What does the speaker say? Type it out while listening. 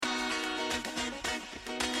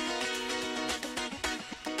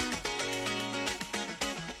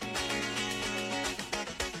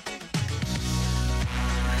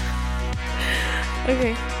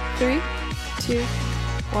Okay, 3, 2,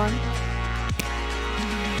 1.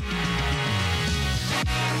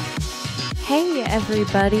 Hey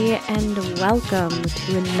everybody, and welcome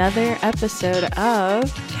to another episode of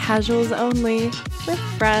Casuals Only with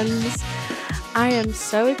Friends. I am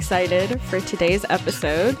so excited for today's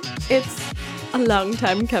episode. It's a long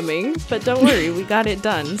time coming, but don't worry, we got it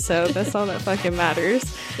done, so that's all that fucking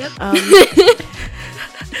matters. Yep.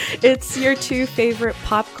 It's your two favorite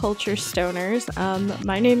pop culture stoners.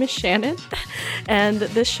 My name is Shannon, and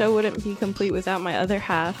this show wouldn't be complete without my other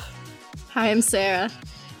half. Hi, I'm Sarah.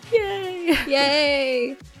 Yay!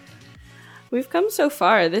 Yay! We've come so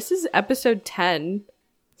far. This is episode 10.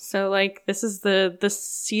 So, this is the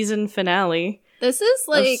season finale. This is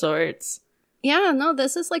of sorts. Yeah, no,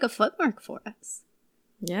 this is like a footmark for us.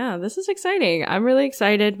 Yeah, this is exciting. I'm really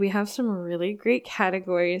excited. We have some really great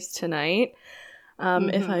categories tonight.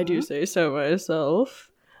 If I do say so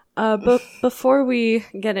myself. But before we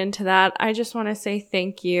get into that, I just want to say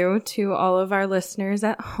thank you to all of our listeners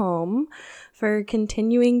at home for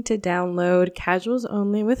continuing to download Casuals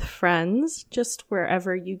Only with Friends, just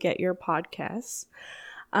wherever you get your podcasts.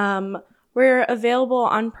 We're available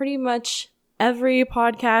on pretty much every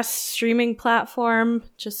podcast streaming platform,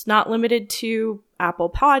 just not limited to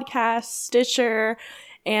Apple Podcasts, Stitcher,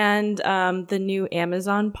 and the new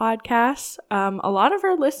Amazon podcasts. A lot of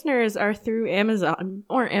our listeners are through Amazon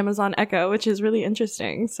or Amazon Echo, which is really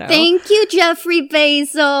interesting. So thank you, Jeffrey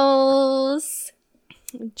Bezos.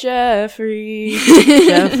 Jeffrey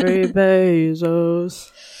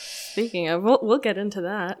Bezos. Speaking of, we'll get into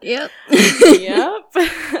that. Yep. Yep.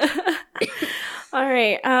 All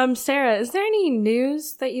right. Sarah, is there any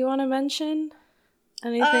news that you want to mention?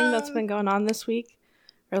 Anything that's been going on this week?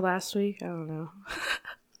 Or last week? I don't know.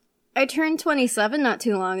 I turned 27 not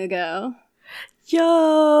too long ago.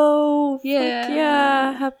 Yo! Yeah. Fuck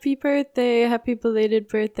yeah. Happy birthday. Happy belated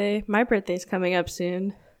birthday. My birthday's coming up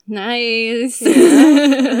soon. Nice.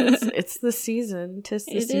 Yeah. It's the season. Tis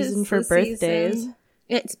the season for birthdays. Season.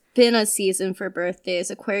 It's been a season for birthdays.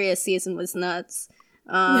 Aquarius season was nuts.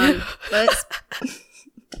 But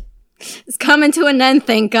it's coming to an end,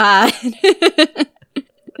 thank God.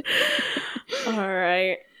 All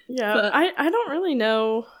right. Yeah, but I don't really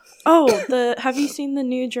know. Oh, have you seen the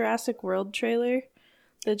new Jurassic World trailer?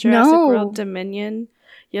 The Jurassic World Dominion?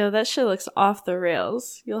 Yo, that shit looks off the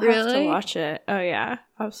rails. You'll have to watch it. Oh yeah,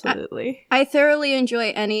 absolutely. I thoroughly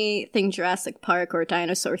enjoy anything Jurassic Park or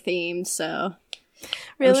dinosaur themed, so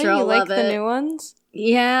really, I'm sure you like love the it. new ones?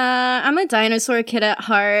 Yeah, I'm a dinosaur kid at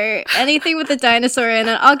heart. Anything with a dinosaur in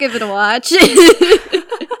it, I'll give it a watch.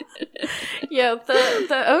 Yeah,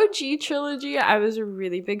 the OG trilogy, I was a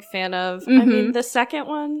really big fan of. I mean, the second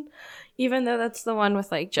one, even though that's the one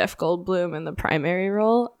with Jeff Goldblum in the primary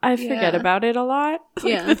role, I forget about it a lot.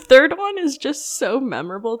 The third one is just so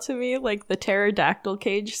memorable to me, the pterodactyl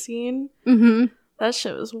cage scene. Mm-hmm. That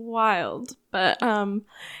shit was wild. But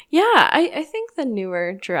yeah, I think the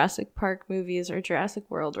newer Jurassic Park movies, or Jurassic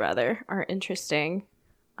World rather, are interesting.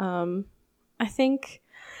 I think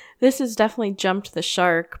this has definitely jumped the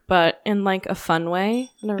shark, but in a fun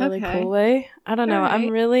way, in a really cool way. I don't know.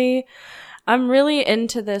 Right. I'm really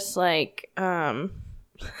into this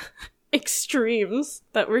extremes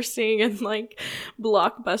that we're seeing in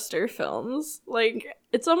blockbuster films.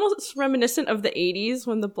 It's almost reminiscent of the 80s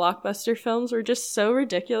when the blockbuster films were just so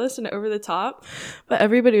ridiculous and over the top, but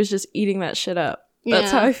everybody was just eating that shit up. Yeah.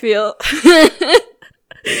 That's how I feel.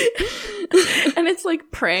 And it's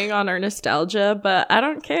preying on our nostalgia, but I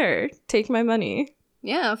don't care. Take my money.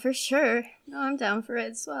 Yeah, for sure. No, I'm down for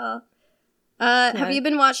it as well. Have you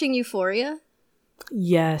been watching Euphoria?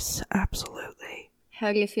 Yes, absolutely.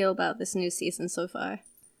 How do you feel about this new season so far?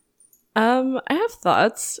 I have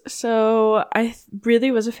thoughts. So I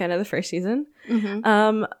really was a fan of the first season.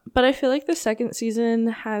 Mm-hmm. But I feel like the second season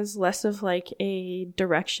has less of a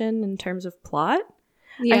direction in terms of plot.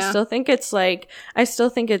 Yeah. I still think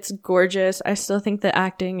it's gorgeous. I still think the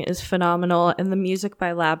acting is phenomenal, and the music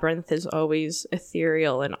by Labyrinth is always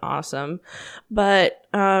ethereal and awesome. But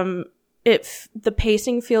the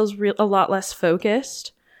pacing feels a lot less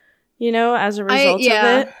focused, as a result of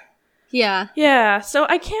it. Yeah. Yeah. So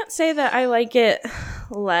I can't say that I like it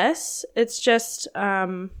less. It's just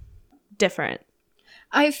different.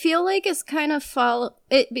 I feel like it's kind of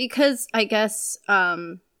because I guess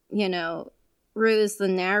Rue is the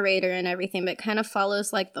narrator and everything, but kind of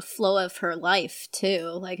follows the flow of her life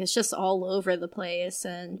too. It's just all over the place,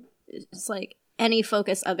 and it's any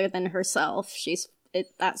focus other than herself,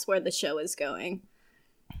 that's where the show is going.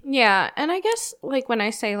 Yeah, and I guess, like, when I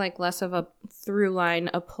say, like, less of a through line,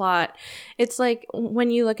 a plot, it's like, when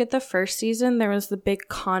you look at the first season, there was the big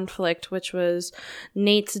conflict, which was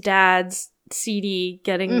Nate's dad's CD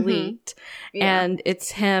getting leaked, and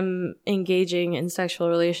it's him engaging in sexual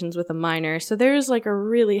relations with a minor. So there's, like, a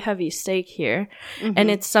really heavy stake here,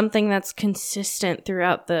 and it's something that's consistent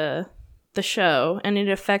throughout the show, and it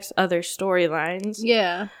affects other storylines.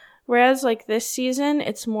 Yeah. Whereas, like, this season,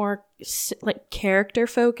 it's more, like,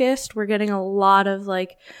 character-focused. We're getting a lot of,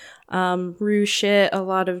 like, Rue shit, a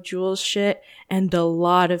lot of Jules shit, and a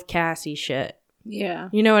lot of Cassie shit. Yeah.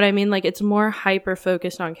 You know what I mean? Like, it's more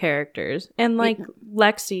hyper-focused on characters. And, like,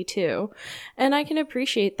 Lexi, too. And I can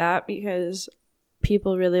appreciate that because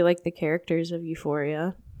people really like the characters of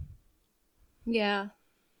Euphoria. Yeah.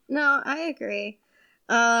 No, I agree.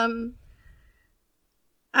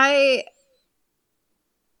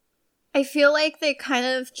 I feel like they kind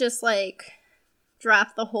of just, like,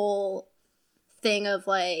 dropped the whole thing of,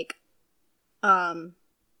 like, where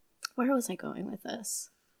was I going with this?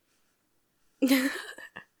 I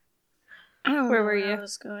don't know where I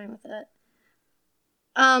was going with it.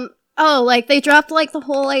 Like, they dropped, like, the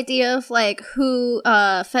whole idea of, like, who,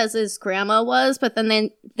 Fez's grandma was, but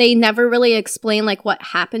then they never really explained, like, what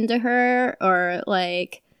happened to her, or,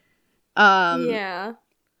 like, yeah.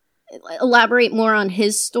 elaborate more on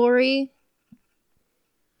his story.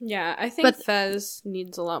 Yeah, I think Fez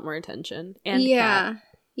needs a lot more attention. And yeah, Kat.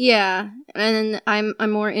 Yeah, and I'm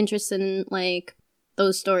more interested in, like,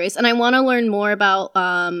 those stories, and I want to learn more about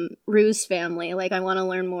Rue's family. Like, I want to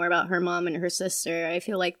learn more about her mom and her sister. I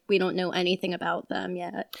feel like we don't know anything about them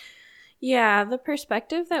yet. Yeah, the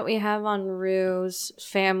perspective that we have on Rue's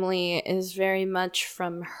family is very much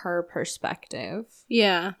from her perspective.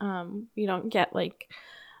 Yeah. We don't get, like,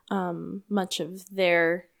 much of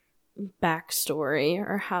their backstory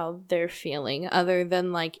or how they're feeling other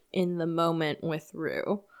than, like, in the moment with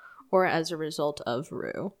Rue or as a result of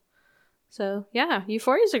Rue. So, yeah,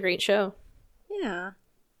 Euphoria is a great show. Yeah.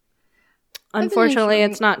 Unfortunately,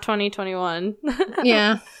 it's not 2021.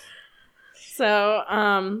 Yeah. So,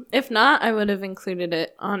 if not, I would have included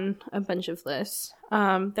it on a bunch of lists. There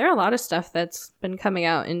are a lot of stuff that's been coming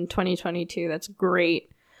out in 2022 that's great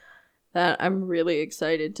that I'm really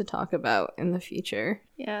excited to talk about in the future.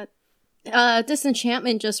 Yeah.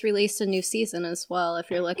 Disenchantment just released a new season as well, if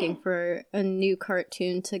you're looking for a new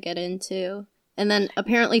cartoon to get into. And then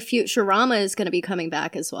apparently Futurama is going to be coming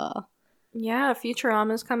back as well. Yeah,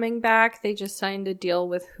 Futurama's coming back. They just signed a deal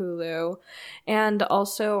with Hulu. And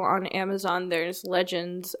also on Amazon, there's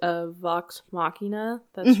Legends of Vox Machina.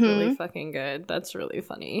 That's really fucking good. That's really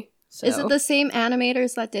funny. So, is it the same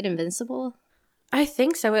animators that did Invincible? I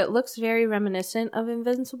think so. It looks very reminiscent of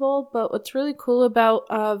Invincible, but what's really cool about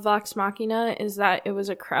Vox Machina is that it was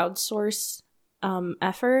a crowdsourced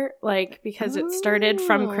effort, like, because it started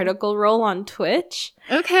from Critical Role on Twitch.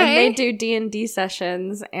 Okay. And they do D&D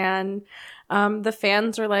sessions, and the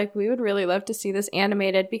fans were like, we would really love to see this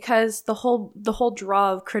animated, because the whole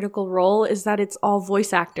draw of Critical Role is that it's all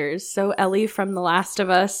voice actors. So Ellie from The Last of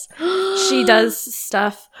Us, she does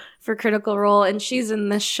stuff for Critical Role, and she's in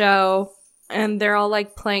this show. And they're all,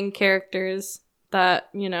 like, playing characters that,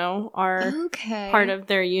 you know, are part of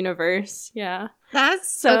their universe. Yeah.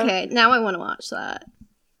 That's okay. Now I want to watch that.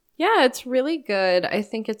 Yeah, it's really good. I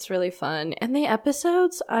think it's really fun. And the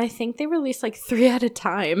episodes, I think they release, like, 3 at a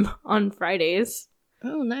time on Fridays.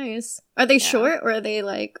 Oh, nice. Are they short, or are they,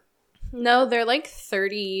 like... No, they're, like,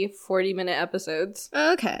 30, 40-minute episodes.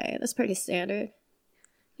 Okay, that's pretty standard.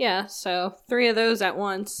 Yeah, so 3 of those at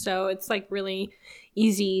once. So it's, like, really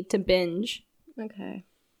easy to binge. Okay.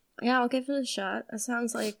 Yeah, I'll give it a shot. That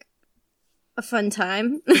sounds like a fun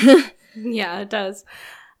time. Yeah, it does.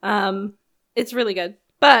 It's really good.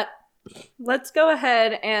 But let's go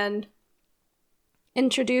ahead and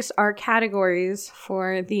introduce our categories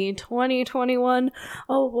for the 2021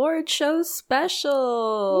 award show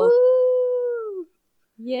special. Woo!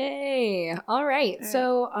 Yay. All right.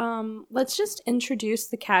 So let's just introduce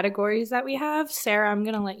the categories that we have. Sarah, I'm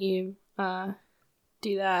going to let you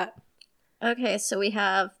do that. Okay, so we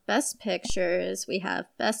have Best Pictures, we have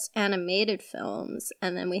Best Animated Films,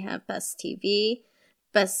 and then we have Best TV,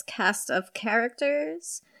 Best Cast of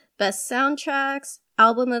Characters, Best Soundtracks,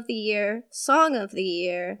 Album of the Year, Song of the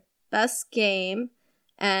Year, Best Game,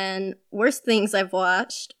 and Worst Things I've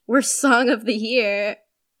Watched, Worst Song of the Year,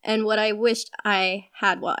 and What I Wished I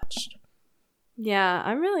Had Watched. Yeah,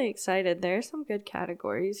 I'm really excited. There are some good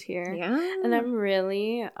categories here. Yeah. And I'm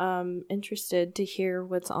really interested to hear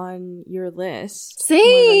what's on your list. Same.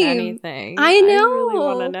 More than anything. I know. I really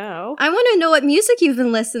want to know. I want to know what music you've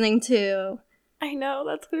been listening to. I know,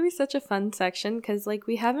 that's going to be such a fun section because, like,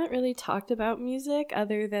 we haven't really talked about music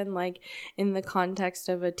other than, like, in the context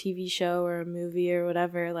of a TV show or a movie or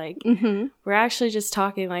whatever. Like, we're actually just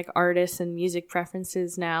talking, like, artists and music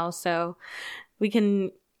preferences now, so we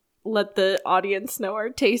can let the audience know our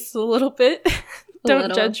tastes a little bit.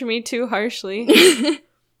 Don't judge me too harshly.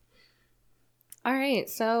 All right,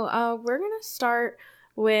 so we're going to start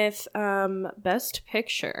with Best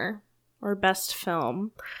Picture or Best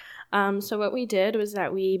Film. So what we did was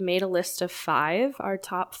that we made a list of 5, our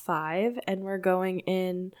top 5, and we're going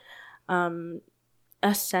in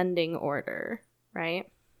ascending order, right?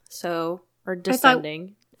 So, or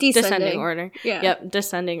descending. Descending order. Yeah. Yep,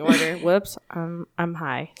 descending order. Whoops, I'm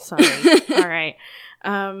high. Sorry. All right.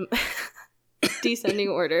 Descending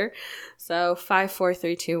order. So 5, 4,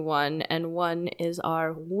 3, 2, 1, and 1 is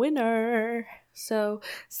our winner. So,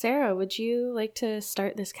 Sarah, would you like to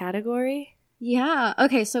start this category? Yeah.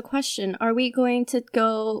 Okay, so question. Are we going to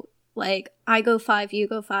go, like, I go 5, you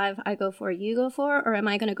go 5, I go 4, you go 4? Or am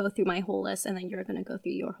I going to go through my whole list and then you're going to go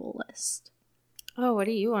through your whole list? Oh, what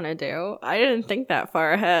do you want to do? I didn't think that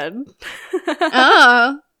far ahead.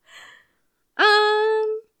 Oh.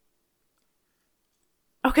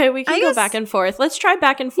 Okay, we can go back and forth. Let's try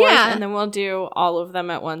back and forth, and then we'll do all of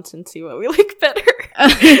them at once and see what we like better.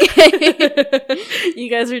 Okay. You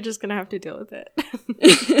guys are just going to have to deal with it.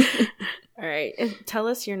 All right. Tell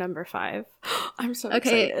us your number 5. I'm so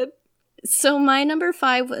excited. So my number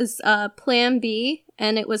 5 was Plan B,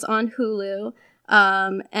 and it was on Hulu.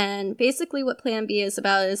 And basically what Plan B is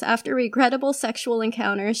about is after regrettable sexual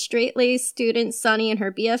encounters, straight-laced student Sunny and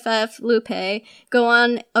her BFF Lupe go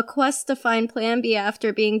on a quest to find Plan B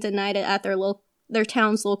after being denied it at their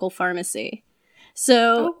town's local pharmacy.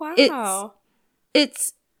 So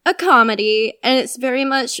it's a comedy, and it's very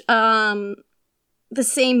much the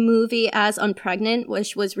same movie as Unpregnant,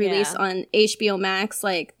 which was released on HBO Max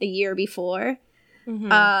like the year before.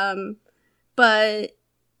 But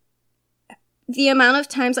the amount of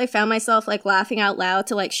times I found myself like laughing out loud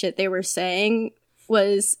to like shit they were saying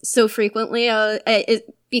was so frequently,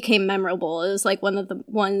 it became memorable. It was like one of the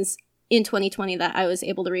ones in 2020 that I was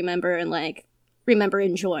able to remember and like remember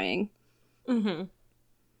enjoying.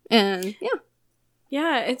 And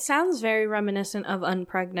yeah, it sounds very reminiscent of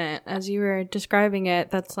Unpregnant. As you were describing it,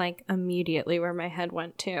 that's like immediately where my head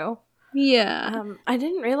went to. Yeah. I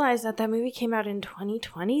didn't realize that movie came out in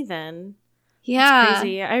 2020 then. Yeah. That's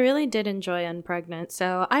crazy. I really did enjoy Unpregnant,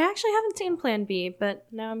 so I actually haven't seen Plan B, but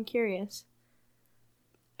now I'm curious.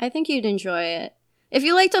 I think you'd enjoy it. If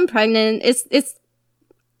you liked Unpregnant, it's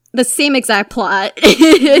the same exact plot.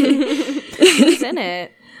 Who's in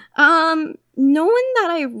it? No one that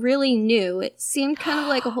I really knew. It seemed kind of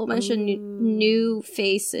like a whole bunch of new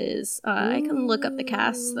faces. I can look up the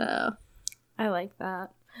cast, though. I like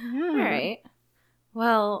that. Yeah. All right.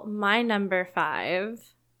 Well, my number 5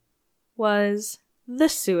 was The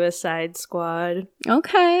Suicide Squad.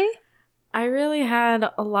 Okay. I really had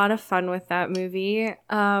a lot of fun with that movie.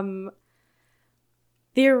 The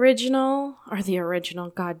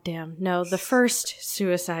first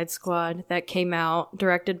Suicide Squad that came out,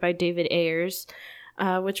 directed by David Ayers,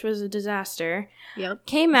 which was a disaster. Yep.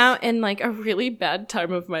 Came out in like a really bad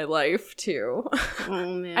time of my life too. Oh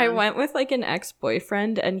man. I went with like an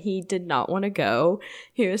ex-boyfriend and he did not want to go.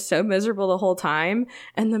 He was so miserable the whole time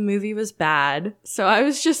and the movie was bad. So I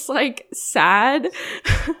was just like sad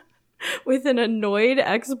with an annoyed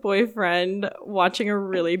ex-boyfriend watching a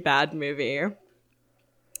really bad movie.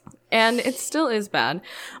 And it still is bad.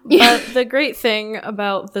 But the great thing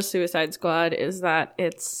about The Suicide Squad is that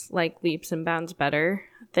it's like leaps and bounds better.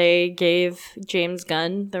 They gave James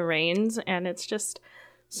Gunn the reins, and it's just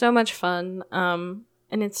so much fun. And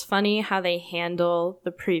it's funny how they handle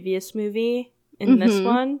the previous movie in this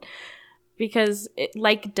one. Because,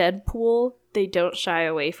 like Deadpool, they don't shy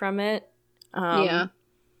away from it.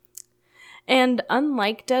 And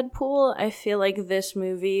unlike Deadpool, I feel like this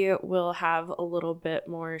movie will have a little bit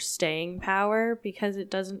more staying power because it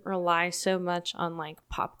doesn't rely so much on like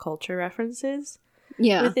pop culture references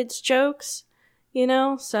with its jokes, you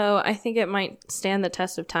know? So I think it might stand the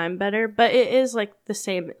test of time better, but it is like the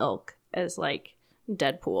same ilk as like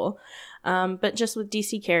Deadpool, but just with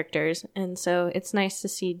DC characters. And so it's nice to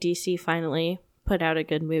see DC finally put out a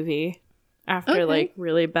good movie after like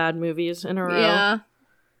really bad movies in a row. Yeah.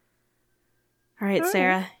 All right,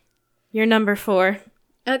 Sarah, your number 4.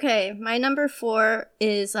 Okay, my number 4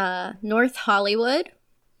 is North Hollywood.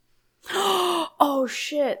 Oh,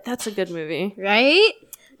 shit. That's a good movie. Right?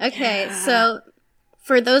 Okay, so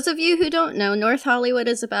for those of you who don't know, North Hollywood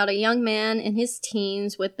is about a young man in his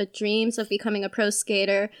teens with the dreams of becoming a pro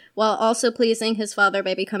skater while also pleasing his father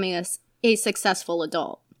by becoming a a successful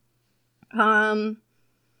adult.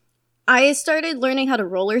 I started learning how to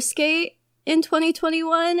roller skate in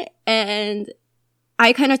 2021, and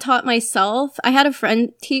I kind of taught myself. I had a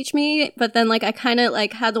friend teach me, but then like I kind of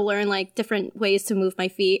like had to learn like different ways to move my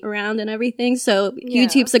feet around and everything. So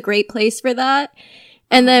YouTube's a great place for that.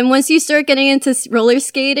 And then once you start getting into roller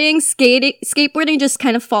skateboarding just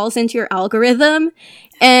kind of falls into your algorithm.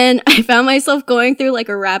 And I found myself going through like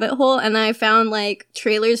a rabbit hole, and I found like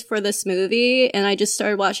trailers for this movie, and I just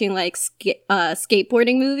started watching like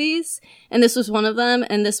skateboarding movies. And this was one of them,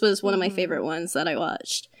 and this was one of my favorite ones that I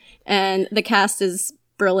watched. And the cast is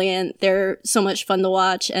brilliant. They're so much fun to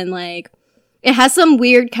watch, and like it has some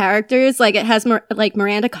weird characters. Like it has like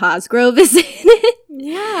Miranda Cosgrove is in it.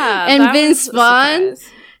 Yeah, and Vince Vaughn.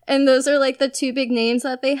 And those are like the two big names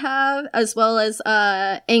that they have, as well as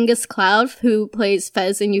Angus Cloud, who plays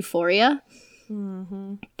Fez in Euphoria.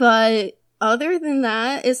 Mm-hmm. But other than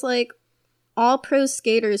that, it's like all pro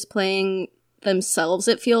skaters playing themselves,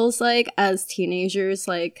 it feels like, as teenagers.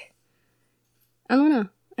 Like, I don't know.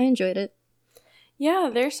 I enjoyed it.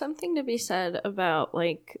 Yeah, there's something to be said about,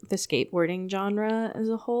 like, the skateboarding genre as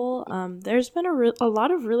a whole. There's been a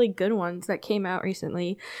lot of really good ones that came out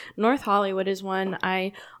recently. North Hollywood is one.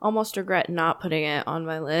 I almost regret not putting it on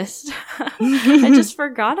my list. I just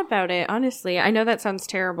forgot about it, honestly. I know that sounds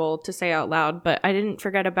terrible to say out loud, but I didn't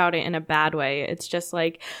forget about it in a bad way. It's just,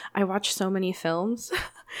 like, I watch so many films.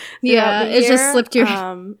 Yeah, it just slipped your...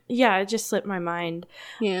 it just slipped my mind.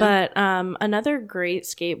 Yeah. But another great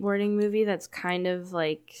skateboarding movie that's kind of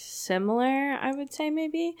like similar, I would say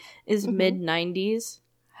maybe, is Mid-90s.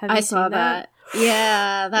 I saw that.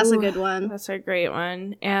 Yeah, that's a good one. That's a great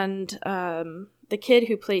one. And the kid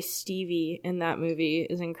who plays Stevie in that movie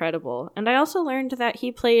is incredible. And I also learned that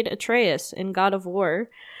he played Atreus in God of War,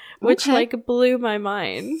 which like blew my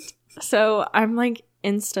mind. So I'm like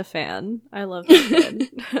Insta fan. I love that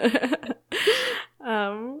kid.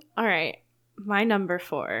 All right. My number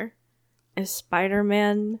 4 is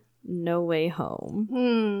Spider-Man No Way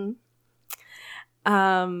Home.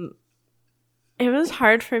 It was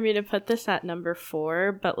hard for me to put this at number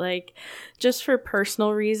 4, but like just for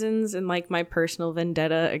personal reasons and like my personal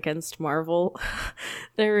vendetta against Marvel,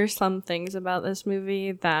 there were some things about this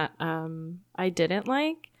movie that I didn't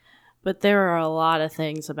like, but there are a lot of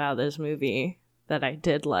things about this movie that I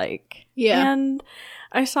did like. Yeah. And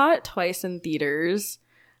I saw it twice in theaters.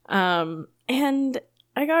 And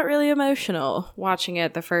I got really emotional watching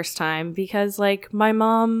it the first time because, like, my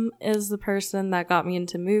mom is the person that got me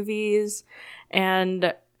into movies,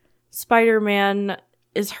 and Spider-Man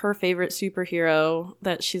is her favorite superhero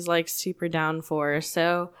that she's, like, super down for.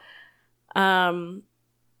 So,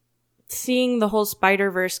 seeing the whole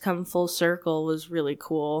Spider-Verse come full circle was really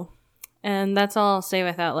cool. And that's all I'll say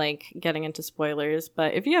without, like, getting into spoilers.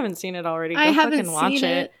 But if you haven't seen it already, go fucking watch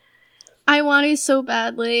it. I want to so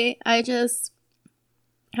badly. I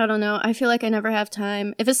don't know. I feel like I never have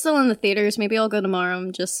time. If it's still in the theaters, maybe I'll go tomorrow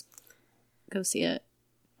and just go see it.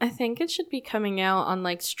 I think it should be coming out on,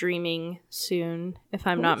 like, streaming soon, if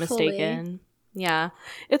I'm not mistaken. Yeah.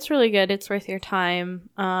 It's really good. It's worth your time.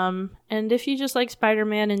 And if you just like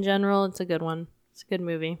Spider-Man in general, it's a good one. It's a good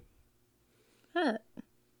movie. Huh.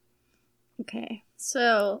 Okay.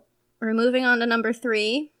 So, we're moving on to number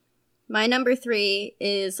 3. My number 3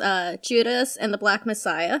 is Judas and the Black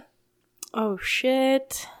Messiah. Oh,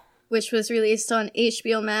 shit. Which was released on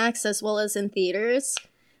HBO Max as well as in theaters.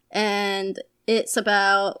 And it's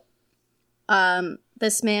about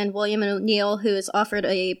this man, William O'Neill, who is offered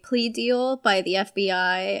a plea deal by the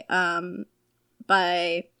FBI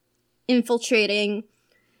by infiltrating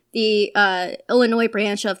the Illinois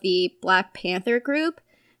branch of the Black Panther group.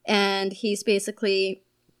 And he's basically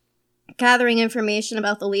gathering information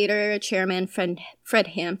about the leader, Chairman Fred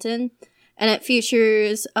Hampton. And it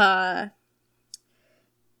features, I'm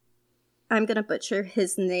gonna butcher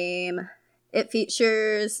his name. It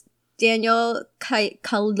features Daniel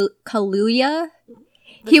Kaluuya.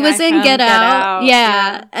 He was in Get Out.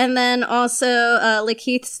 Yeah. And then also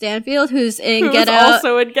Lakeith Stanfield, who's in Get Out.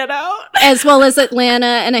 Also in Get Out. As well as Atlanta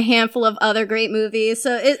and a handful of other great movies.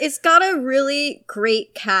 So it's got a really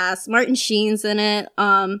great cast. Martin Sheen's in it.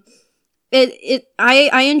 I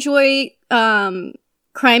enjoy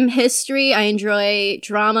crime history. I enjoy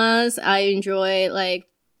dramas. I enjoy like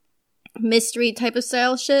mystery type of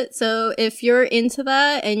style shit. So if you're into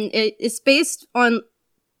that, and it's based on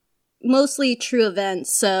mostly true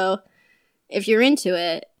events, so if you're into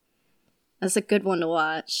it, that's a good one to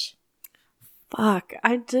watch. Fuck,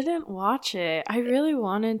 I didn't watch it. I really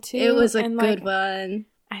wanted to. It was a good one.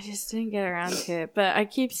 I just didn't get around to it, but I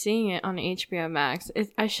keep seeing it on HBO Max.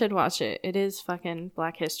 I should watch it. It is fucking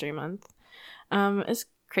Black History Month. It's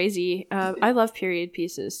crazy. I love period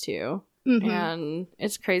pieces too. Mm-hmm. And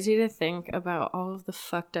it's crazy to think about all of the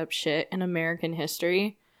fucked up shit in American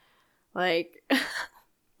history. Like,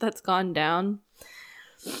 that's gone down.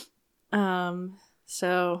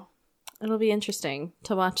 So it'll be interesting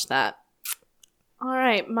to watch that. All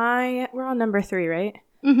right, we're on number 3, right?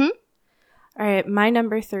 Mm-hmm. All right, my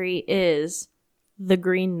number 3 is The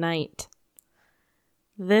Green Knight.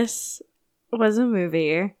 This was a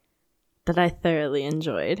movie that I thoroughly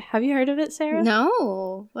enjoyed. Have you heard of it, Sarah?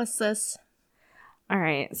 No. What's this? All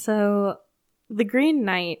right, so The Green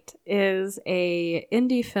Knight is a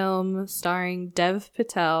indie film starring Dev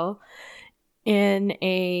Patel in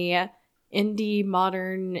a indie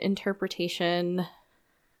modern interpretation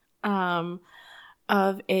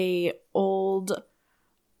of a old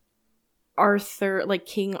Arthur, like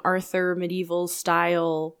King Arthur medieval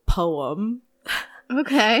style poem.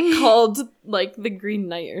 Okay. Called like The Green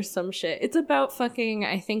Knight or some shit. It's about fucking,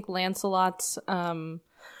 I think, Lancelot's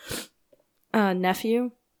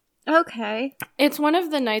nephew. Okay. It's one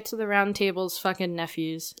of the Knights of the Round Table's fucking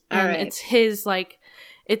nephews. And right. it's his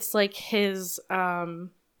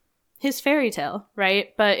his fairy tale,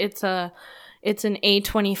 right? But it's an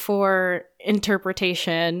A24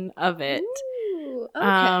 interpretation of it. Ooh,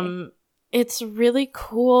 okay. It's really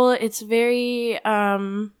cool. It's very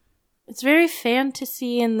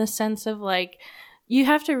fantasy in the sense of like you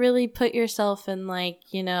have to really put yourself in like,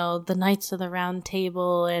 you know, the Knights of the Round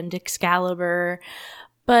Table and Excalibur.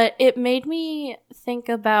 But it made me think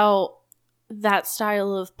about that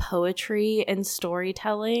style of poetry and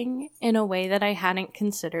storytelling in a way that I hadn't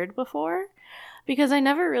considered before. Because I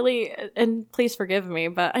never really, and please forgive me,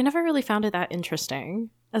 but I never really found it that interesting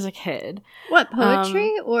as a kid. What,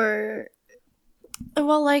 poetry or?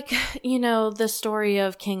 Well, like, you know, the story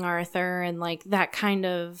of King Arthur and like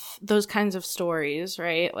those kinds of stories,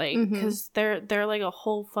 right? Like, because they're like a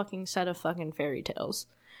whole fucking set of fucking fairy tales.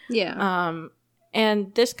 Yeah.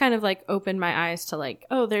 And this kind of like opened my eyes to like,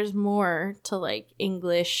 oh, there's more to like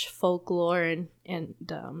English folklore and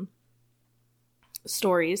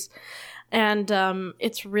stories. And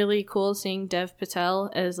it's really cool seeing Dev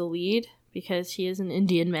Patel as a lead because he is an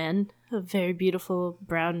Indian man, a very beautiful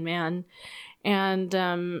brown man.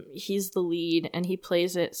 And he's the lead and he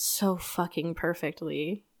plays it so fucking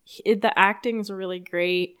perfectly. The acting is really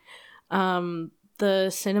great. The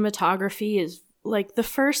cinematography is like the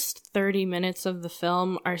first 30 minutes of the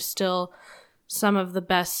film are still some of the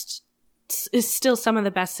best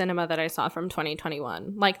cinema that I saw from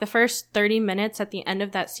 2021. Like the first 30 minutes at the end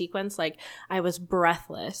of that sequence, like I was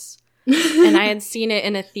breathless. And I had seen it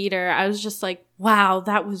in a theater. I was just like, wow,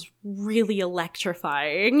 that was really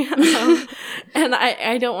electrifying. And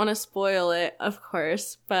I don't want to spoil it, of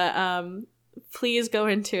course, but please go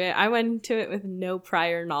into it. I went into it with no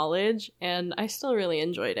prior knowledge and I still really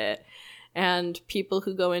enjoyed it. And people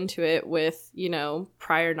who go into it with, you know,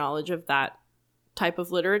 prior knowledge of that type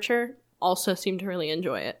of literature also seem to really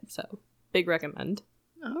enjoy it. So, big recommend.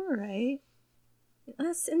 All right.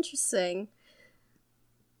 That's interesting.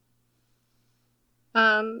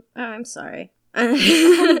 I'm sorry.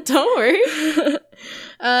 Don't worry.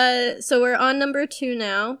 So we're on number 2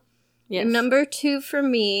 now. Yes. Number 2 for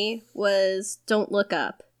me was Don't Look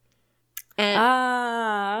Up.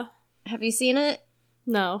 And have you seen it?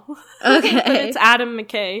 No. Okay. It's Adam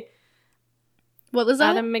McKay. What was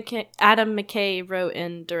that? Adam McKay wrote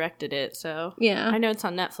and directed it, so yeah. I know it's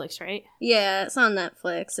on Netflix, right? Yeah, it's on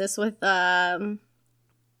Netflix. It's with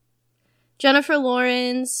Jennifer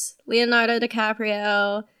Lawrence, Leonardo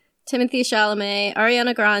DiCaprio, Timothy Chalamet,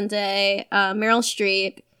 Ariana Grande, Meryl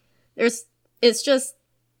Streep. It's just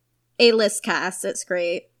A-list cast. It's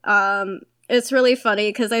great. It's really funny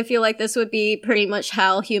because I feel like this would be pretty much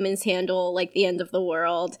how humans handle like the end of the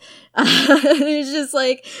world. It's just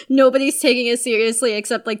like nobody's taking it seriously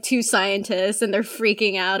except like 2 scientists and they're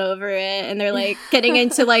freaking out over it and they're like getting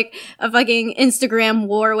into like a fucking Instagram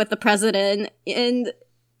war with the president. And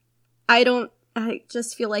I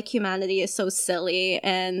just feel like humanity is so silly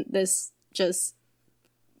and this just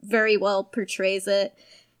very well portrays it.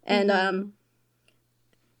 And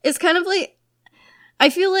it's kind of like, I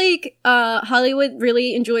feel like Hollywood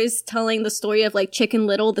really enjoys telling the story of like Chicken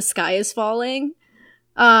Little, the sky is falling.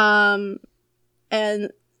 And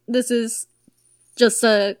this is just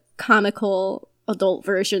a comical adult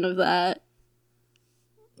version of that.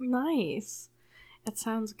 Nice. It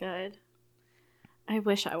sounds good. I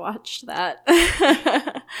wish I watched that.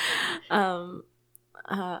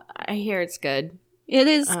 I hear it's good. It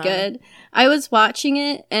is good. I was watching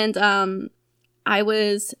it and I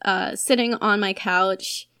was sitting on my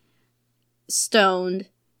couch, stoned,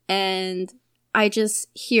 and I just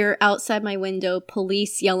hear outside my window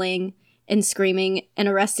police yelling and screaming and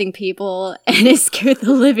arresting people, and it scared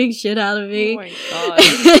the living shit out of me. Oh my god.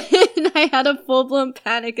 And I had a full-blown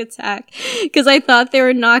panic attack because I thought they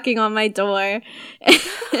were knocking on my door.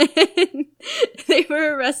 And they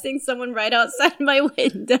were arresting someone right outside my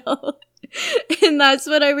window. And that's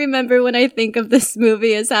what I remember when I think of this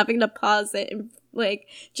movie, is having to pause it and like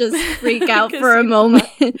just freak out for a moment.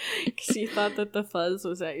 Because you thought that the fuzz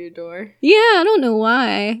was at your door. Yeah, I don't know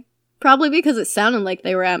why. Probably because it sounded like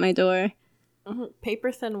they were at my door.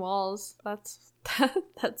 Paper thin walls. That's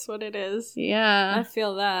what it is. Yeah. I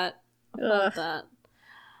feel that. I felt that.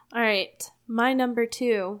 All right. My number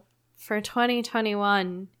 2 for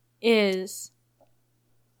 2021 is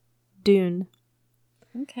Dune.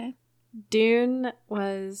 Okay. Dune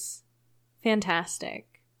was fantastic.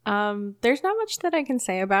 There's not much that I can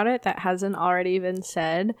say about it that hasn't already been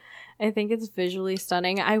said. I think it's visually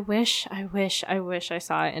stunning. I wish I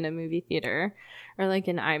saw it in a movie theater or like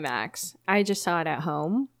in IMAX. I just saw it at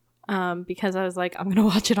home because I was like, I'm gonna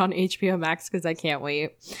watch it on HBO Max because I can't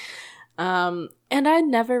wait. And I'd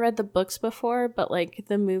never read the books before, but like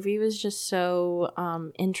the movie was just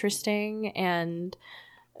so interesting and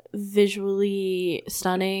visually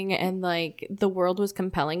stunning, and like the world was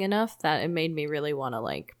compelling enough that it made me really want to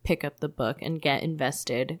like pick up the book and get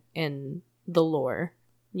invested in the lore,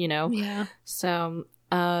 you know? Yeah. So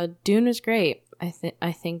Dune was great. I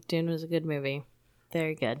think Dune was a good movie.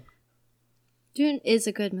 Very good. Dune is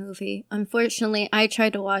a good movie. Unfortunately, I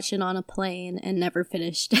tried to watch it on a plane and never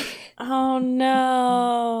finished. Oh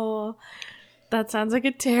no. That sounds like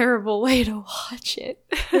a terrible way to watch it.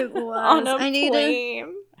 It was. On a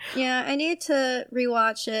plane. I need to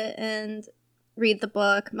rewatch it and read the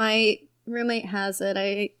book. My roommate has it.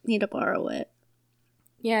 I need to borrow it.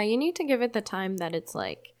 Yeah, you need to give it the time that it's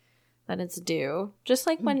like that it's due. Just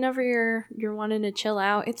like whenever you're wanting to chill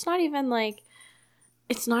out, it's not even like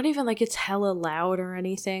it's hella loud or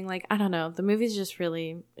anything. Like, I don't know. The movie's just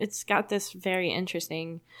really, it's got this very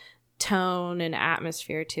interesting tone and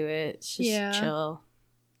atmosphere to it. It's just chill,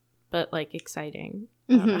 but like exciting.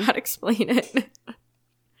 I don't know how to explain it.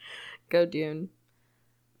 Go Dune.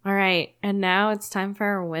 All right, and now it's time for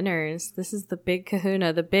our winners. This is the big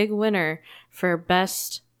kahuna, the big winner for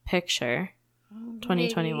Best Picture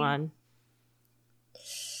 2021.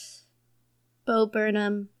 Bo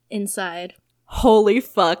Burnham, Inside. Holy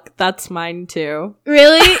fuck, that's mine too.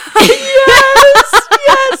 Really?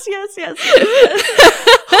 yes.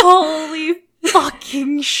 Holy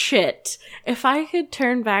fucking shit. If I could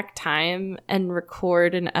turn back time and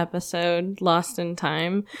record an episode Lost in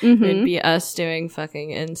Time, it'd be us doing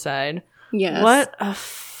fucking Inside. Yes. What a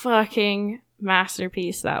fucking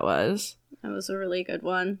masterpiece that was. That was a really good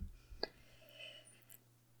one.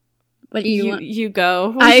 What do you want? You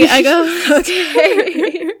go. I go?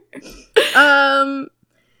 Okay.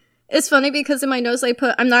 It's funny because in my notes I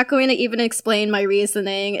put, I'm not going to even explain my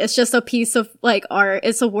reasoning. It's just a piece of like art.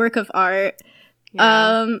 It's a work of art.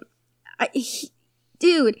 Yeah.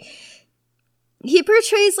 Dude, he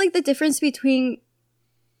portrays like the difference between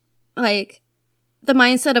like the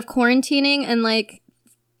mindset of quarantining and like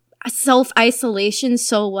self-isolation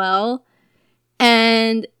so well.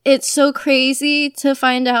 And it's so crazy to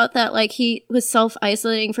find out that like he was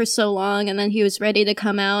self-isolating for so long and then he was ready to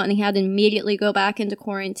come out and he had to immediately go back into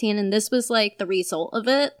quarantine. And this was like the result of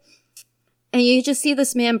it. And you just see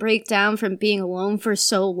this man break down from being alone for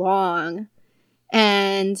so long.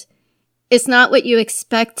 And it's not what you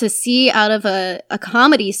expect to see out of a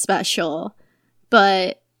comedy special,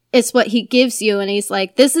 but it's what he gives you. And he's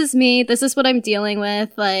like, this is me. This is what I'm dealing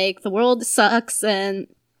with. Like, the world sucks and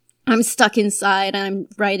I'm stuck inside and I'm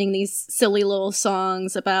writing these silly little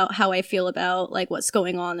songs about how I feel about like what's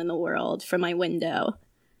going on in the world from my window.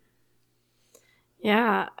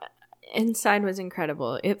 Yeah. Inside was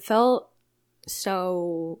incredible. It felt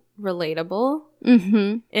so relatable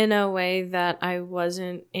in a way that I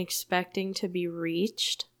wasn't expecting to be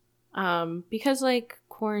reached. Because like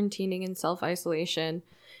quarantining and self-isolation,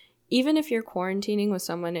 even if you're quarantining with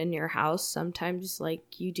someone in your house, sometimes like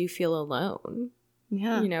you do feel alone.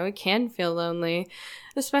 Yeah. You know, it can feel lonely,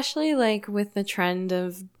 especially like with the trend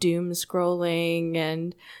of doom scrolling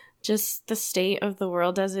and just the state of the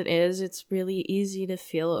world as it is. It's really easy to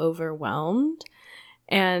feel overwhelmed.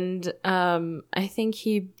 And I think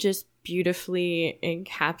he just beautifully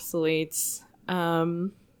encapsulates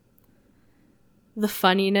the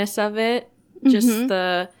funniness of it. Just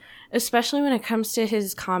especially when it comes to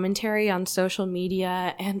his commentary on social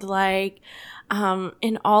media and like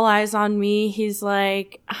in All Eyes on Me, he's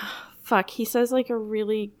like, he says like a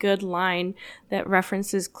really good line that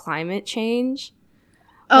references climate change.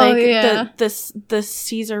 Oh, like, yeah. the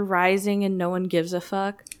seas are rising and no one gives a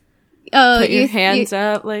fuck. Oh, Put your hands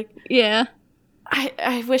up. Like, yeah.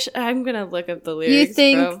 I wish, I'm gonna look up the lyrics,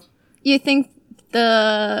 bro. You think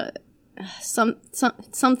the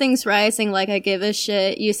something's rising like I give a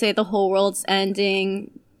shit. You say the whole world's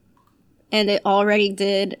ending and it already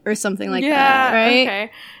did, or something like that, right?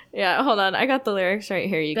 Okay. Yeah, hold on. I got the lyrics right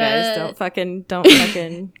here, you guys. Don't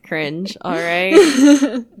fucking cringe, all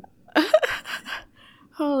right?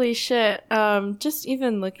 Holy shit. Just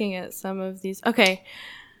even looking at some of these. Okay.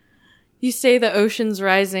 You say the ocean's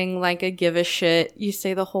rising like a give a shit. You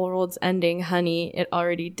say the whole world's ending, honey. It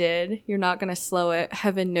already did. You're not gonna slow it.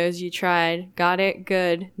 Heaven knows you tried. Got it?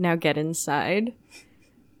 Good. Now get inside.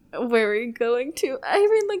 Where are we going to? I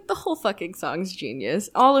mean, like, the whole fucking song's genius.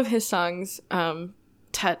 All of his songs,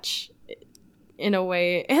 touch in a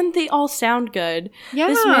way, and they all sound good. Yeah.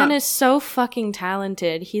 This man is so fucking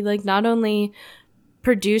talented. He, like, not only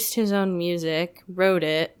produced his own music, wrote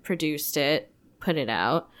it, produced it, put it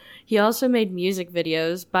out, he also made music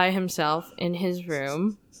videos by himself in his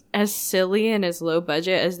room. As silly and as low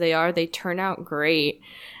budget as they are, they turn out great,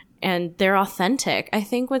 and they're authentic. I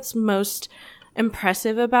think what's most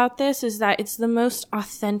impressive about this is that it's the most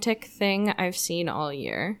authentic thing I've seen all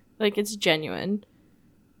year. Like, it's genuine.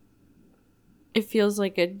 It feels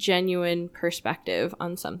like a genuine perspective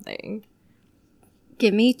on something.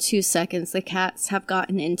 Give me 2 seconds. The cats have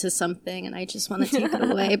gotten into something and I just want to take it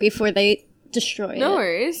away before they destroy it. No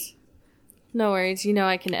worries. No worries. You know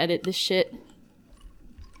I can edit this shit.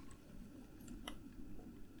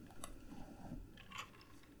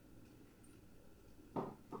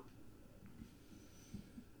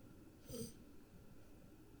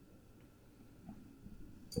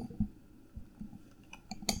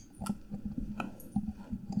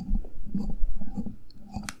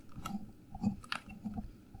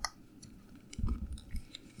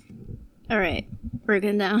 All right, we're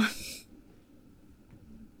good now.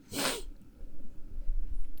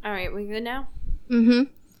 All right, we good now? Mm-hmm.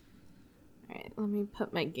 All right, let me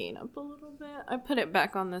put my gain up a little bit. I put it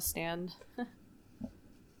back on the stand. All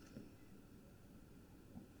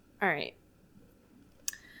right.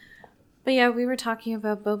 But yeah, we were talking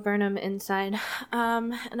about Bo Burnham Inside.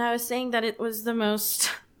 And I was saying that it was the most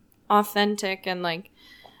authentic and, like,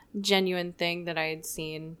 genuine thing that I had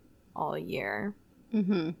seen all year.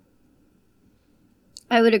 Mm-hmm.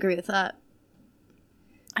 I would agree with that.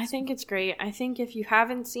 I think it's great. I think if you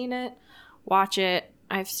haven't seen it, watch it.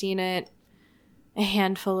 I've seen it a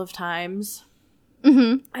handful of times.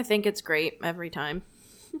 Mm-hmm. I think it's great every time.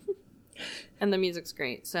 And the music's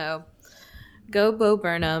great. So go Bo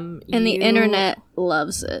Burnham. And the internet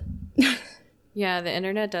loves it. Yeah, the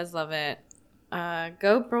internet does love it.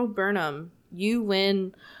 Go Bo Burnham. You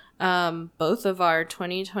win both of our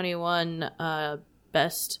 2021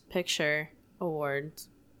 Best Picture awards.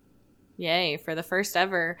 Yay, for the first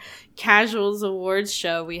ever Casuals Awards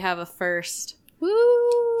show, we have a first.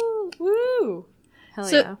 Woo! Woo! Hell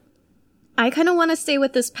so, yeah. I kind of want to stay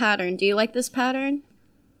with this pattern. Do you like this pattern?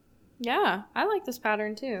 Yeah, I like this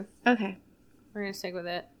pattern too. Okay. We're going to stick with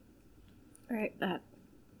it. All right, that.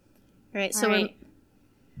 All right, so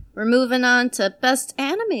we're moving on to Best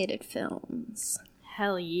Animated Films.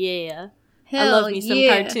 Hell yeah. Hell I love me some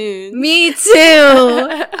cartoons. Me too.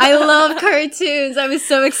 I love cartoons. I was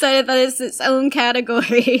so excited that it's its own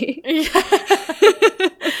category.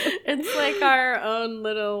 It's like our own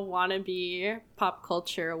little wannabe pop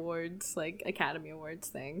culture awards, like Academy Awards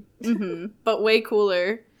thing. Mm-hmm. But way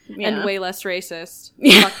cooler and way less racist.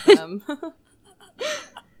 Yeah. Fuck them.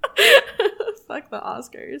 Fuck the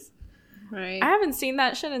Oscars. Right. I haven't seen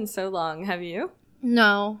that shit in so long. Have you?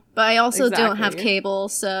 No, but I also don't have Exactly. cable,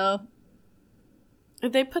 so...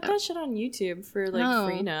 They put that shit on YouTube for, like, No.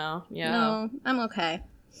 free now. Yeah. No, I'm okay.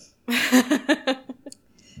 All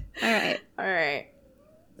right. All right.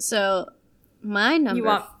 So, my number... You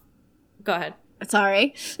want... Go ahead.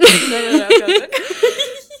 Sorry. No, go ahead.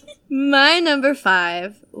 My number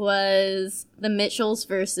 5 was The Mitchells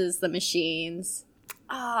versus the Machines.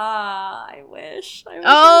 I wish.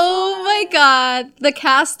 Oh my god. The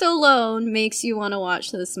cast alone makes you want to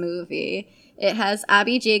watch this movie. It has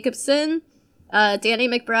Abby Jacobson, Danny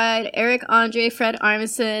McBride, Eric Andre, Fred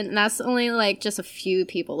Armisen, and that's only, like, just a few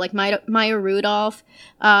people. Like, Maya Rudolph.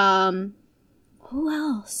 Who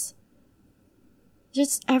else?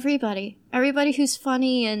 Just everybody. Everybody who's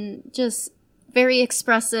funny and just very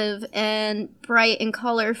expressive and bright and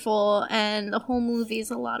colorful, and the whole movie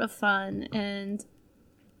is a lot of fun, and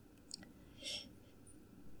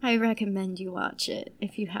I recommend you watch it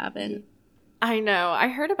if you haven't. I know. I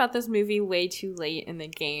heard about this movie way too late in the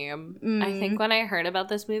game. I think when I heard about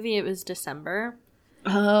this movie, it was December.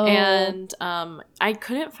 Oh. And I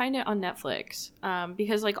couldn't find it on Netflix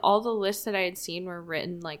because like all the lists that I had seen were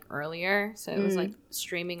written like earlier, so it was like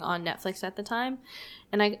streaming on Netflix at the time,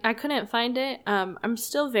 and I couldn't find it. I'm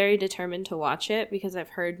still very determined to watch it because I've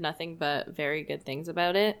heard nothing but very good things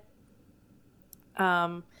about it.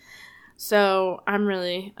 So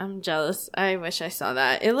I'm jealous. I wish I saw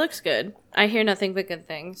that. It looks good. I hear nothing but good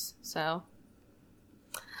things. So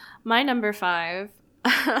my number 5.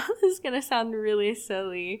 This is gonna sound really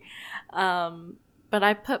silly, but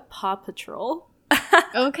I put Paw Patrol.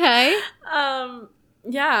 Okay.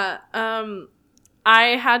 Yeah. I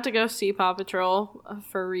had to go see Paw Patrol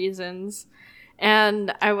for reasons,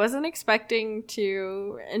 and I wasn't expecting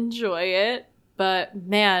to enjoy it, but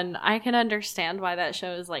man, I can understand why that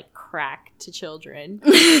show is like crack to children.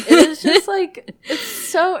 It is just like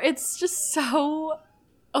it's just so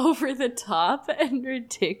over the top and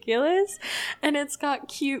ridiculous, and it's got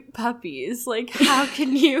cute puppies. Like, how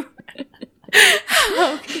can you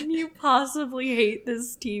possibly hate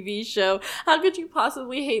this TV show? How could you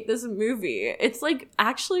possibly hate this movie? It's like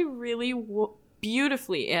actually really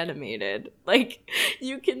beautifully animated. Like,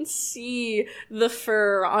 you can see the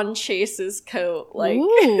fur on Chase's coat. Like,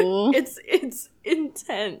 it's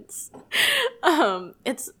intense.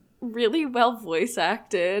 It's really well voice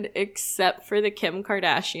acted, except for the Kim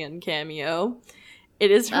Kardashian cameo.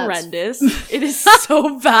 It is horrendous. It is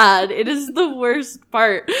so bad. It is the worst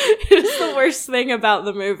part. It is the worst thing about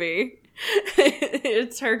the movie.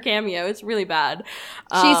 It's her cameo. It's really bad.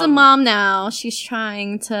 She's a mom now. She's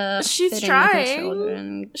trying to She's fit trying. in with her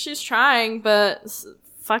children. She's trying, but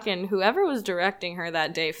fucking whoever was directing her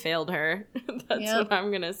that day failed her. That's what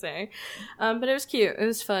I'm gonna say. But it was cute. It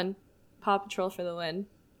was fun. Paw Patrol for the win.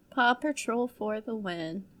 Paw Patrol for the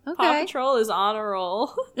win. Okay. Paw Patrol is on a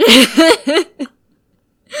roll.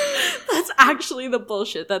 That's actually the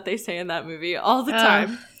bullshit that they say in that movie all the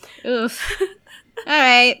time. Oof. All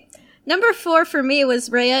right. Number 4 for me was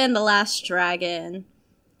Raya and the Last Dragon.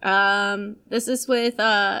 This is with,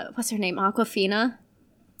 what's her name? Awkwafina?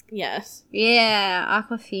 Yes. Yeah,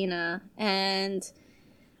 Awkwafina. And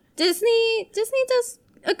Disney does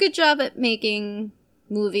a good job at making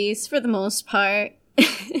movies for the most part.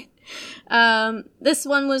 This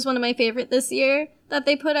one was one of my favorite this year that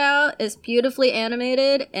they put out. It's beautifully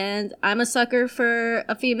animated, and I'm a sucker for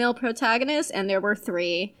a female protagonist, and there were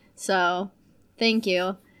 3. So, thank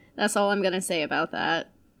you. That's all I'm gonna say about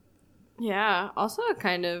that. Yeah. Also,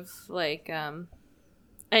 kind of like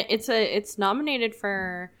it's nominated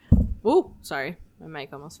for. Whoa, sorry, my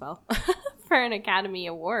mic almost fell. For an Academy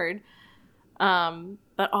Award.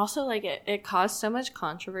 But also like it caused so much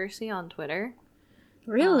controversy on Twitter.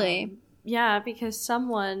 Really? Yeah, because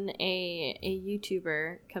someone, a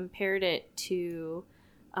YouTuber, compared it to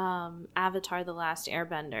Avatar: The Last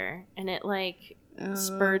Airbender, and it like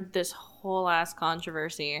spurred this whole ass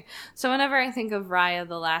controversy. So whenever I think of Raya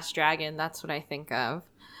the Last Dragon, that's what I think of.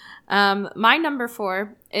 My number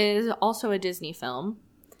 4 is also a Disney film.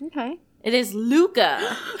 Okay. It is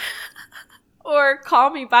Luca. Or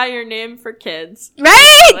Call Me By Your Name for kids.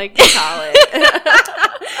 Right! I like to call it.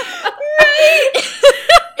 Right!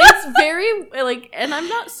 It's very, like, and I'm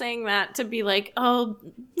not saying that to be like, oh,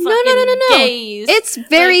 no. gays. It's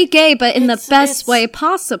very like, gay, but in the best way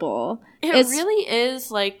possible. It really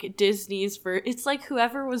is like Disney's it's like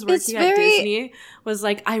whoever was working at Disney was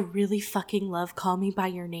like, I really fucking love Call Me By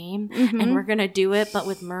Your Name, and we're gonna do it, but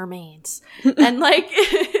with mermaids. And like,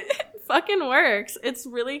 it fucking works. It's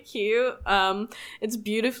really cute. It's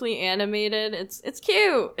beautifully animated. It's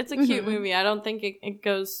cute. It's a cute movie. I don't think it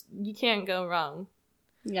goes, you can't go wrong.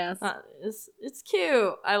 Yes. It's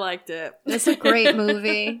cute. I liked it. It's a great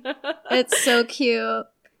movie. It's so cute.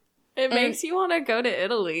 It makes you want to go to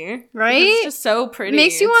Italy. Right? It's just so pretty. It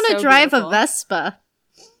makes you want to drive a Vespa.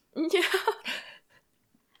 Yeah.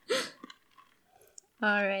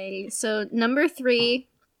 Alrighty. So number 3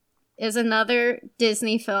 is another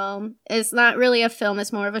Disney film. It's not really a film.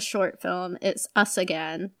 It's more of a short film. It's Us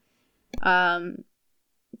Again.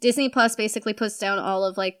 Disney Plus basically puts down all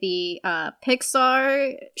of like the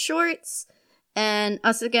Pixar shorts. And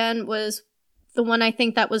Us Again was the one I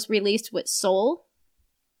think that was released with Soul.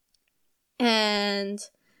 And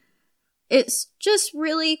it's just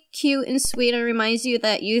really cute and sweet and reminds you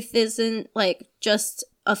that youth isn't like just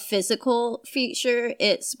a physical feature.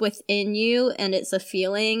 It's within you and it's a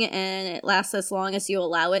feeling and it lasts as long as you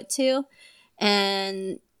allow it to.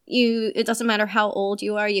 And it doesn't matter how old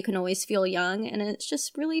you are, you can always feel young. And it's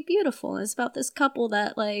just really beautiful. It's about this couple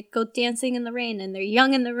that like go dancing in the rain and they're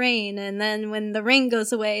young in the rain. And then when the rain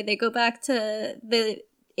goes away, they go back to the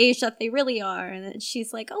age that they really are, and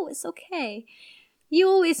she's like, oh, it's okay. you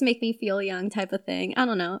always make me feel young type of thing. I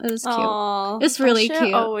don't know. It was cute. Aww, it's really that shit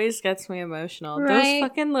cute. Always gets me emotional. Right? Those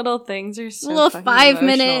fucking little things are so little fucking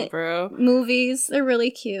 5-minute bro. movies. They're really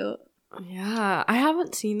cute. Yeah, I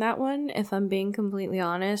haven't seen that one, if I'm being completely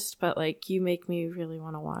honest, but like you make me really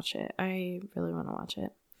want to watch it. I really want to watch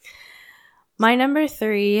it. My number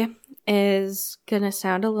 3 is gonna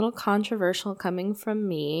sound a little controversial coming from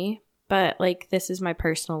me, but like this is my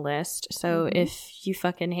personal list. So if you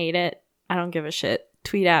fucking hate it, I don't give a shit.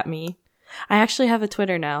 Tweet at me. I actually have a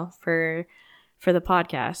Twitter now for the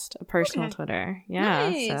podcast, a personal Twitter. Yeah.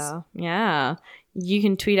 Nice. So yeah, you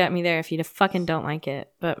can tweet at me there if you fucking don't like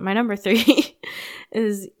it. But my number 3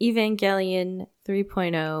 is Evangelion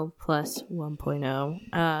 3.0 plus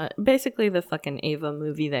 1.0. Basically the fucking Ava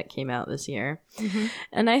movie that came out this year.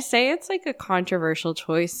 And I say it's like a controversial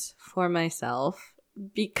choice for myself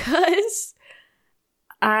because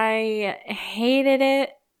I hated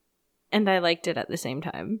it and I liked it at the same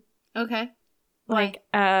time. Okay. Like,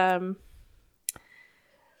 I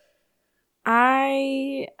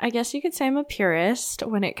guess you could say I'm a purist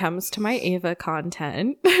when it comes to my Ava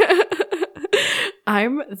content.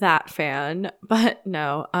 I'm that fan, but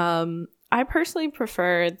no. I personally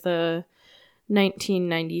prefer the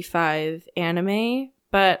 1995 anime,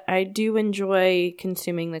 but I do enjoy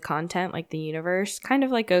consuming the content, like the universe, kind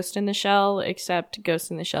of like Ghost in the Shell, except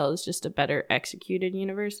Ghost in the Shell is just a better executed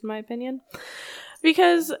universe, in my opinion.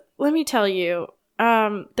 Because, let me tell you,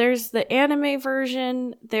 there's the anime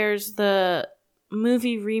version, there's the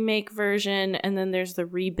movie remake version, and then there's the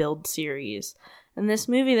Rebuild series. And this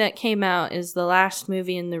movie that came out is the last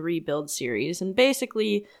movie in the Rebuild series, and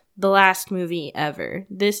basically the last movie ever.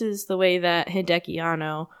 This is the way that Hideki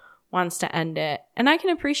Anno wants to end it, and I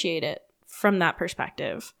can appreciate it from that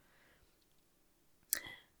perspective.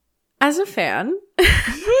 As a fan,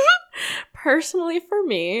 personally for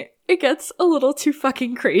me, it gets a little too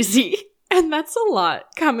fucking crazy. And that's a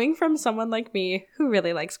lot coming from someone like me who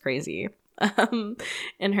really likes crazy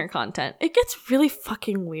in her content. It gets really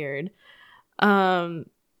fucking weird. And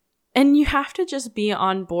you have to just be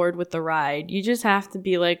on board with the ride. You just have to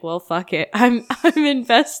be like, well, fuck it. I'm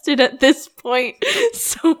invested at this point,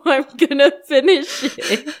 so I'm gonna finish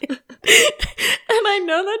it. And I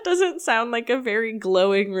know that doesn't sound like a very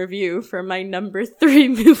glowing review for my number 3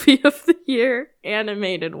 movie of the year,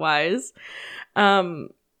 animated wise.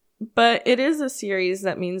 But it is a series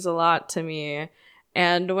that means a lot to me.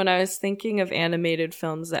 And when I was thinking of animated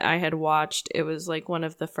films that I had watched, it was like one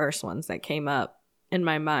of the first ones that came up in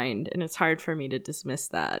my mind. And it's hard for me to dismiss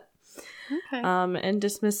that. Okay. And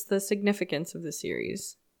dismiss the significance of the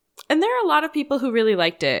series. And there are a lot of people who really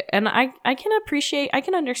liked it. And I can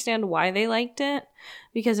understand why they liked it.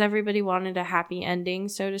 Because everybody wanted a happy ending,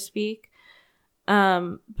 so to speak.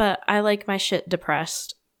 But I like my shit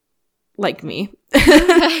depressed. Like me. So,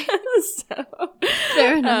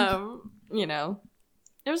 fair enough. You know,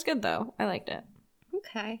 it was good though. I liked it.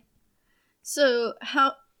 Okay. So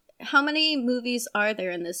how many movies are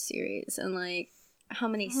there in this series, and like how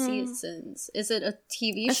many seasons? Is it a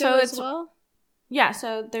TV show as well? Yeah,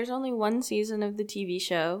 so there's only one season of the TV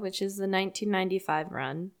show, which is the 1995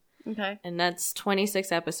 run. Okay. And that's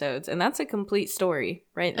 26 episodes, and that's a complete story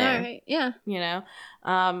right there. All right, yeah. You know?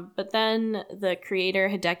 But then the creator,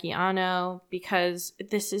 Hideki Anno, because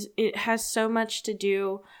it has so much to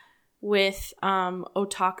do with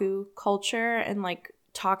otaku culture and like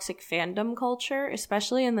toxic fandom culture,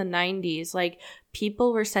 especially in the 90s. Like,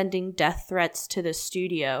 people were sending death threats to the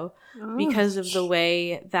studio because of the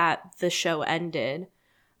way that the show ended.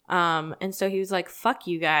 And so he was like, fuck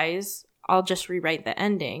you guys, I'll just rewrite the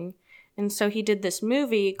ending. And so he did this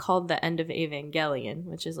movie called The End of Evangelion,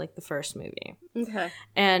 which is like the first movie. Okay.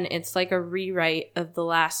 And it's like a rewrite of the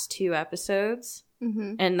last 2 episodes.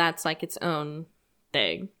 Mm-hmm. And that's like its own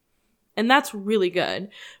thing. And that's really good.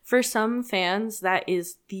 For some fans, that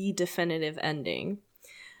is the definitive ending.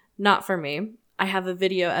 Not for me. I have a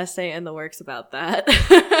video essay in the works about that.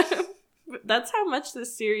 That's how much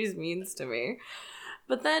this series means to me.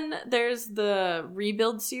 But then there's the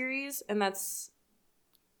Rebuild series, and that's,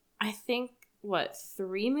 I think,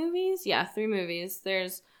 3 movies? Yeah, 3 movies.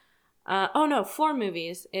 There's, 4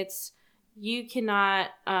 movies. It's you cannot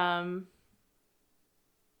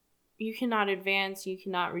advance, you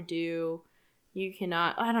cannot redo, you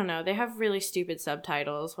cannot, I don't know, they have really stupid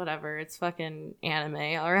subtitles, whatever, it's fucking anime,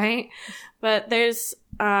 alright? But there's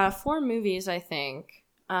 4 movies, I think,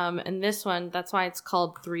 and this one, that's why it's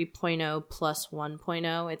called 3.0 plus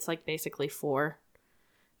 1.0, it's like basically 4.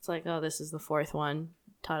 It's like, oh, this is the 4th one,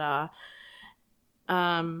 ta-da.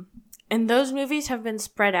 And those movies have been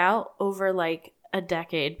spread out over like a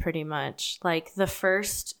decade, pretty much. Like, the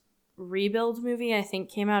first rebuild movie, I think,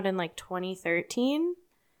 came out in like 2013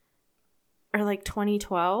 or like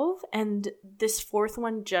 2012, and this fourth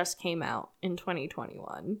one just came out in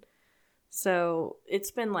 2021. So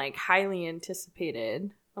it's been like highly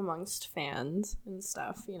anticipated amongst fans and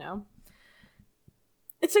stuff, you know.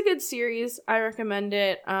 It's a good series. I recommend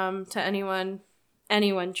it to anyone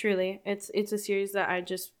truly. It's a series that I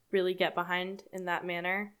just really get behind in that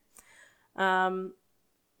manner. And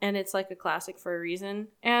it's like a classic for a reason.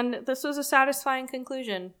 And this was a satisfying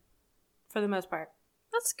conclusion for the most part.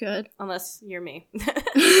 That's good. Unless you're me.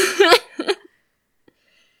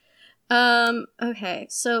 Okay,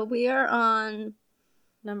 so we are on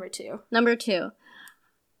Number two. Number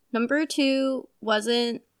two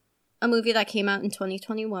wasn't a movie that came out in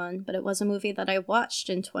 2021, but it was a movie that I watched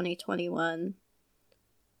in 2021.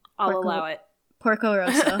 I'll allow it. Porco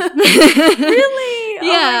Rosso. Really? Yeah.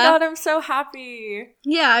 Oh my god, I'm so happy.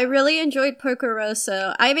 Yeah, I really enjoyed Porco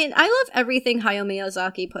Rosso. I mean, I love everything Hayao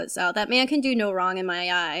Miyazaki puts out. That man can do no wrong in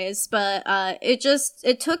my eyes. But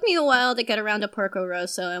it took me a while to get around to Porco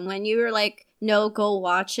Rosso. And when you were like, no, go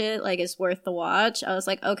watch it, like it's worth the watch, I was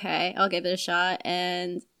like, okay, I'll give it a shot.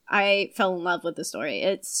 And I fell in love with the story.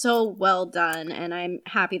 It's so well done. And I'm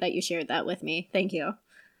happy that you shared that with me. Thank you.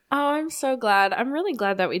 Oh, I'm so glad. I'm really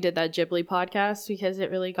glad that we did that Ghibli podcast because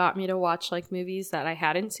it really got me to watch like movies that I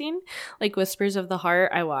hadn't seen. Like Whispers of the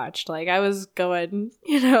Heart, I watched. Like I was going,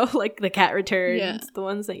 you know, like The Cat Returns, the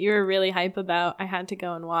ones that you were really hype about, I had to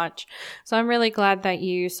go and watch. So I'm really glad that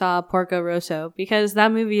you saw Porco Rosso because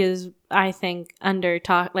that movie is, I think,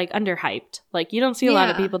 underhyped. Like you don't see a lot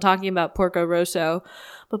of people talking about Porco Rosso,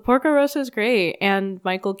 but Porco Rosso is great. And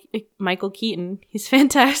Michael Keaton, he's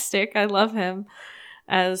fantastic. I love him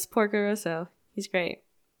as Porco Rosso. He's great.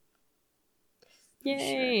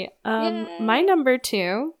 Yay. Sure. My number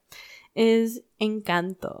two is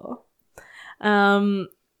Encanto.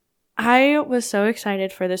 I was so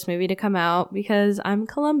excited for this movie to come out because I'm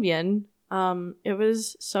Colombian. It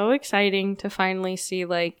was so exciting to finally see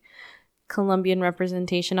like Colombian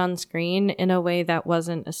representation on screen in a way that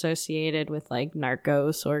wasn't associated with like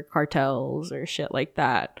narcos or cartels or shit like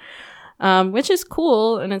that. Which is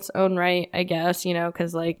cool in its own right, I guess, you know,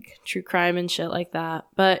 because like true crime and shit like that.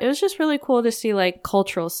 But it was just really cool to see like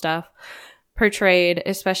cultural stuff portrayed,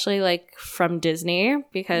 especially like from Disney,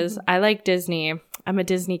 because I like Disney. I'm a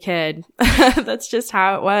Disney kid. That's just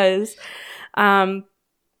how it was.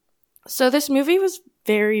 So this movie was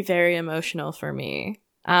very, very emotional for me.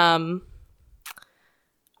 I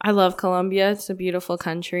love Colombia. It's a beautiful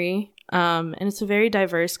country. And it's a very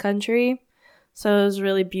diverse country. So it was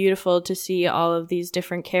really beautiful to see all of these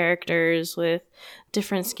different characters with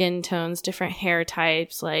different skin tones, different hair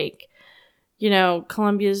types. Like, you know,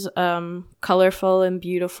 Colombia's colorful and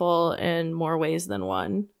beautiful in more ways than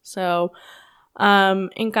one. So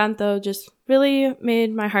Encanto just really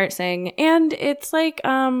made my heart sing. And it's like,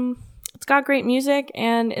 it's got great music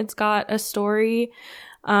and it's got a story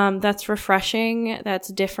that's refreshing, that's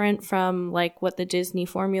different from like what the Disney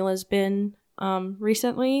formula's been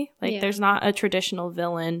recently. Like there's not a traditional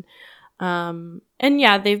villain. And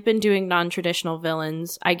yeah, they've been doing non-traditional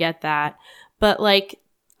villains. I get that. But like,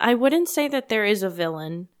 I wouldn't say that there is a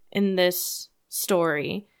villain in this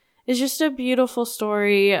story. It's just a beautiful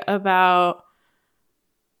story about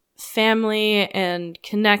family and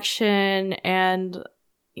connection and,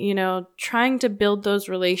 you know, trying to build those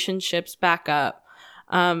relationships back up.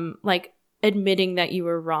 Like admitting that you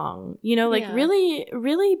were wrong, you know, like really,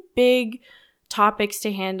 really big topics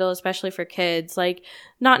to handle, especially for kids. Like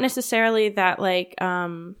not necessarily that like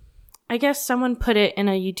I guess someone put it in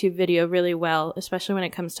a YouTube video really well, especially when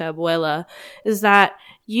it comes to Abuela, is that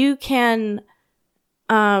you can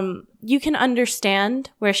understand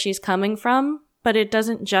where she's coming from, but it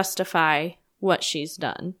doesn't justify what she's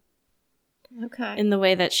done. Okay. In the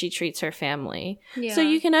way that she treats her family. Yeah. So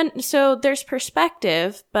you can so there's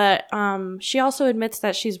perspective, but she also admits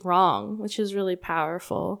that she's wrong, which is really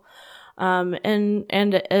powerful. And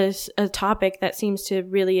is a topic that seems to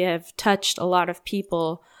really have touched a lot of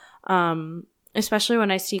people, especially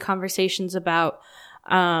when I see conversations about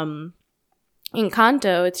Encanto.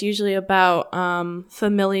 It's usually about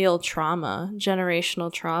familial trauma,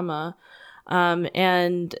 generational trauma,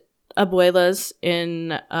 and abuelas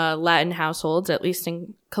in Latin households, at least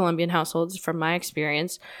in Colombian households, from my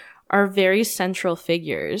experience, are very central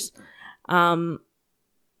figures.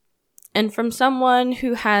 And from someone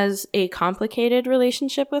who has a complicated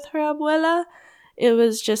relationship with her abuela, it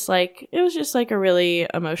was just like a really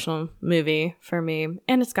emotional movie for me.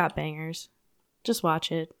 And it's got bangers. Just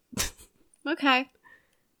watch it. Okay.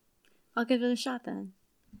 I'll give it a shot then.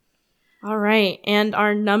 All right. And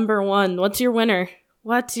our number one. What's your winner?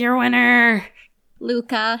 What's your winner?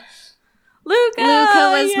 Luca. Luca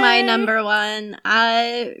was yay! my number one.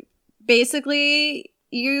 Basically,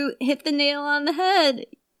 you hit the nail on the head.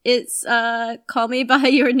 It's Call Me By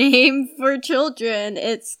Your Name for children.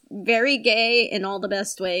 It's very gay in all the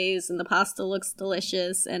best ways, and the pasta looks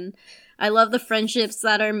delicious, and I love the friendships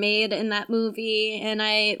that are made in that movie, and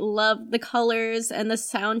I love the colors, and the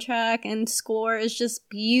soundtrack and score is just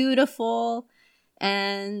beautiful,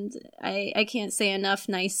 and I can't say enough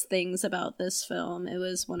nice things about this film. It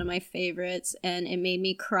was one of my favorites, and it made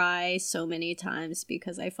me cry so many times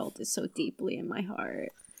because I felt it so deeply in my heart.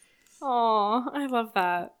 Aw, I love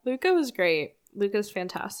that. Luca was great. Luca's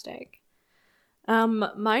fantastic.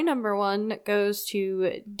 My number one goes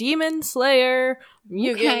to Demon Slayer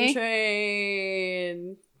Mugen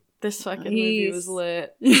Train. This fucking movie was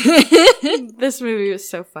lit. This movie was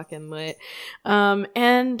so fucking lit.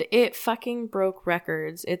 And it fucking broke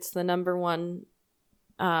records. It's the number one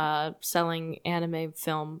selling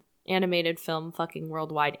animated film fucking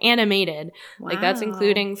worldwide. Animated. Wow. Like, that's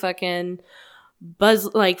including fucking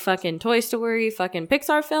fucking Toy Story, fucking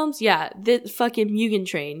Pixar films. Yeah, the fucking Mugen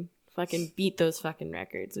Train fucking beat those fucking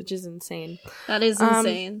records, which is insane. That is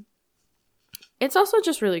insane. It's also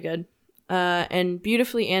just really good. And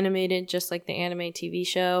beautifully animated, just like the anime TV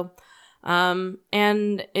show.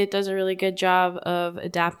 And it does a really good job of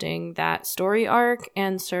adapting that story arc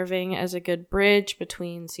and serving as a good bridge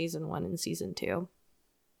between season 1 and season 2.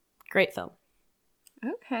 Great film.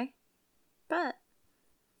 Okay. But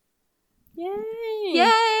Yay!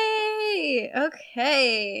 Yay!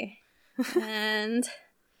 Okay. And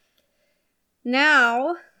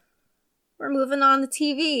now we're moving on to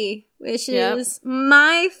TV, which is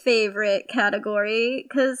my favorite category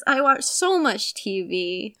because I watch so much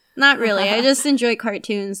TV. Not really. I just enjoy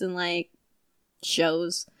cartoons and like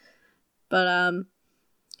shows. But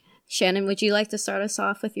Shannon, would you like to start us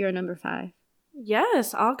off with your number 5?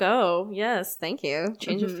 Yes, I'll go. Yes, thank you.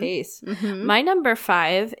 Change of pace. My number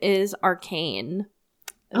 5 is Arcane.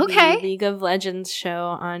 Okay. The League of Legends show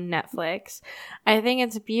on Netflix. I think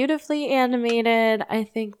it's beautifully animated. I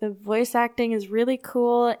think the voice acting is really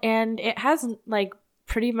cool, and it has like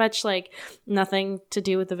pretty much like nothing to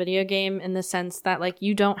do with the video game in the sense that like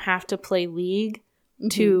you don't have to play League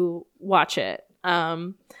to watch it.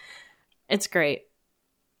 It's great.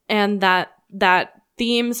 And that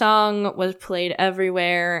theme song was played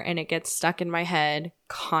everywhere, and it gets stuck in my head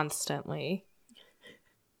constantly.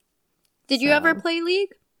 Did you ever play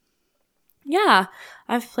League? Yeah,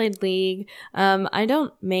 I've played League. I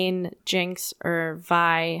don't main Jinx or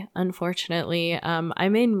Vi, unfortunately. I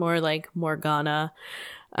main more like Morgana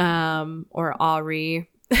or Ahri.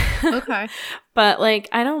 Okay. But like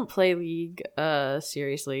I don't play League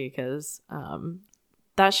seriously because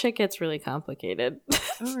that shit gets really complicated.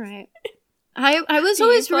 All right. I was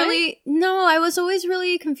always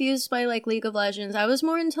really confused by like League of Legends. I was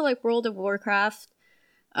more into like World of Warcraft.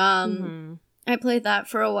 I played that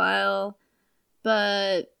for a while,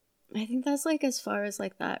 but I think that's like as far as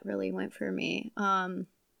like that really went for me. It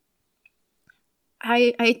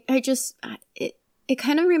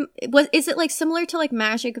kind of is it like similar to like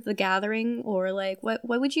Magic of the Gathering, or like what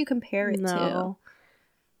would you compare it to?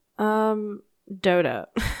 Dota.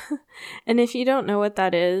 And if you don't know what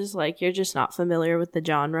that is, like you're just not familiar with the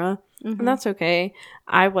genre, and that's okay.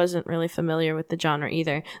 I wasn't really familiar with the genre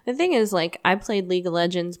either. The thing is, like, I played League of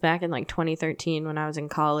Legends back in like 2013 when I was in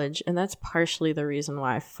college, and that's partially the reason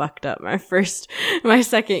why I fucked up my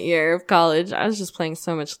second year of college. I was just playing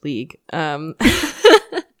so much League. But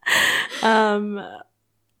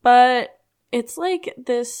it's like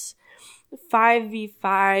this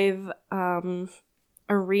 5v5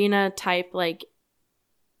 arena type like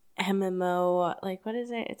MMO, like what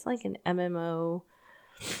is it? It's like an MMO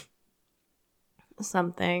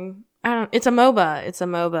something. It's a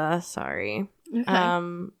MOBA, sorry.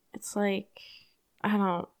 Okay. It's like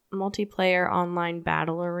multiplayer online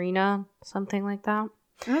battle arena, something like that.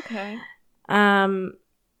 Okay.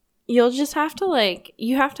 You'll just have to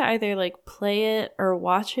you have to either like play it or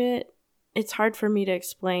watch it. It's hard for me to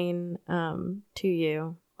explain to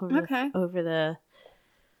you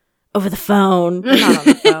over the phone. Not on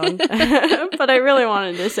the phone. But I really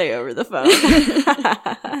wanted to say over the phone.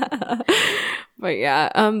 But yeah,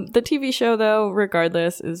 the TV show though,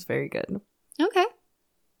 regardless, is very good. Okay.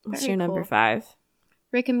 What's your number 5?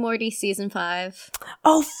 Rick and Morty season 5.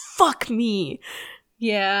 Oh, fuck me.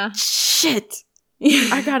 Yeah. Shit.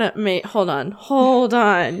 I gotta hold on.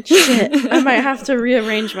 Shit. I might have to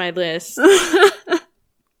rearrange my list.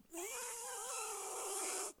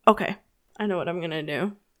 Okay. I know what I'm gonna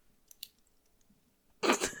do.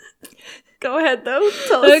 Go ahead, though.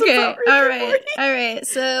 Tell us about Rick and Morty. All right.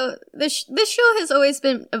 So this show has always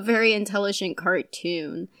been a very intelligent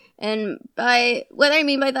cartoon. And by what I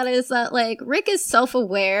mean by that is that, like, Rick is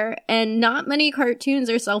self-aware, and not many cartoons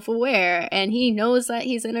are self-aware. And he knows that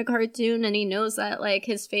he's in a cartoon, and he knows that, like,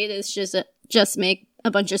 his fate is just make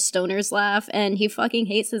a bunch of stoners laugh, and he fucking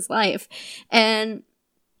hates his life. And,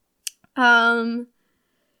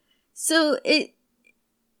 so it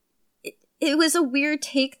was a weird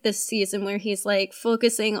take this season where he's, like,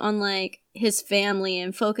 focusing on, like, his family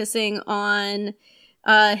and focusing on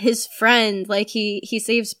his friend. Like, he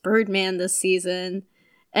saves Birdman this season,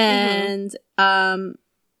 and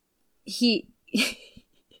he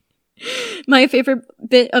my favorite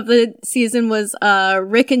bit of the season was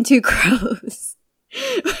Rick and Two Crows.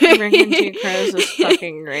 Rick and Two Crows is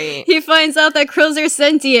fucking great. He finds out that crows are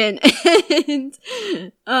sentient, and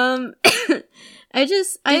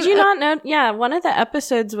Did you not know? Yeah, one of the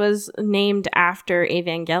episodes was named after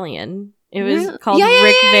Evangelion. It was called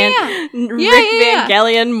Rick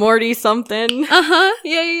Vangelion Morty something.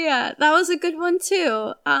 Yeah. That was a good one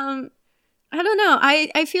too. I don't know.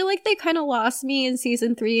 I feel like they kind of lost me in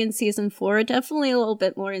season 3 and season 4. Definitely a little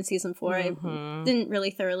bit more in season 4. I didn't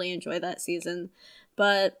really thoroughly enjoy that season,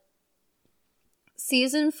 but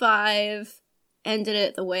season 5 ended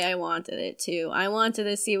it the way I wanted it to. I wanted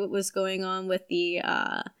to see what was going on with the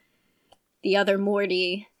other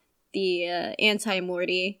Morty, the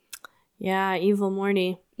anti-Morty. Yeah, Evil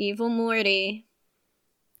Morty. Evil Morty.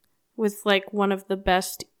 With, like, one of the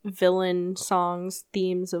best villain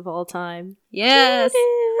themes of all time. Yes!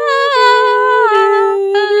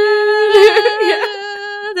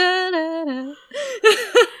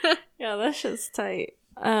 Yeah, that shit's tight.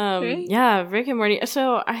 Right? Yeah, Rick and Morty.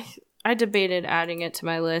 So, I debated adding it to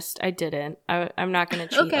my list. I didn't. I'm not going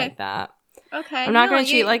to cheat like that. Okay. I'm not going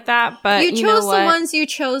to cheat like that, but you chose the ones you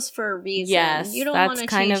chose for a reason. Yes, you don't want to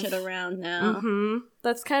change it around now. Mm-hmm.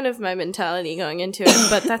 That's kind of my mentality going into it,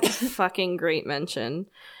 but that's a fucking great mention.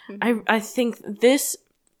 I think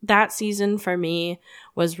that season for me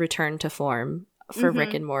was return to form for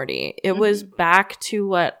Rick and Morty. It was back to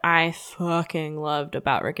what I fucking loved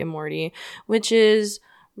about Rick and Morty, which is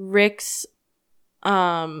Rick's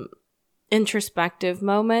introspective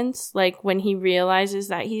moments, like when he realizes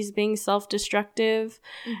that he's being self-destructive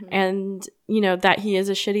and, you know, that he is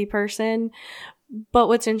a shitty person. But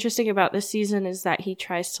what's interesting about this season is that he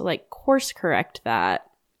tries to, like, course correct that.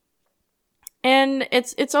 And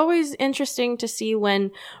it's always interesting to see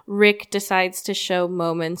when Rick decides to show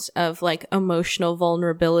moments of, like, emotional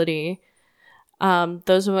vulnerability.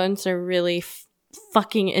 Those moments are really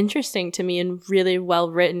fucking interesting to me and really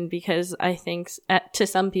well written, because I think to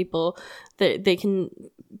some people that they can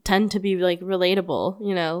tend to be, like, relatable,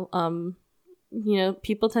 you know,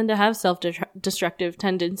 people tend to have self-destructive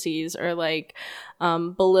tendencies or, like,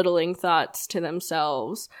 belittling thoughts to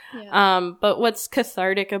themselves. Yeah. But what's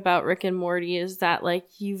cathartic about Rick and Morty is that,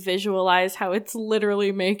 like, you visualize how it's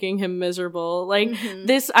literally making him miserable. Like,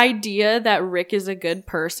 this idea that Rick is a good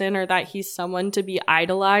person or that he's someone to be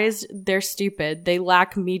idolized, they're stupid. They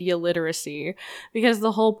lack media literacy, because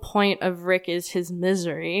the whole point of Rick is his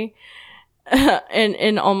misery.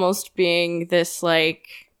 and almost being this, like,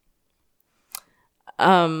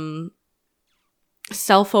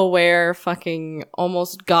 self-aware fucking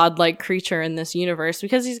almost godlike creature in this universe,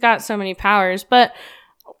 because he's got so many powers. But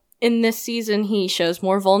in this season he shows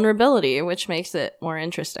more vulnerability, which makes it more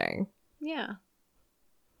interesting. Yeah.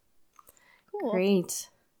 Cool. Great.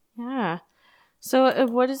 Yeah. So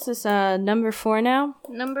what is this, number 4 now?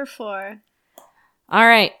 Number 4. All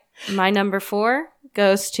right. My number 4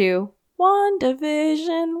 goes to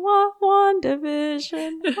WandaVision.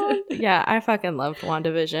 WandaVision. Yeah, I fucking loved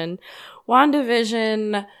WandaVision.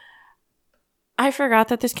 WandaVision, I forgot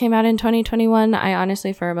that this came out in 2021. I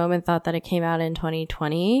honestly, for a moment, thought that it came out in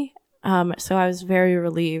 2020. So I was very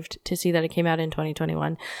relieved to see that it came out in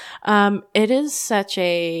 2021. It is such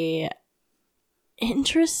a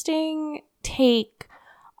interesting take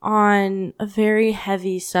on a very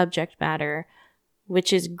heavy subject matter,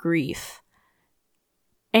 which is grief.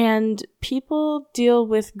 And people deal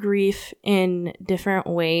with grief in different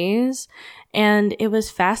ways. And it was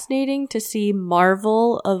fascinating to see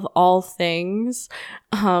Marvel, of all things,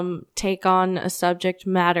 take on a subject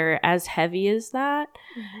matter as heavy as that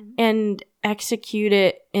and execute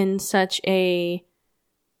it in such a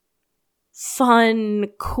fun,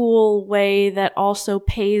 cool way that also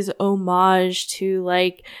pays homage to,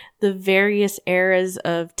 like, the various eras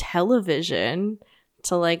of television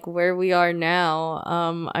to, like, where we are now.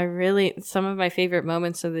 Some of my favorite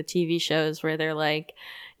moments of the TV shows where they're like,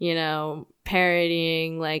 you know,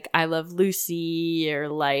 parodying like I Love Lucy or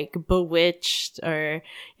like Bewitched or,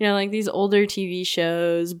 you know, like these older TV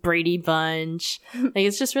shows, Brady Bunch. Like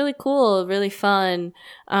it's just really cool, really fun.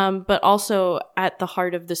 But also at the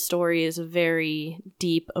heart of the story is a very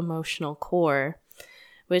deep emotional core,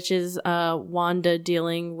 which is Wanda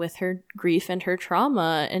dealing with her grief and her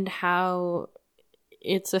trauma and how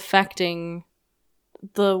it's affecting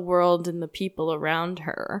the world and the people around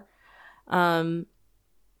her.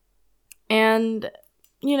 And,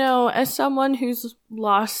 you know, as someone who's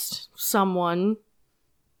lost someone,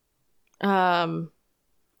 it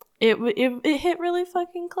hit really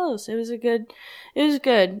fucking close. It was good.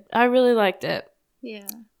 I really liked it. Yeah.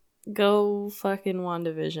 Go fucking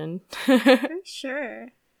WandaVision. For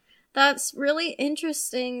sure. That's really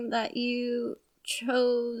interesting that you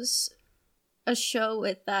chose a show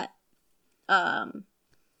with that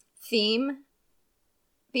theme,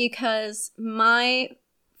 because my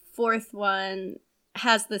fourth one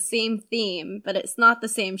has the same theme, but it's not the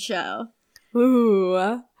same show.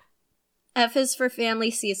 Ooh. F is for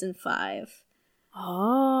Family Season 5.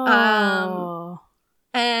 Oh.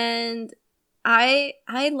 And I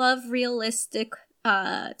love realistic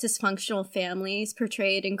dysfunctional families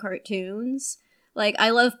portrayed in cartoons. Like, I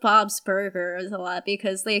love Bob's Burgers a lot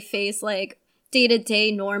because they face like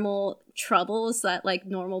day-to-day normal troubles that like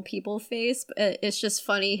normal people face. It's just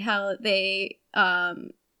funny how they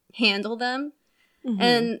handle them. Mm-hmm.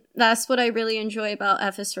 And that's what I really enjoy about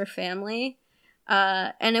F is for Family.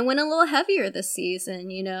 And it went a little heavier this season,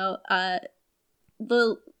 you know.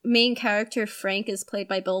 The main character, Frank, is played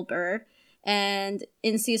by Bill Burr. And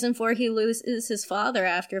in season 4, he loses his father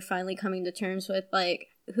after finally coming to terms with like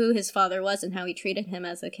who his father was and how he treated him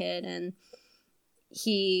as a kid. And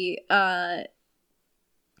he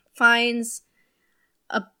finds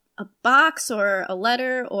a box or a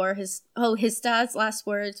letter, or his dad's last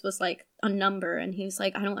words was like a number, and he was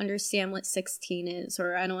like, I don't understand what 16 is,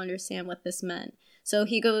 or I don't understand what this meant. So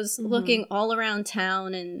he goes looking all around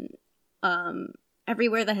town and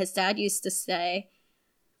everywhere that his dad used to stay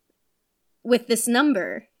with this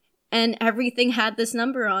number, and everything had this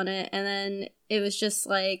number on it. And then it was just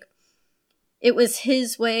like, it was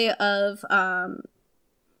his way of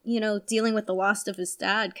you know, dealing with the loss of his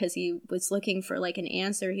dad, because he was looking for like an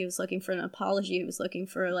answer, he was looking for an apology, he was looking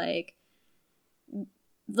for like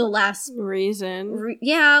the last reason.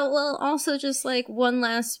 Yeah, well, also just like one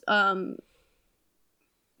last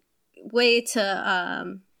way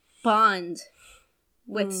to bond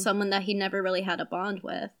with someone that he never really had a bond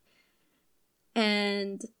with.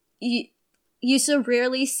 And you so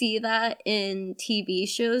rarely see that in TV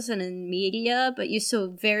shows and in media, but you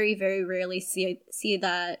so very, very rarely see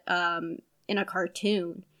that in a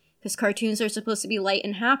cartoon. Because cartoons are supposed to be light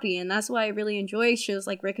and happy, and that's why I really enjoy shows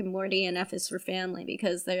like Rick and Morty and F is for Family,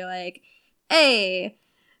 because they're like, hey,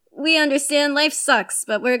 we understand life sucks,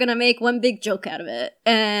 but we're gonna make one big joke out of it.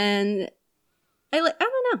 And I don't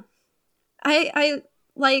know. I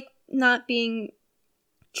like not being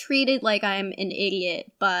treated like I'm an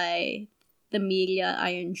idiot by the media I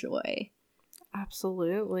enjoy.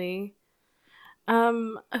 Absolutely.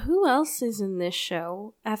 Who else is in this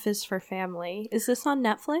show? F is for Family. Is this on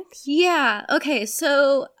Netflix? Yeah. Okay,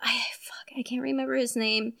 so I can't remember his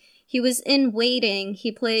name. He was in Waiting.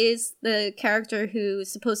 He plays the character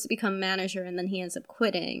who's supposed to become manager, and then he ends up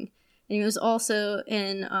quitting. And he was also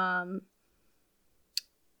in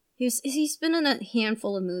he's been in a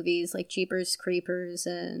handful of movies like Jeepers Creepers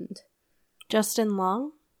and Justin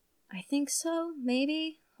Long? I think so,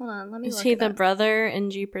 maybe. Hold on, let me look. Is he the brother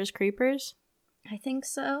in Jeepers Creepers? I think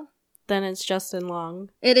so. Then it's Justin Long.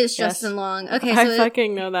 It is Justin Long. Okay, so I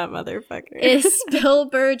fucking know that motherfucker. It's Bill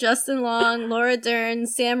Burr, Justin Long, Laura Dern,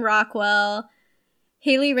 Sam Rockwell,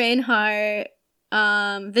 Haley Reinhart,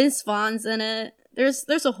 Vince Vaughn's in it.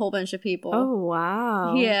 There's a whole bunch of people. Oh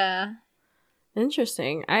wow. Yeah.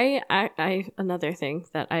 Interesting. I another thing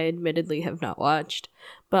that I admittedly have not watched,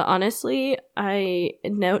 but honestly,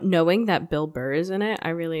 knowing that Bill Burr is in it, I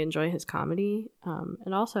really enjoy his comedy,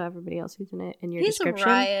 and also everybody else who's in it. In your description, he's a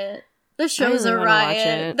riot. The show's a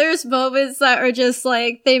riot. There's moments that are just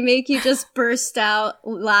like, they make you just burst out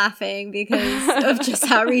laughing because of just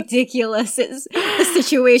how ridiculous the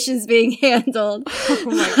situation's being handled. Oh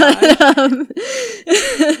my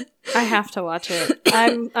god. I have to watch it.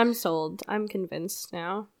 I'm sold. I'm convinced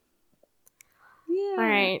now. Yeah. All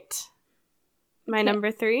right. My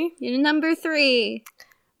number 3? Your number 3.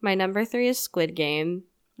 My number 3 is Squid Game.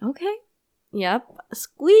 Okay. Yep.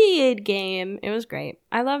 Squid Game. It was great.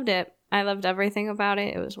 I loved it. I loved everything about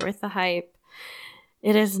it. It was worth the hype.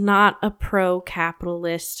 It is not a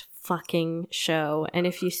pro-capitalist fucking show. And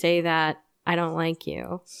if you say that, I Don't Like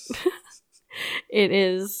You. It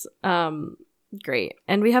is great.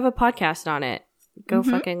 And we have a podcast on it. Go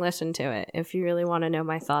fucking listen to it if you really want to know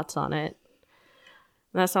my thoughts on it.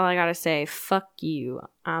 That's all I gotta say. Fuck you.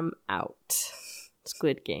 I'm out.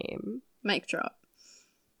 Squid Game. Mic drop.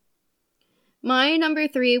 My number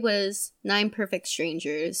 3 was 9 Perfect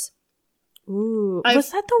Strangers. Ooh.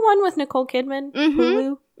 Was that the one with Nicole Kidman?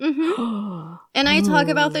 Hulu? And I talk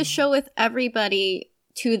about this show with everybody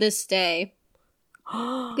to this day.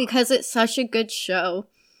 Because it's such a good show.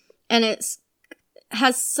 And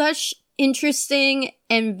has such interesting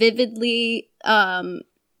and vividly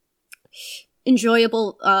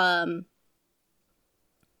enjoyable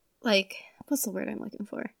what's the word I'm looking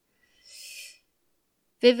for?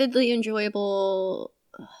 Vividly enjoyable,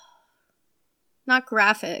 not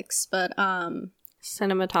graphics, but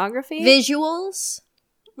cinematography, visuals,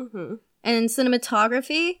 and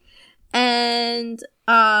cinematography, and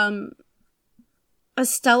a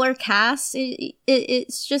stellar cast.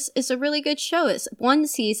 It's a really good show. It's one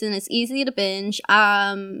season. It's easy to binge.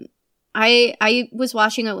 I was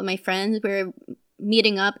watching it with my friends. We were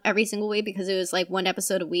meeting up every single week because it was like one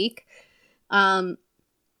episode a week.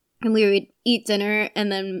 And we would eat dinner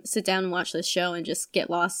and then sit down and watch this show and just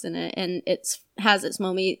get lost in it. And has its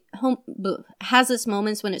moments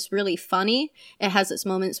when it's really funny. It has its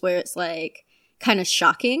moments where it's like kind of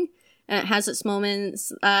shocking, and it has its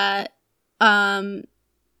moments that I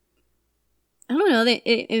don't know.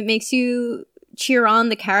 It makes you cheer on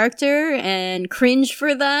the character and cringe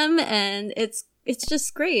for them, and it's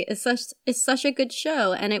just great. It's such a good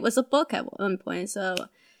show, and it was a book at one point. So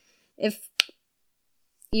if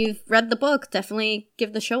you've read the book, definitely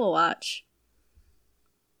give the show a watch.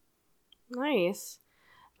 Nice.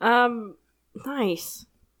 Nice.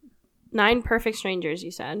 9 Perfect Strangers,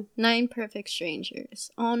 you said? 9 Perfect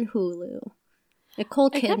Strangers on Hulu. Nicole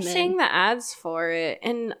Kidman. I kept seeing the ads for it,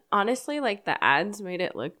 and honestly, like, the ads made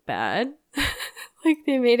it look bad. Like,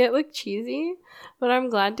 they made it look cheesy, but I'm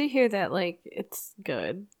glad to hear that, like, it's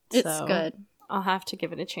good. It's good. I'll have to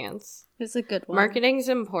give it a chance. It's a good one. Marketing's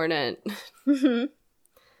important. All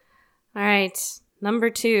right, number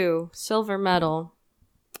 2, silver medal.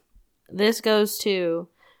 This goes to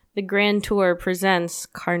the Grand Tour presents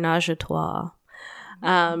Carnage à Trois.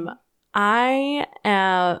 I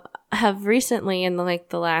have recently, in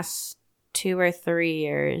the last 2 or 3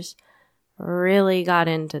 years, really got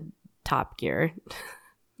into Top Gear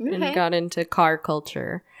and got into car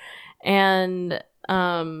culture. And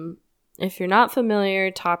if you're not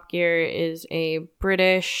familiar, Top Gear is a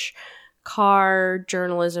British car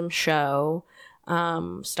journalism show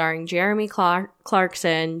starring Jeremy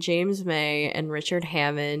Clarkson, James May, and Richard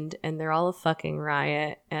Hammond, and they're all a fucking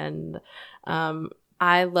riot. And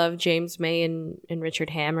I love James May and Richard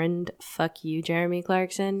Hammond. Fuck you, Jeremy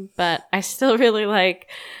Clarkson. But I still really like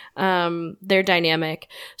their dynamic.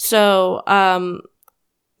 So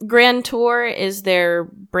Grand Tour is their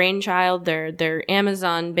brainchild, their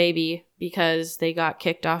Amazon baby, because they got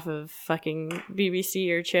kicked off of fucking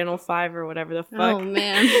BBC or Channel 5 or whatever the fuck. Oh,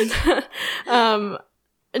 man.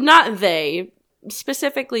 Not they.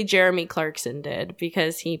 Specifically, Jeremy Clarkson did,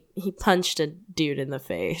 because he punched a dude in the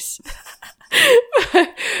face.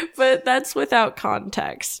 But that's without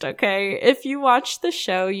context, okay? If you watch the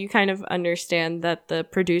show, you kind of understand that the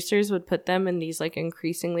producers would put them in these like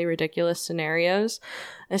increasingly ridiculous scenarios,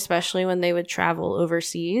 especially when they would travel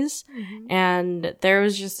overseas. And there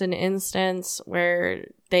was just an instance where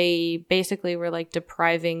they basically were like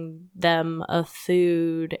depriving them of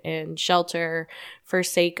food and shelter for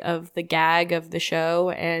sake of the gag of the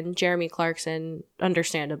show. And Jeremy Clarkson,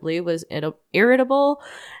 understandably, was irritable,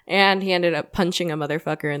 and he ended up punching a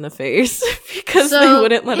motherfucker in the face because they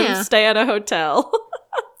wouldn't let him stay at a hotel.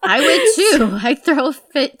 I would too. I'd throw a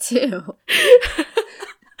fit too.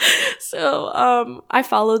 So I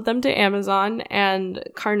followed them to Amazon, and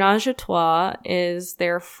Carnage à Trois is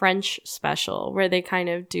their French special, where they kind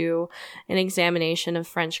of do an examination of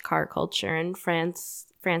French car culture and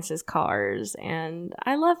France's cars, and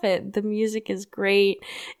I love it. The music is great.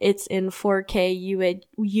 It's in 4K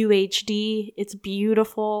UHD. It's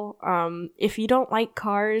beautiful. If you don't like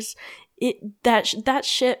cars, that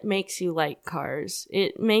shit makes you like cars.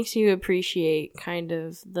 It makes you appreciate kind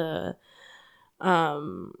of the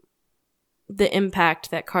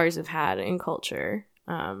impact that cars have had in culture.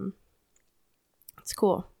 It's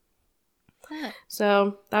cool.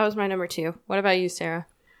 So that was my number 2. What about you, Sarah?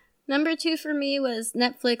 Number 2 for me was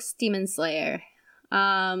Netflix Demon Slayer.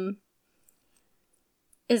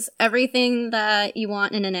 It's everything that you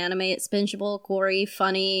want in an anime. It's bingeable, gory,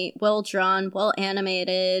 funny, well drawn, well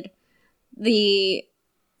animated. The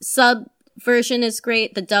version is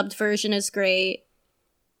great. The dubbed version is great.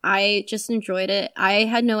 I just enjoyed it. I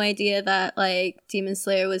had no idea that, like, Demon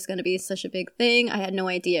Slayer was going to be such a big thing. I had no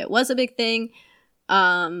idea it was a big thing.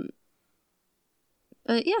 But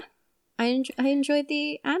yeah, I enjoyed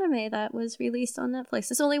the anime that was released on Netflix.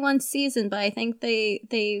 It's only one season, but I think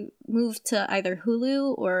they moved to either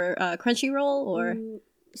Hulu or Crunchyroll or...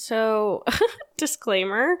 So,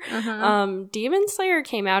 disclaimer, Demon Slayer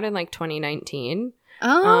came out in, like, 2019.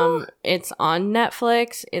 Oh. It's on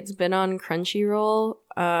Netflix. It's been on Crunchyroll.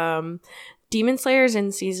 Demon Slayer's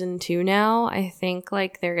in season 2 now. I think,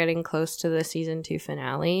 like, they're getting close to the season 2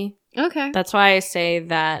 finale. Okay. That's why I say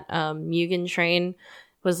that Mugen Train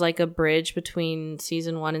was like a bridge between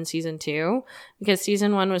season 1 and season 2, because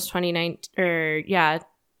season 1 was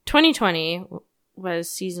 2020 was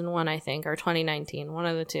season 1, I think, or 2019, one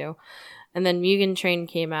of the two. And then Mugen Train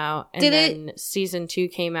came out, and season 2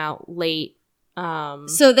 came out late.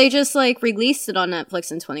 So they just, like, released it on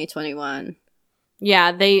Netflix in 2021.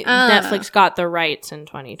 Yeah, Netflix got the rights in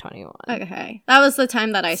 2021. Okay. That was the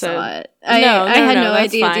time that I saw it. I had no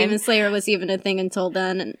idea fine. Demon Slayer was even a thing until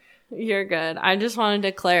then. And you're good. I just wanted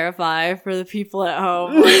to clarify for the people at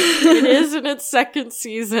home. Like, it is in its second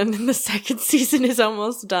season, and the second season is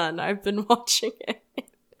almost done. I've been watching it.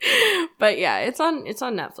 But yeah, it's on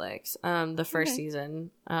Netflix, the first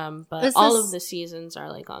season. But all of the seasons are,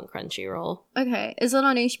 like, on Crunchyroll. Okay. Is it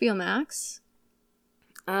on HBO Max?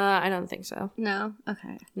 I don't think so. No?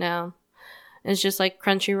 Okay. No. It's just, like,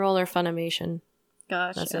 Crunchyroll or Funimation.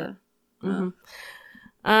 Gotcha. That's it.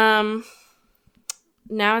 Mm-hmm.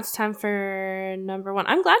 Now it's time for number 1.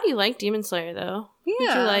 I'm glad you like Demon Slayer, though.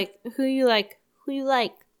 Yeah. Who you like? Who's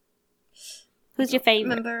your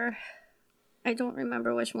favorite? I don't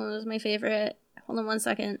remember which one was my favorite. Hold on one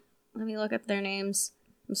second. Let me look up their names.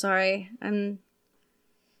 I'm sorry.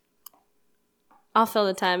 I'll fill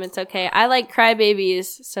the time. It's okay. I like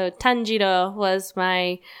crybabies, so Tanjiro was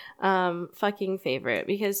my fucking favorite,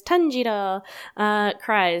 because Tanjiro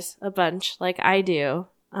cries a bunch, like I do.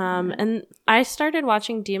 And I started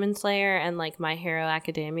watching Demon Slayer and, like, My Hero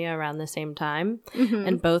Academia around the same time,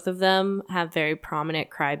 and both of them have very prominent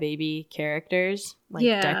crybaby characters, like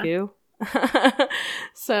Deku.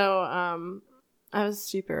 So I was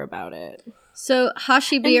super about it. So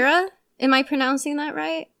Hashibira, am I pronouncing that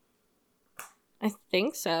right? I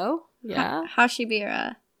think so. Yeah.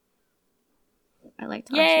 Hashibira. I liked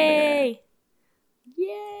Hashibira.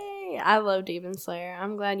 Yay! I love Demon Slayer.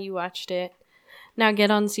 I'm glad you watched it. Now get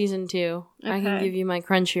on season 2. Okay. I can give you my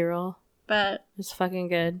Crunchyroll. But it's fucking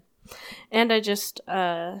good. And I just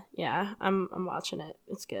I'm watching it.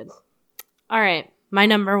 It's good. All right, my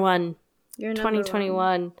number 1. Your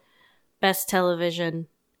 2021 best television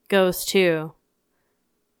goes to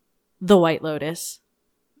The White Lotus.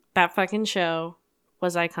 That fucking show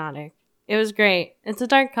was iconic. It was great. It's a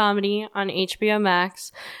dark comedy on HBO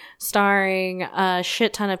Max, starring a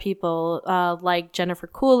shit ton of people, like Jennifer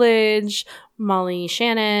Coolidge, Molly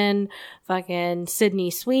Shannon, fucking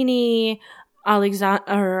Sydney Sweeney,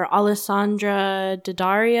 Alessandra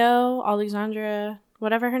Daddario, Alexandra,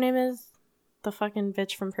 whatever her name is, the fucking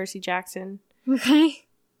bitch from Percy Jackson. Okay.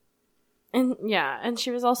 And yeah, and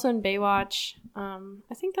she was also in Baywatch.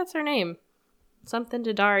 I think that's her name. Something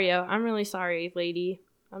Daddario. I'm really sorry, lady.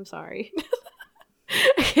 I'm sorry.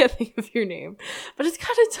 I can't think of your name. But it's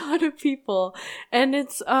got a ton of people. And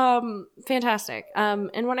it's fantastic.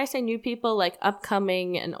 And when I say new people, like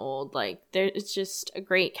upcoming and old, like it's just a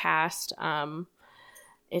great cast.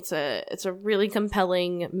 It's a really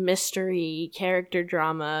compelling mystery character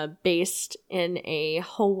drama based in a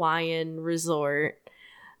Hawaiian resort.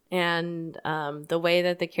 And the way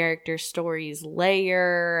that the character stories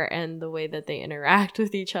layer and the way that they interact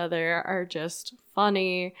with each other are just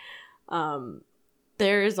funny.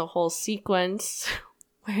 There is a whole sequence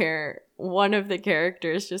where one of the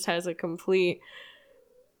characters just has a complete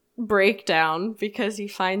breakdown because he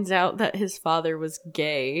finds out that his father was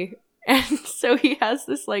gay. And so he has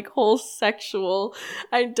this, like, whole sexual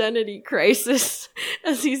identity crisis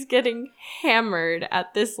as he's getting hammered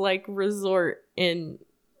at this, like, resort in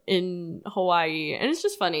Hawaii. And it's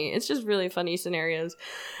just funny. It's just really funny scenarios.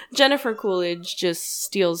 Jennifer Coolidge just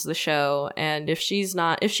steals the show, and if she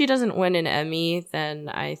doesn't win an Emmy, then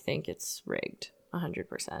I think it's rigged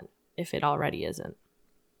 100%, if it already isn't.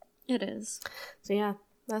 It is. So yeah,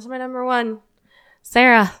 that's my number 1.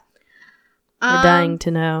 Sarah, we're dying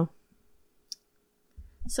to know.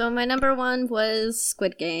 So my number 1 was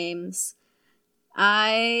Squid Games.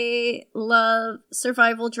 I love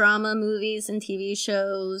survival drama movies and TV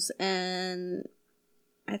shows, and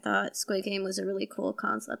I thought Squid Game was a really cool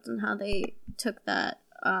concept and how they took that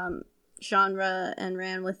genre and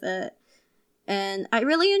ran with it. And I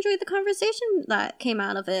really enjoyed the conversation that came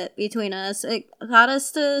out of it between us. It got us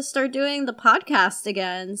to start doing the podcast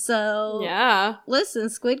again. So yeah, listen,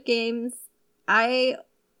 Squid Games, I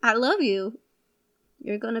love you.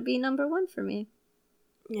 You're gonna be number one for me.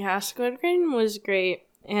 Yeah, Squid Game was great.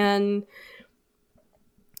 And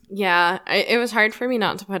yeah, it was hard for me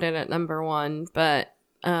not to put it at number one, but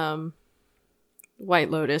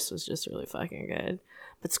White Lotus was just really fucking good.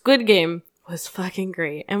 But Squid Game was fucking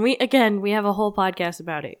great. And we have a whole podcast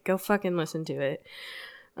about it. Go fucking listen to it.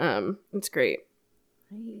 It's great.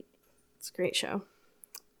 Right. It's a great show.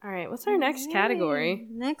 All right, what's our next category?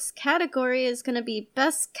 Next category is going to be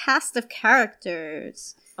Best Cast of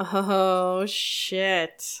Characters. Oh,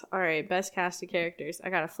 shit. All right, Best Cast of Characters. I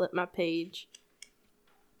gotta flip my page.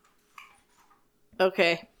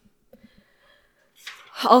 Okay.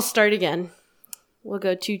 I'll start again. We'll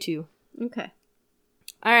go 2-2. Okay.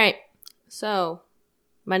 All right. So,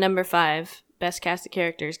 my number 5 best cast of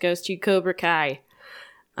characters goes to Cobra Kai.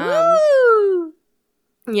 Woo!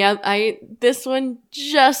 Yep, this one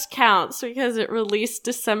just counts because it released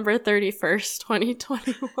December 31st,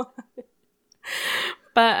 2021.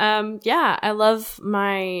 But yeah, I love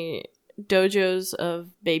my dojos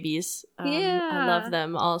of babies. I love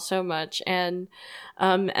them all so much. And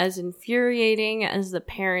as infuriating as the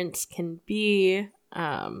parents can be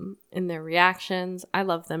in their reactions, I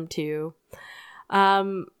love them too.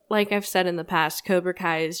 Like I've said in the past, Cobra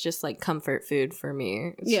Kai is just like comfort food for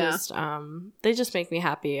me. It's just they just make me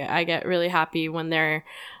happy. I get really happy when they're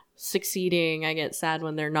succeeding. I get sad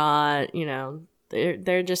when they're not. You know,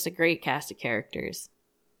 they're just a great cast of characters.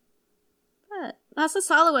 But that's a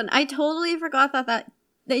solid one. I totally forgot that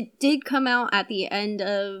they did come out at the end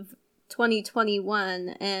of 2021,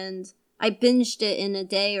 and I binged it in a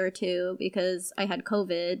day or two because I had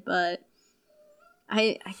COVID, but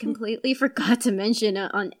I completely forgot to mention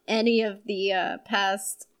it on any of the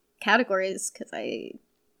past categories because I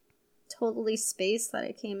totally spaced that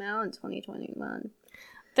it came out in 2021.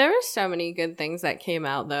 There were so many good things that came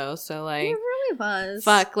out, though, so, like... It really was.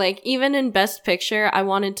 Fuck, like, even in Best Picture, I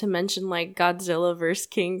wanted to mention, like, Godzilla vs.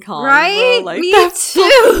 King Kong. Right? Bro. Like, Me that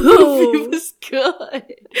too! movie was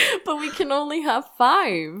good. But we can only have 5,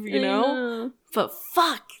 you know? Yeah. But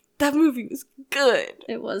fuck, that movie was good.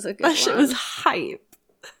 It was a good That one. shit was hype.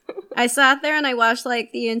 I sat there and I watched,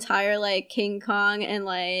 like, the entire, like, King Kong and,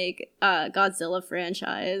 like, Godzilla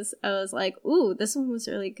franchise. I was like, ooh, this one was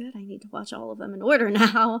really good. I need to watch all of them in order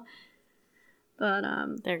now. But,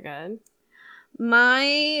 They're good.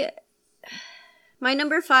 My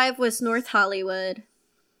number 5 was North Hollywood.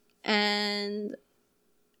 And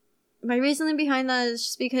my reasoning behind that is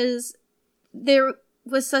just because there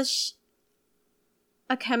was such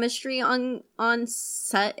a chemistry on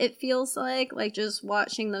set, it feels like just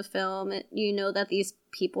watching the film, you know that these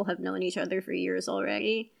people have known each other for years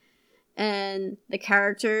already, and the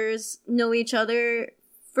characters know each other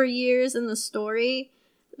for years in the story,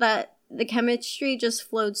 that the chemistry just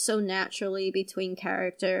flowed so naturally between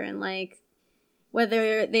character, and like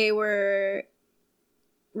whether they were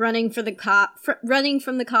running from the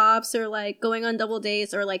cops or like going on double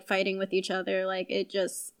dates or like fighting with each other, like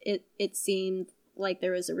it seemed like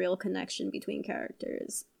there was a real connection between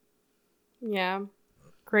characters. Yeah.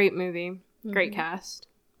 Great movie. Great cast.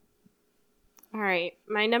 All right.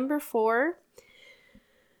 My number 4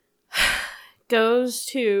 goes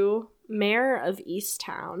to Mayor of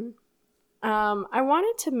Easttown. I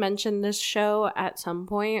wanted to mention this show at some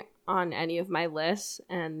point on any of my lists,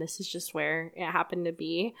 and this is just where it happened to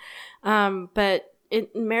be. But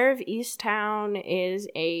Mayor of Easttown is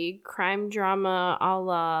a crime drama a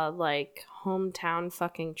la, like, hometown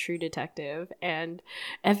fucking True Detective, and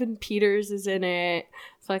Evan Peters is in it,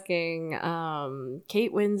 fucking,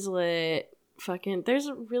 Kate Winslet, fucking, there's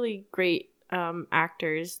really great,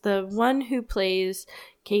 actors. The one who plays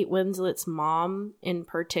Kate Winslet's mom in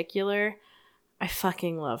particular, I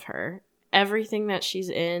fucking love her. Everything that she's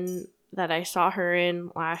in, that I saw her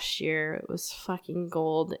in last year, it was fucking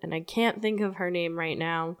gold, and I can't think of her name right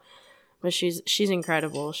now, but she's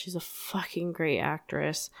incredible. She's a fucking great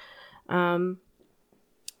actress.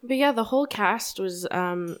 But yeah, the whole cast was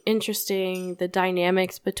interesting. The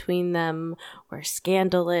dynamics between them were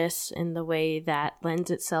scandalous in the way that lends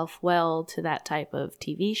itself well to that type of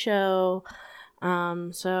TV show.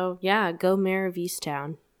 So yeah, go Mayor of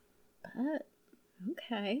Easttown. But,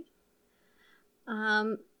 okay.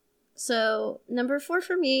 So number 4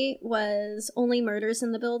 for me was Only Murders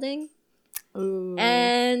in the Building. Ooh.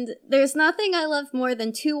 And there's nothing I love more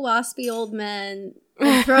than 2 waspy old men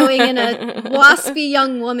and throwing in a waspy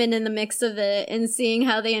young woman in the mix of it and seeing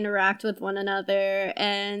how they interact with one another.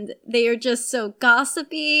 And they are just so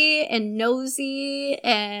gossipy and nosy,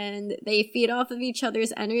 and they feed off of each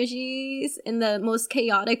other's energies in the most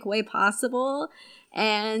chaotic way possible.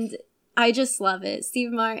 And I just love it.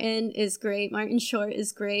 Steve Martin is great. Martin Short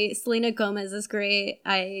is great. Selena Gomez is great.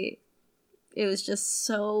 It was just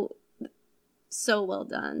so well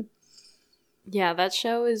done. Yeah, that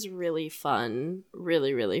show is really fun.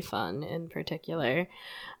 Really, really fun in particular.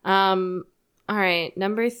 All right,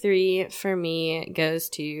 number 3 for me goes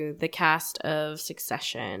to the cast of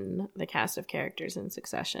Succession, the cast of characters in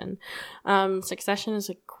Succession. Succession is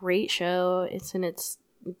a great show. It's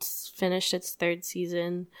finished its 3rd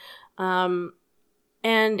season. And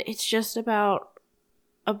it's just about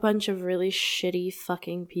a bunch of really shitty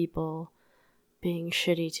fucking people being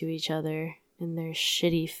shitty to each other in their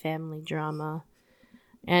shitty family drama.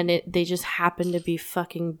 And they just happen to be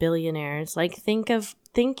fucking billionaires. Like, think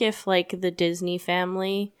if like the Disney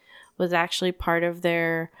family was actually part of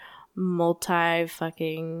their multi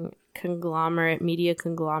fucking media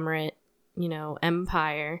conglomerate,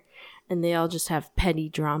 empire, and they all just have petty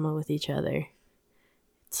drama with each other.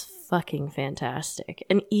 It's fucking fantastic.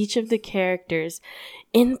 And each of the characters,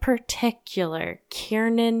 in particular,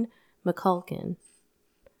 Kieran McCulkin,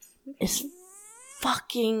 is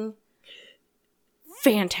fucking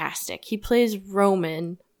fantastic. He plays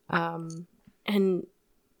Roman, and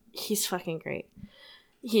he's fucking great.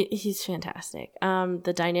 He's fantastic.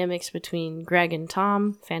 The dynamics between Greg and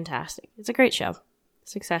Tom, fantastic. It's a great show.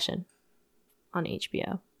 Succession on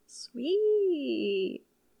HBO. Sweet.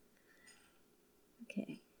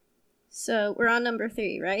 Okay. So we're on number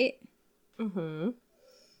 3, right? Mm-hmm.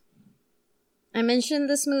 I mentioned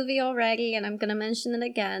this movie already, and I'm gonna mention it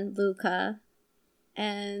again, Luca.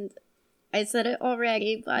 And I said it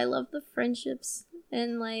already, but I love the friendships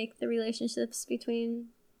and, like, the relationships between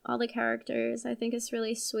all the characters. I think it's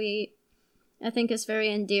really sweet. I think it's very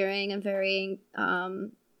endearing and very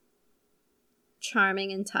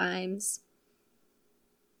charming in times.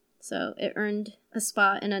 So it earned a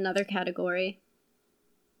spot in another category.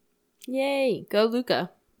 Yay! Go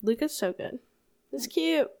Luca. Luca's so good. It's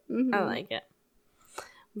cute. Mm-hmm. I like it.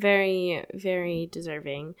 Very, very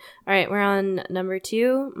deserving. All right, we're on number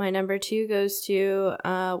 2. My number 2 goes to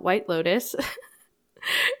White Lotus.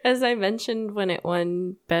 As I mentioned when it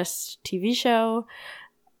won Best TV Show,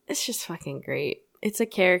 it's just fucking great. It's a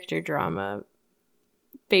character drama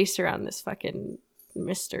based around this fucking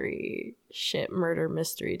murder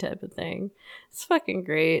mystery type of thing. It's fucking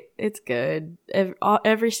great. It's good.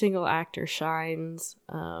 Every single actor shines.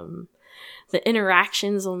 The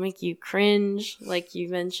interactions will make you cringe, like you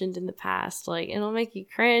mentioned in the past. Like, it'll make you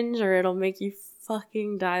cringe or it'll make you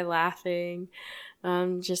fucking die laughing.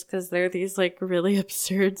 Just because they're these, like, really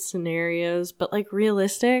absurd scenarios, but, like,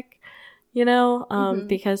 realistic,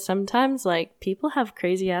 because sometimes, like, people have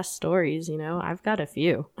crazy-ass stories, I've got a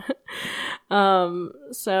few.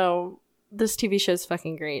 So this TV show's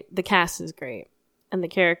fucking great. The cast is great. And the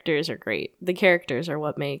characters are great. The characters are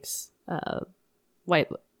what makes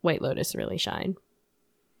White Lotus really shine.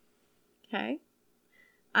 Okay.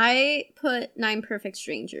 I put 9 Perfect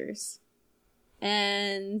Strangers.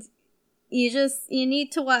 And you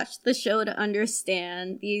need to watch the show to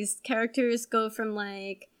understand. These characters go from,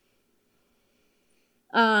 like,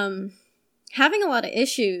 having a lot of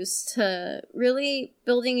issues to really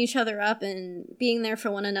building each other up and being there for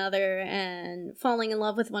one another and falling in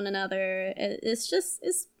love with one another. It's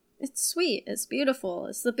sweet. It's beautiful.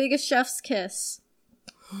 It's the biggest chef's kiss.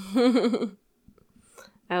 I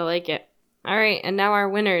like it. All right, and now our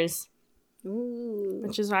winners. Ooh.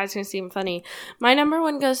 Which is why it's going to seem funny. My number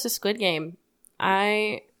 1 goes to Squid Game.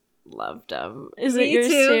 I loved them. Is it yours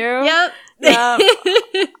too?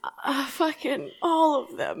 Yep. Fucking all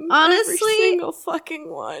of them. Honestly, every single fucking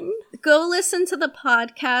one. Go listen to the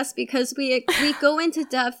podcast because we go into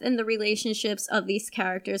depth in the relationships of these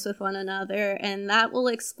characters with one another, and that will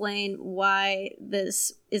explain why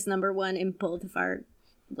this is number 1 in both of our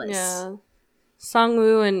lists. Yeah.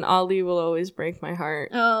 Sangwoo and Ali will always break my heart.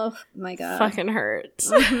 Oh my god. Fucking hurts.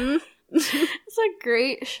 Mm-hmm. It's a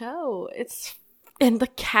great show. And the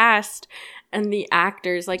cast and the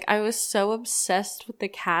actors, like, I was so obsessed with the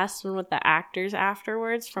cast and with the actors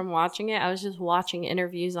afterwards from watching it. I was just watching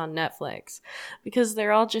interviews on Netflix because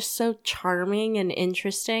they're all just so charming and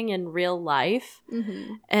interesting in real life.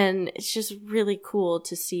 Mm-hmm. And it's just really cool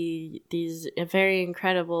to see these very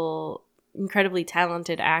incredibly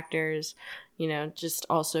talented actors, just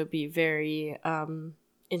also be very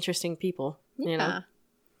interesting people, Yeah,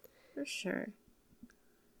 for sure.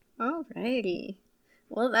 Alrighty.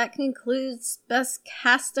 Well, that concludes Best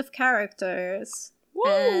Cast of Characters.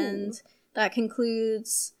 Woo! And that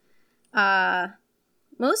concludes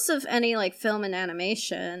most of any like film and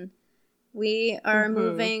animation. We are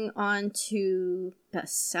moving on to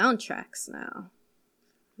Best Soundtracks now.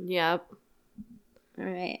 Yep. All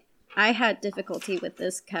right. I had difficulty with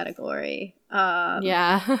this category.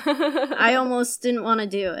 Yeah. I almost didn't want to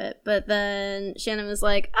do it, but then Shannon was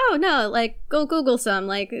like, "Oh no, like go Google some,"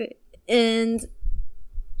 like, and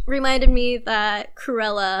reminded me that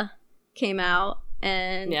Cruella came out,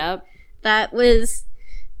 and Yep. that was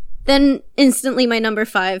then instantly my number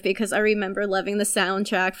 5 because I remember loving the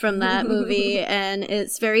soundtrack from that movie, and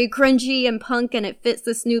it's very grungy and punk, and it fits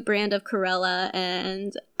this new brand of Cruella,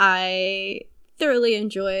 and I thoroughly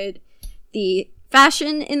enjoyed the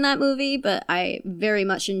fashion in that movie, but I very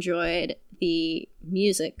much enjoyed the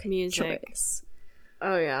music choice.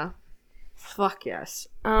 Oh yeah. Fuck yes.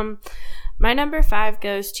 My number 5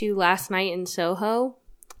 goes to Last Night in Soho.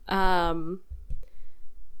 The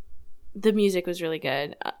music was really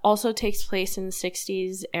good. Also takes place in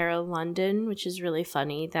 60s era London, which is really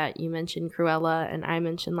funny that you mentioned Cruella and I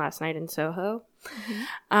mentioned Last Night in Soho.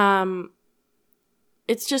 Mm-hmm.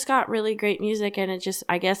 It's just got really great music, and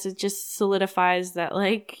I guess it just solidifies that,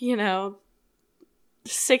 like, you know,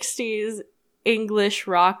 60s English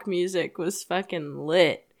rock music was fucking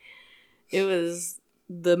lit. It was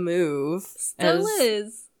the move. Still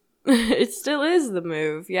is. It still is the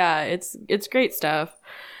move. Yeah, it's great stuff.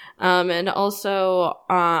 And also,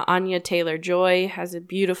 Anya Taylor-Joy has a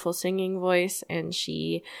beautiful singing voice, and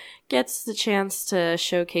she gets the chance to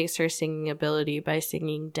showcase her singing ability by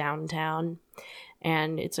singing Downtown.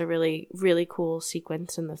 And it's a really, really cool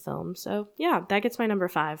sequence in the film. So, yeah, that gets my number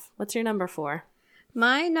 5. What's your number 4?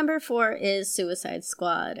 My number 4 is Suicide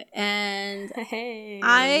Squad. And hey.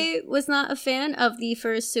 I was not a fan of the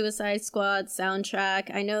first Suicide Squad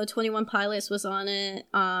soundtrack. I know 21 Pilots was on it.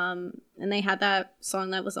 And they had that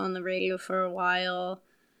song that was on the radio for a while.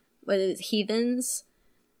 What is it, Heathens?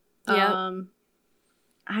 Yeah.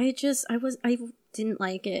 I didn't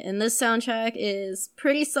like it. And this soundtrack is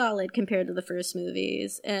pretty solid compared to the first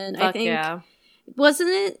movies. And Fuck I think, yeah. Wasn't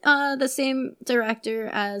it the same director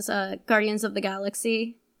as Guardians of the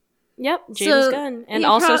Galaxy? Yep, James Gunn. And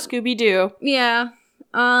also Scooby-Doo. Yeah.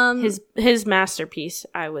 His masterpiece,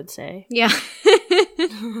 I would say. Yeah.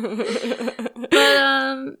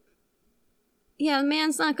 But, yeah,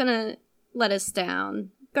 man's not gonna let us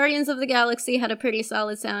down. Guardians of the Galaxy had a pretty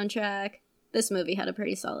solid soundtrack. This movie had a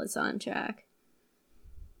pretty solid soundtrack.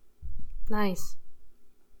 Nice.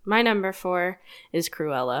 My number 4 is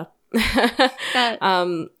Cruella.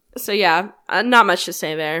 So yeah, not much to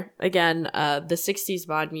say there. Again, the 60s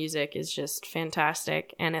mod music is just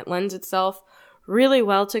fantastic, and it lends itself really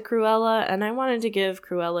well to Cruella, and I wanted to give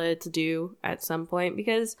Cruella its due at some point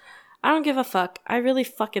because I don't give a fuck. I really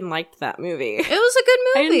fucking liked that movie. It was a good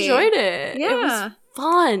movie. I enjoyed it. Yeah. It was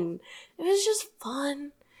fun. It was just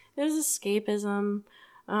fun. It was escapism.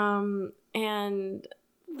 And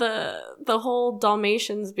the whole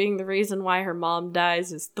Dalmatians being the reason why her mom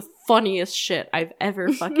dies is the funniest shit I've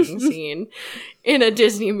ever fucking seen in a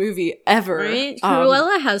Disney movie ever. Right?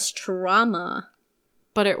 Cruella has trauma.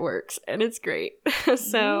 But it works, and it's great.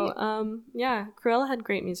 So, yeah, Cruella had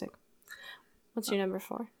great music. What's your number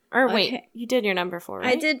 4? Or wait, you did your number 4, right?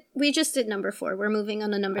 I did. We just did number 4. We're moving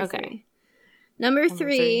on to number 3. Number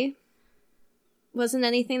 3 wasn't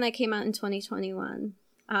anything that came out in 2021.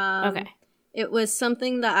 Okay. It was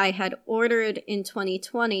something that I had ordered in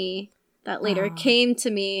 2020 that later came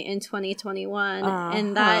to me in 2021.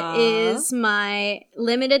 And that is my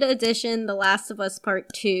limited edition The Last of Us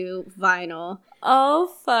Part 2 vinyl.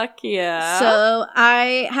 Oh, fuck yeah. So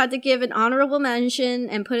I had to give an honorable mention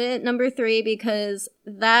and put it at number 3 because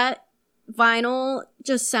that vinyl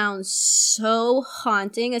just sounds so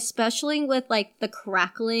haunting, especially with like the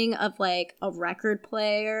crackling of like a record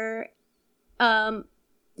player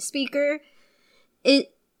speaker.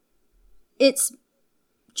 It's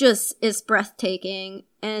breathtaking,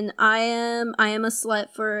 and I am a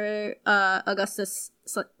slut for Gustavo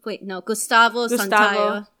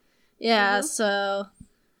Santaolalla. Yeah, mm-hmm. So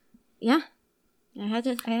yeah, I had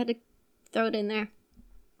to throw it in there.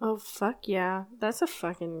 Oh fuck yeah, that's a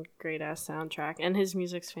fucking great ass soundtrack, and his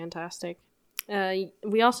music's fantastic.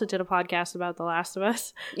 We also did a podcast about The Last of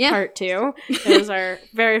Us, Part 2. It was our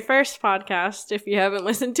very first podcast. If you haven't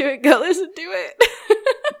listened to it, go listen to it.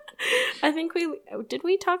 I think did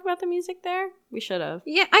we talk about the music there? We should have.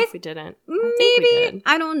 Yeah, if we didn't. Maybe.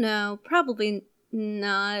 I don't know. Probably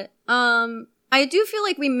not. I do feel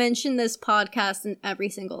like we mentioned this podcast in every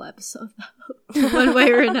single episode, though, one way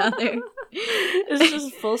or another. It's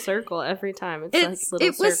just full circle every time. It was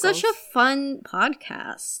circles. Such a fun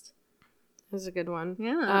podcast. It was a good one.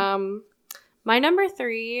 Yeah. My number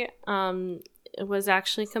 3 was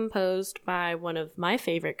actually composed by one of my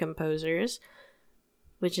favorite composers,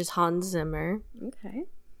 which is Hans Zimmer. Okay.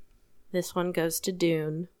 This one goes to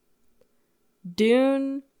Dune.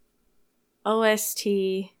 Dune OST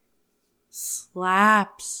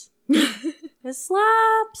slaps. It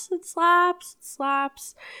slaps. It slaps. It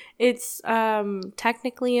slaps. It's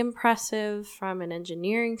technically impressive from an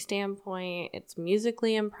engineering standpoint. It's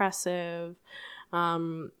musically impressive.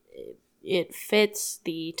 It fits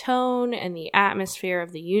the tone and the atmosphere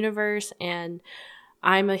of the universe, and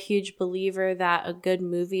I'm a huge believer that a good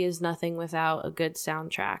movie is nothing without a good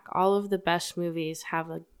soundtrack. All of the best movies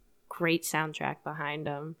have a great soundtrack behind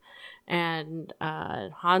them, and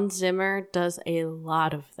Hans Zimmer does a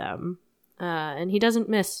lot of them. And he doesn't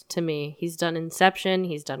miss, to me. He's done Inception,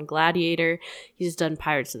 he's done Gladiator, he's done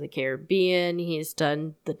Pirates of the Caribbean, he's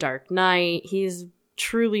done The Dark Knight. He's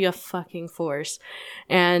truly a fucking force,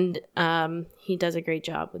 and he does a great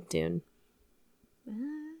job with Dune.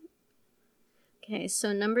 Okay,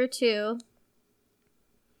 so number 2,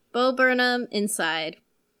 Bo Burnham, Inside.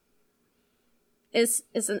 It's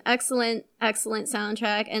an excellent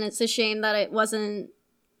soundtrack, and it's a shame that it wasn't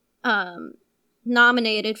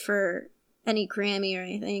nominated for any Grammy or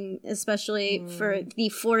anything, especially for the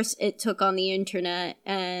force it took on the internet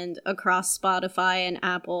and across Spotify and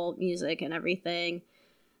Apple Music and everything.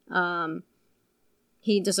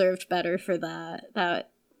 He deserved better for that. That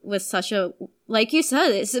was such a, like you said,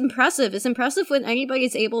 it's impressive. It's impressive when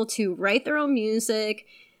anybody's able to write their own music,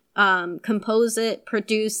 compose it,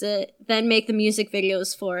 produce it, then make the music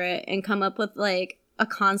videos for it and come up with like a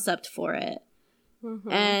concept for it.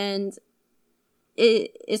 Mm-hmm. And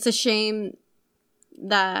it's a shame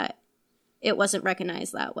that it wasn't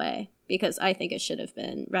recognized that way, because I think it should have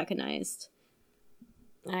been recognized.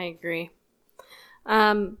 I agree.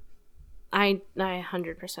 I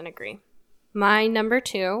 100% agree. My number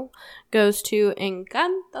 2 goes to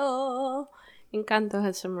Encanto. Encanto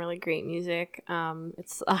has some really great music.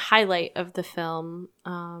 It's a highlight of the film.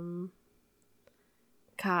 God,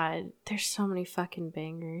 there's so many fucking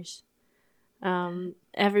bangers.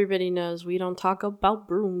 Everybody knows we don't talk about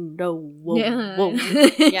Bruno. Whoa, yeah. Whoa.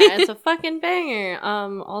 Yeah, it's a fucking banger.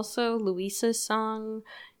 Also Luisa's song,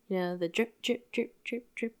 you know, the drip, drip, drip,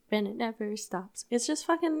 drip, drip, and it never stops. It's just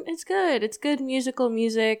fucking, it's good. It's good musical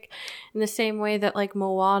music in the same way that like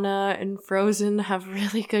Moana and Frozen have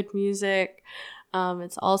really good music.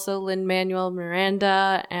 It's also Lin-Manuel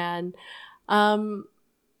Miranda, and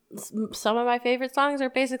some of my favorite songs are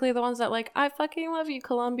basically the ones that like, I fucking love you,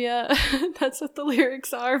 Colombia. That's what the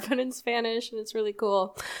lyrics are, but in Spanish, and it's really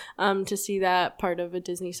cool to see that part of a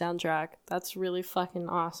Disney soundtrack. That's really fucking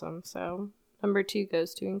awesome. So number 2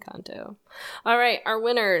 goes to Encanto. All right, our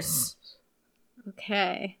winners.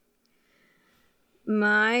 Okay.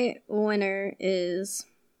 My winner is,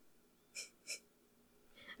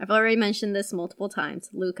 I've already mentioned this multiple times,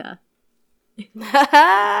 Luca.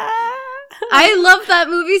 I love that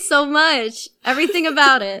movie so much. Everything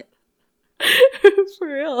about it. For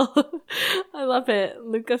real. I love it.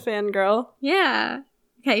 Luca fangirl. Yeah.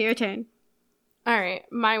 Okay, your turn. Alright,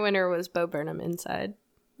 my winner was Bo Burnham, Inside.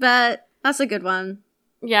 That's a good one.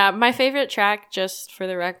 Yeah, my favorite track, just for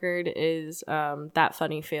the record, is That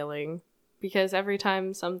Funny Feeling. Because every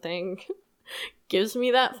time something gives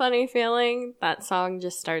me that funny feeling, that song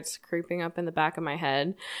just starts creeping up in the back of my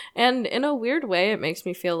head. And in a weird way, it makes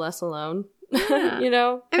me feel less alone. Yeah. You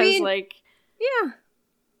know? Because, yeah.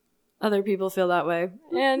 Other people feel that way.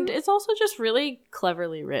 Mm-hmm. And it's also just really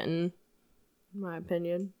cleverly written, in my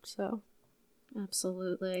opinion. So.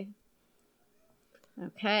 Absolutely.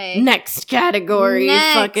 Okay. Next category.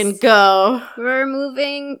 Fucking go. We're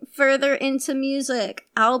moving further into music.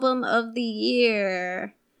 Album of the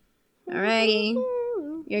year. Alrighty.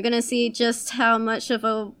 You're gonna see just how much of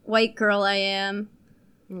a white girl I am.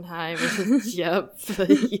 Yup,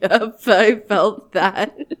 I felt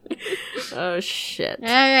that. Oh, shit.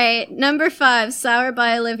 Alright, number 5, Sour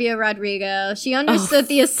by Olivia Rodrigo. She understood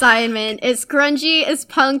the assignment. It's grungy, it's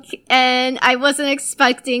punk, and I wasn't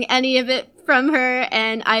expecting any of it from her,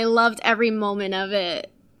 and I loved every moment of it.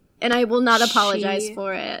 And I will not apologize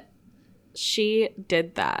for it. She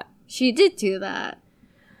did that. She did do that.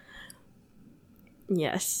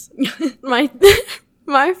 Yes. My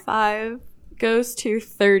 5 goes to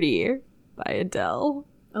 30 by Adele.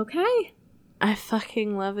 Okay. I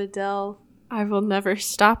fucking love Adele. I will never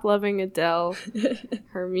stop loving Adele.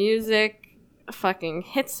 Her music fucking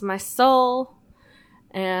hits my soul.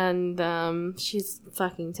 And she's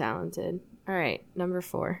fucking talented. Alright, number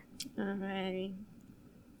 4. Alright.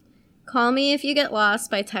 Call Me If You Get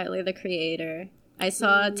Lost by Tyler, the Creator. I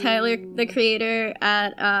saw Tyler, the Creator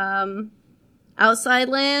at Outside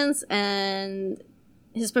Lands, and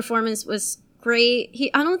his performance was great.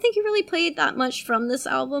 I don't think he really played that much from this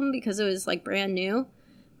album because it was like brand new,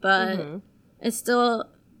 but it's still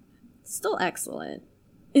excellent.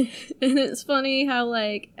 And it's funny how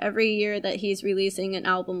like every year that he's releasing an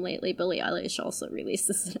album lately, Billie Eilish also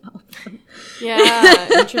releases an album. Yeah,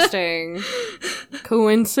 interesting.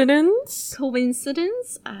 Coincidence?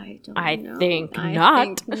 Coincidence? I don't know. I think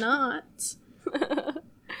not.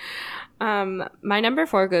 My number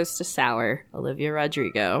 4 goes to Sour, Olivia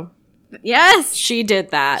Rodrigo. Yes! She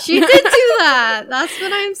did that. She did do that! That's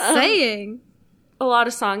what I'm saying. A lot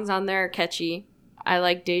of songs on there are catchy. I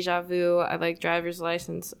like Deja Vu. I like Driver's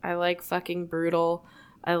License. I like Fucking Brutal.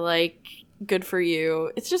 I like Good For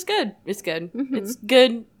You. It's just good. It's good. Mm-hmm. It's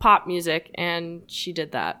good pop music, and she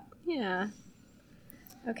did that. Yeah.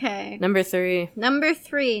 Okay. Number 3. Number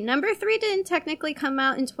 3 didn't technically come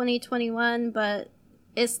out in 2021, but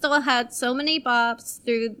it still had so many bops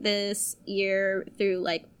through this year, through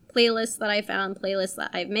like playlists that I found, playlists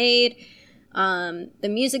that I've made. The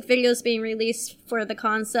music videos being released for the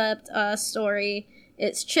concept story.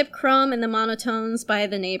 It's Chip Crumb and the Monotones by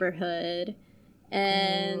The Neighborhood.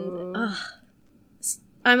 And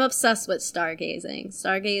I'm obsessed with Stargazing.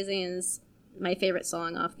 Stargazing is my favorite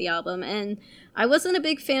song off the album. And I wasn't a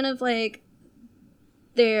big fan of like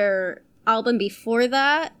their album before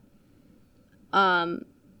that. But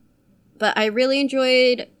I really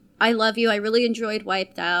enjoyed I Love You. I really enjoyed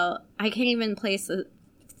Wiped Out. I can't even place the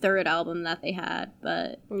third album that they had,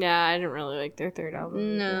 but yeah, I didn't really like their third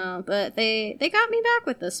album. No, but they got me back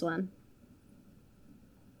with this one.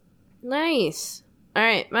 Nice. All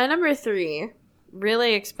right, my number 3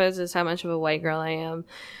 really exposes how much of a white girl I am.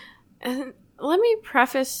 And let me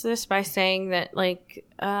preface this by saying that like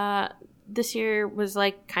this year was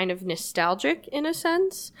like kind of nostalgic in a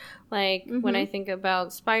sense. Like when I think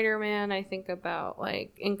about Spider-Man, I think about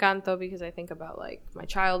like Encanto because I think about like my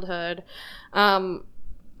childhood.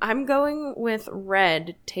 I'm going with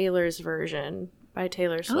Red, Taylor's version by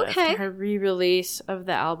Taylor Swift. Okay. Her re-release of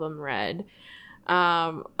the album Red.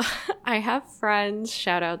 I have friends,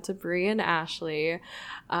 shout out to Brie and Ashley,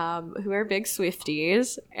 who are big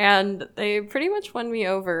Swifties, and they pretty much won me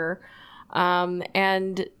over.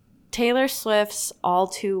 And Taylor Swift's All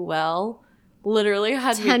Too Well literally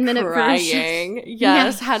had me crying. Version.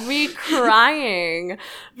 Yes, had me crying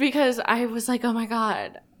because I was like, oh my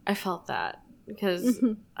God, I felt that. Because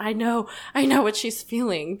I know what she's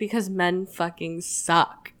feeling because men fucking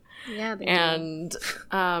suck. Yeah, they do.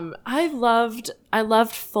 I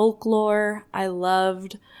loved Folklore. I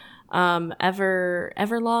loved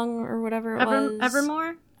Everlong or whatever it was.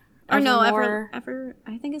 Evermore? Or Evermore. no, Ever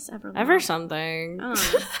I think it's Everlong. Ever something.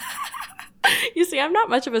 Oh. You see, I'm not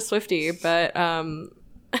much of a Swiftie, but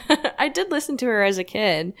I did listen to her as a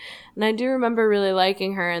kid, and I do remember really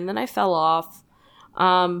liking her, and then I fell off.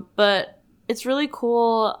 But it's really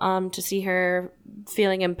cool to see her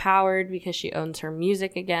feeling empowered because she owns her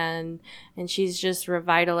music again, and she's just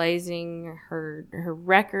revitalizing her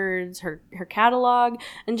records, her catalog,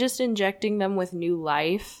 and just injecting them with new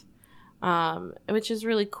life, which is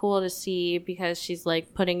really cool to see because she's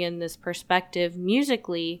like putting in this perspective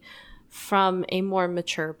musically from a more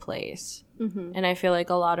mature place. And I feel like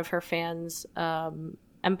a lot of her fans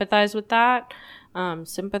empathize with that,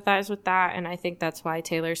 sympathize with that, and I think that's why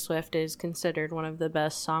Taylor Swift is considered one of the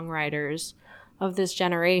best songwriters of this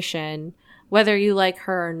generation. Whether you like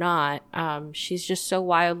her or not, she's just so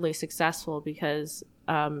wildly successful because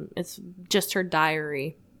it's just her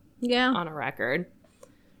diary on a record.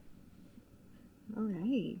 All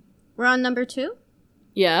right. We're on number 2?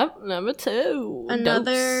 Yep, number 2.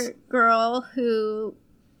 Another girl who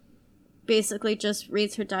basically just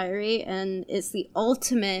reads her diary, and it's the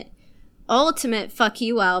ultimate fuck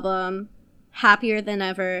you album, Happier Than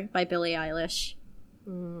Ever by Billie Eilish.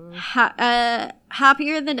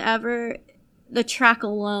 Happier Than Ever, the track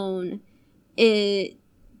alone, it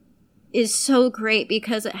is so great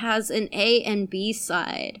because it has an A and B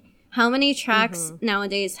side. How many tracks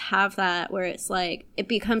nowadays have that where it's like it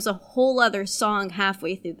becomes a whole other song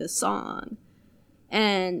halfway through the song,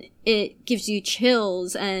 and it gives you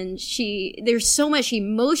chills, and there's so much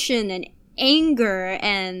emotion and anger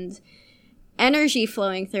and energy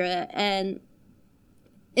flowing through it, and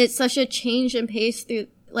it's such a change in pace through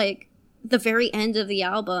like the very end of the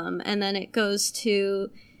album, and then it goes to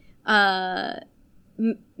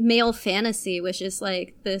Male Fantasy, which is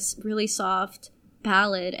like this really soft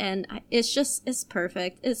ballad, and it's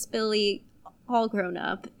perfect. It's Billie all grown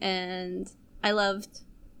up, and I loved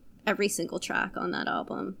every single track on that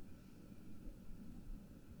album.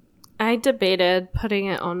 I debated putting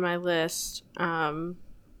it on my list,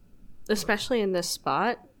 especially in this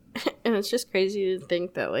spot. And it's just crazy to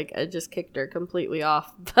think that, like, I just kicked her completely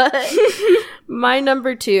off. But my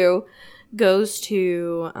number 2 goes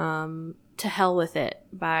to Hell With It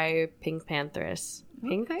by Pink Pantheress.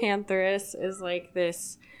 Pink Pantheress is like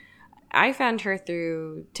this. I found her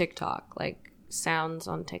through TikTok, like sounds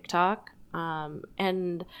on TikTok.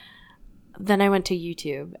 And then I went to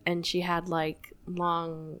YouTube, and she had like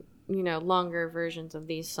longer versions of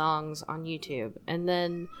these songs on YouTube. And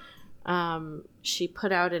then she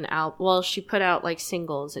put out an album. Well, she put out like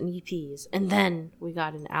singles and EPs, and then we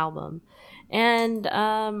got an album. And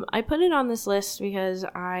I put it on this list because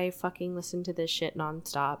I fucking listen to this shit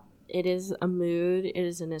nonstop. It is a mood. It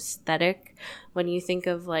is an aesthetic. When you think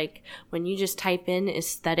of, like, when you just type in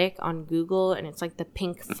aesthetic on Google and it's like the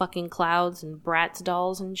pink fucking clouds and Bratz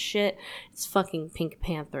dolls and shit, it's fucking Pink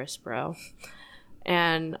Pantheress, bro.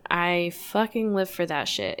 And I fucking live for that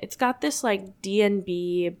shit. It's got this like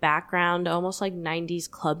D&B background, almost like 90s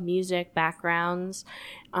club music backgrounds,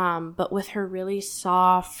 but with her really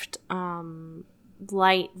soft,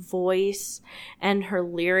 light voice, and her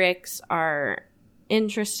lyrics are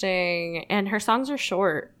interesting, and her songs are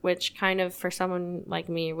short, which kind of, for someone like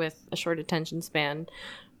me with a short attention span,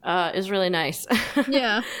 is really nice.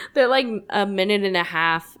 Yeah. They're like a minute and a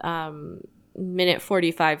half, minute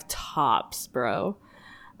 45 tops, bro.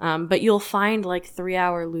 But you'll find like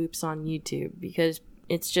 3-hour loops on YouTube because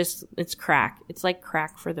it's crack. It's like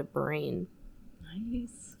crack for the brain.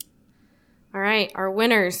 Nice. All right, our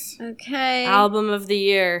winners. Okay. Album of the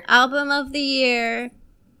year. Album of the year.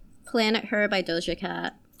 Planet Her by Doja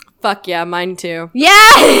Cat. Fuck yeah, mine too.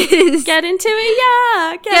 Yes! Get into it,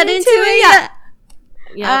 yeah! Get into it, yeah!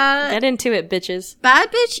 Yeah, get into it, bitches.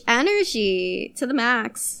 Bad bitch energy to the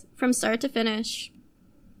max. From start to finish.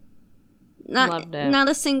 Loved it. Not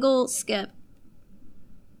a single skip.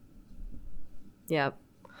 Yep.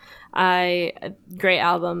 Great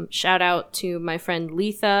album. Shout out to my friend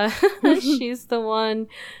Letha. She's the one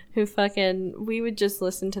who we would just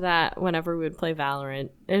listen to that whenever we would play Valorant.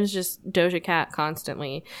 It was just Doja Cat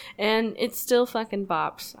constantly. And it still fucking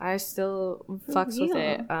bops. I still fucks with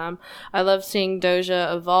it. I love seeing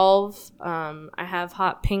Doja evolve. I have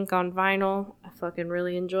Hot Pink on vinyl. I fucking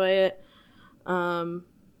really enjoy it. And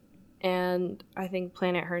I think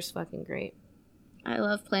Planet Her's fucking great. I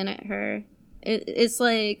love Planet Her. It's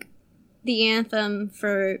like the anthem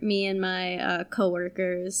for me and my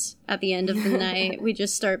coworkers at the end of the night. We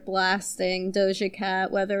just start blasting Doja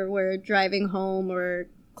Cat, whether we're driving home or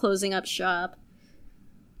closing up shop.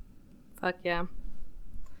 Fuck yeah.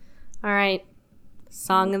 All right.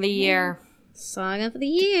 Song of the year. Song of the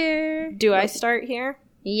year. Do I start here?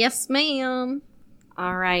 Yes, ma'am.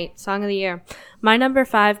 All right. Song of the year. My number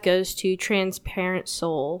 5 goes to Transparent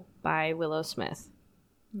Soul by Willow Smith.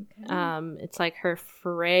 Okay. It's like her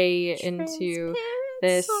foray into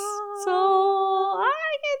this soul.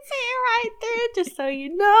 I can see it right through, just so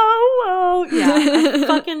you know. Oh, yeah, I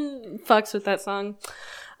fucking fucks with that song.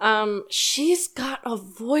 She's got a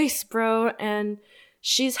voice, bro, and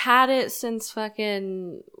she's had it since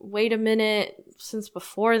fucking, wait a minute, since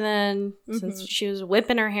before then, since she was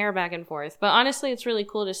whipping her hair back and forth. But honestly, it's really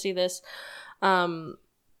cool to see this,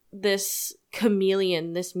 this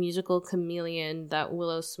chameleon, this musical chameleon that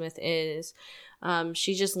Willow Smith is.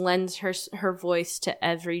 She just lends her voice to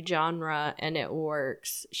every genre, and it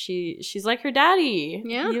works. She's like her daddy.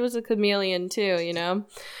 Yeah, he was a chameleon too, you know.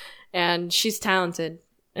 And she's talented,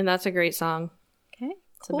 and that's a great song. Okay,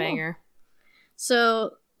 it's a banger.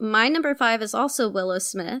 So my number 5 is also Willow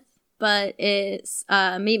Smith, but it's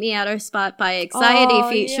 "Meet Me at Our Spot" by Anxiety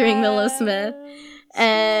featuring Willow Smith,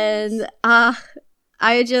 and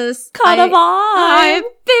I just caught a vibe.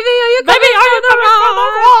 Baby, are you coming for the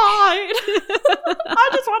ride? I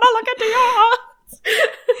just want to look into your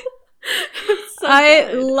eyes.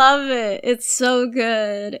 I love it. It's so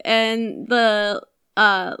good. And the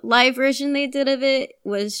live version they did of it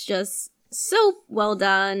was just so well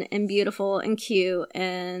done and beautiful and cute.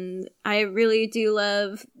 And I really do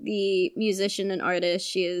love the musician and artist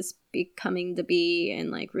she is becoming to be,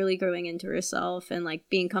 and like really growing into herself and like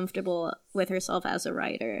being comfortable with herself as a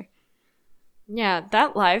writer. Yeah,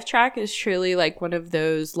 that live track is truly like one of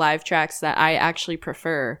those live tracks that I actually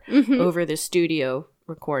prefer over the studio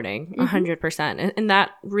recording, 100%. And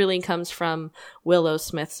that really comes from Willow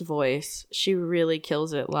Smith's voice. She really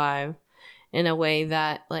kills it live in a way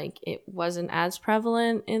that like it wasn't as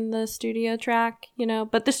prevalent in the studio track, you know,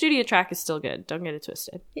 but the studio track is still good. Don't get it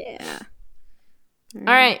twisted. Yeah. All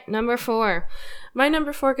right, number 4. My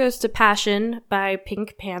number 4 goes to Passion by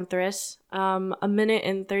Pink Pantheress. A minute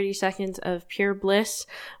and 30 seconds of pure bliss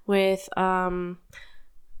with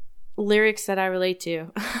lyrics that I relate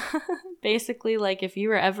to. Basically, like, if you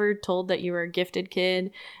were ever told that you were a gifted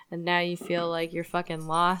kid and now you feel like you're fucking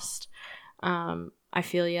lost, I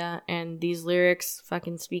feel ya. And these lyrics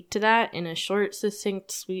fucking speak to that in a short,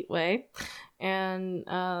 succinct, sweet way. And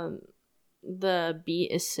the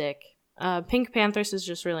beat is sick. Pink Pantheress is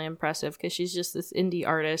just really impressive because she's just this indie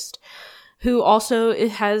artist who also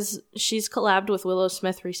she's collabed with Willow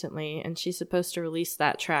Smith recently, and she's supposed to release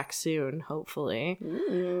that track soon, hopefully.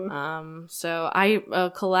 So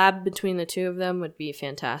a collab between the two of them would be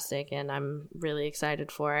fantastic, and I'm really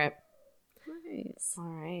excited for it. Nice. All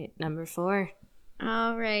right, number 4.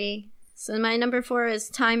 Alrighty. So my number 4 is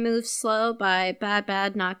Time Moves Slow by Bad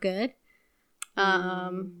Bad Not Good.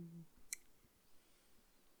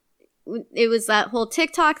 It was that whole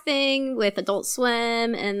TikTok thing with Adult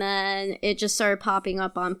Swim, and then it just started popping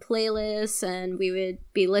up on playlists, and we would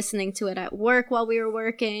be listening to it at work while we were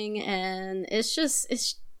working, and there's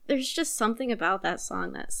just something about that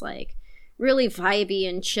song that's like really vibey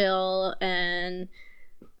and chill and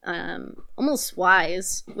almost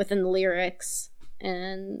wise within the lyrics,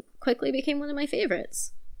 and quickly became one of my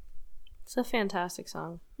favorites. It's a fantastic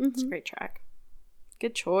song. It's a great track.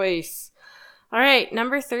 Good choice. All right,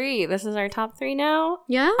 number 3. This is our top 3 now.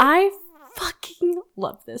 Yeah? I fucking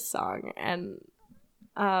love this song. And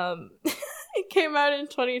it came out in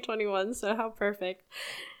 2021, so how perfect.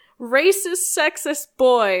 Racist Sexist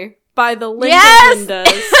Boy by the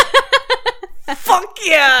Lindas. Fuck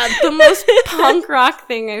yeah! The most punk rock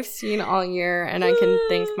thing I've seen all year, and I can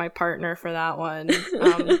thank my partner for that one.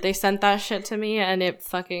 They sent that shit to me, and it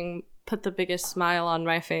fucking put the biggest smile on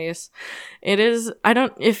my face. It is,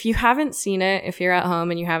 if you haven't seen it, if you're at home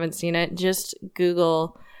and you haven't seen it, just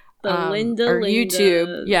Google the Linda or Lindas.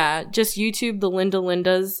 YouTube. Yeah, just YouTube the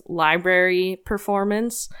Lindas library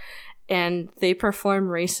performance, and they perform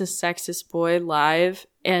Racist Sexist Boy live,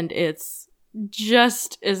 and it's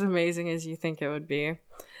just as amazing as you think it would be.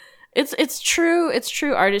 It's true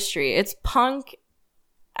artistry. It's punk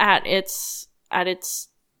at its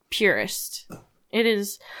purest. It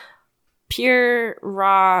is pure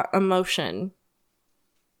raw emotion.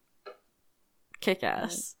 Kick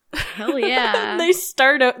ass. Hell yeah. They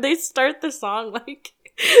start the song like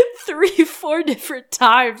 3-4 different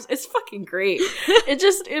times. It's fucking great.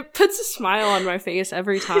 It puts a smile on my face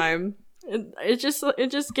every time. It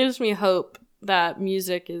just gives me hope that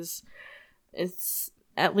music is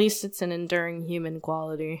at least it's an enduring human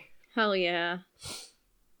quality. Hell yeah.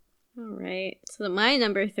 All right. So my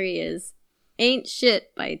number 3 is Ain't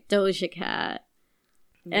Shit by Doja Cat.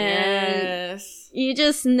 Yes. And you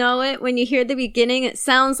just know it when you hear the beginning. It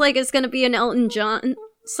sounds like it's going to be an Elton John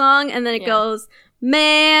song, and then it goes,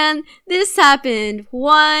 man, this happened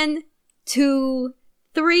 1, 2,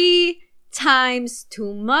 3 times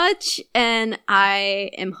too much, and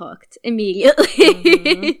I am hooked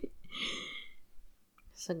immediately.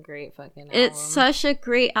 It's a great fucking album. It's such a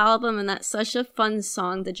great album, and that's such a fun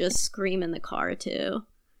song to just scream in the car to.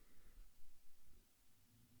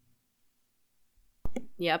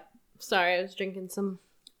 Yep. Sorry, I was drinking some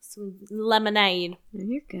lemonade.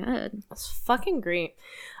 You're good. That's fucking great.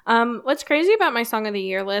 What's crazy about my Song of the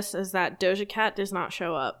Year list is that Doja Cat does not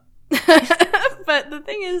show up. But the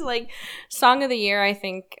thing is, like, Song of the Year, I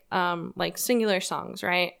think, like, singular songs,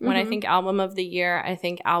 right? When I think Album of the Year, I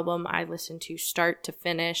think album I listen to start to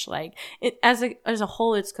finish. Like, it as a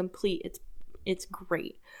whole, it's complete. It's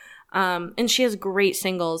great. And she has great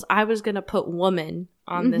singles. I was gonna put Woman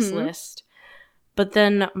on this list. But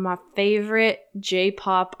then my favorite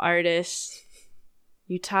J-pop artist,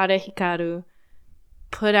 Utada Hikaru,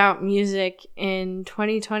 put out music in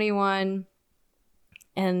 2021,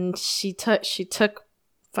 and she took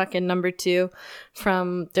fucking number 2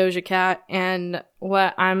 from Doja Cat, and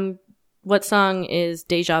what song is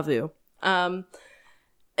Deja Vu.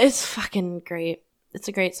 It's fucking great. It's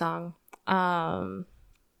a great song. There's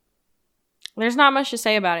not much to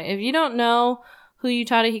say about it. If you don't know who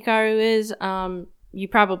Utada Hikaru is, you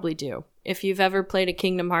probably do. If you've ever played a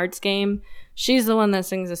Kingdom Hearts game, she's the one that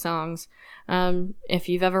sings the songs. If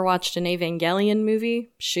you've ever watched an Evangelion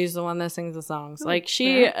movie, she's the one that sings the songs. Like,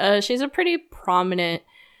 she's a pretty prominent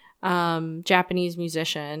Japanese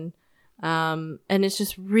musician. And it's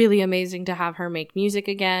just really amazing to have her make music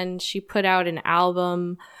again. She put out an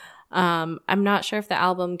album. I'm not sure if the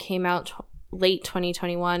album came out late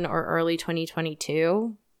 2021 or early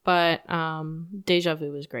 2022. But Deja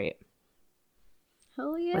Vu was great.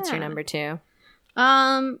 Hell yeah. What's your number 2?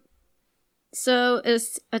 So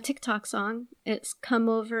it's a TikTok song. It's Come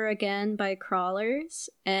Over Again by Crawlers.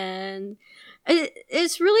 And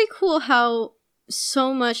it's really cool how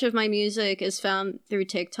so much of my music is found through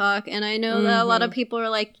TikTok. And I know that a lot of people are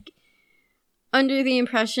like under the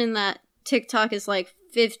impression that TikTok is like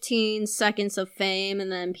 15 seconds of fame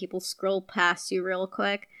and then people scroll past you real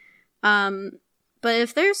quick. But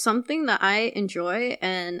if there's something that I enjoy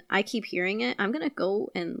and I keep hearing it, I'm gonna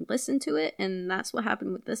go and listen to it, and that's what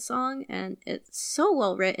happened with this song. And it's so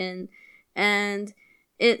well written, and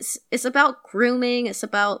it's about grooming. It's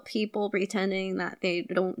about people pretending that they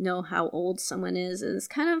don't know how old someone is. It's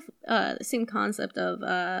kind of the same concept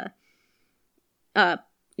of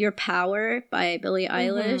Your Power by Billie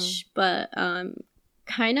Eilish, but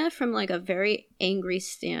kind of from like a very angry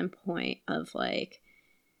standpoint of like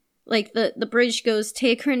the bridge goes,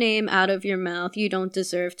 take her name out of your mouth, you don't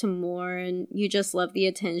deserve to mourn, you just love the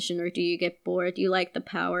attention, or do you get bored, you like the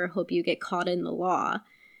power, hope you get caught in the law.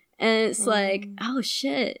 And it's like, oh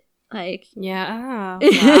shit, like, yeah,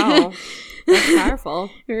 wow. That's powerful.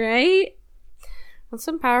 Right? That's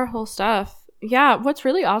some powerful stuff. Yeah, what's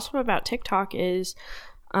really awesome about TikTok is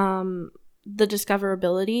the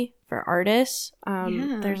discoverability for artists.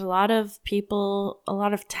 There's a lot of people, a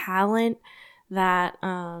lot of talent that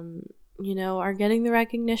are getting the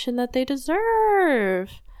recognition that they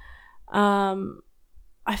deserve.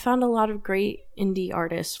 I found a lot of great indie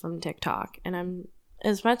artists from TikTok, and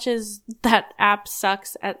as much as that app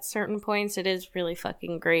sucks at certain points, it is really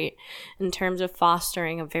fucking great in terms of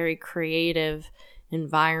fostering a very creative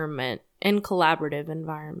environment and collaborative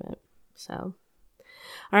environment. So,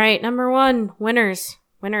 all right, number 1, winners.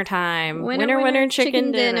 Winner time. Winner,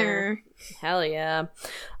 chicken dinner. Hell yeah.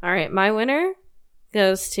 All right, my winner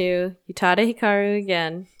goes to Utada Hikaru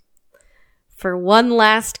again for One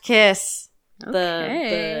Last Kiss. Okay.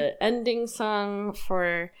 The ending song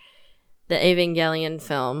for the Evangelion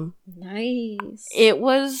film. Nice. It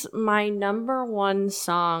was my number 1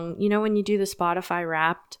 song. You know when you do the Spotify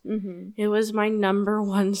Wrapped? Mm-hmm. It was my number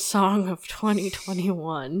 1 song of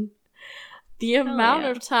 2021. The amount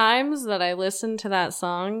of times that I listen to that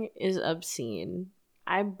song is obscene.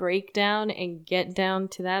 I break down and get down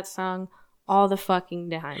to that song all the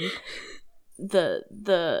fucking time.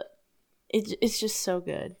 It's just so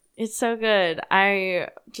good. It's so good. I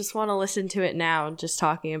just want to listen to it now, just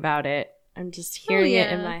talking about it. I'm just hearing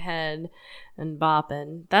it in my head and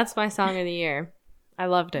bopping. That's my song of the year. I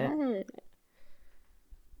loved it.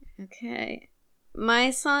 Okay.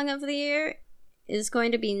 My song of the year is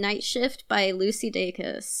going to be Night Shift by Lucy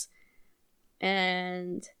Dacus.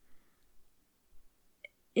 And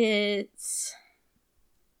it's...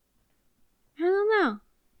 I don't know.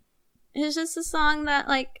 It's just a song that,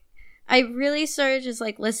 like, I really started just,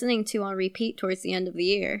 like, listening to on repeat towards the end of the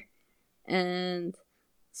year. And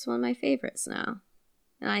it's one of my favorites now.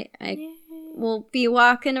 And I will be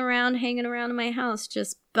walking around, hanging around in my house,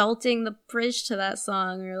 just belting the bridge to that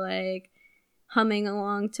song or, like, humming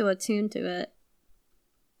along to a tune to it.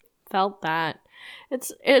 Felt that.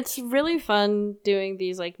 It's really fun doing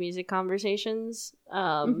these like music conversations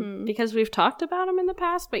because we've talked about them in the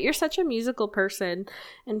past, but you're such a musical person,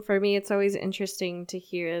 and for me it's always interesting to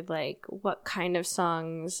hear like what kind of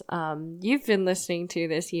songs you've been listening to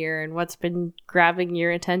this year and what's been grabbing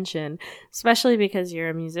your attention, especially because you're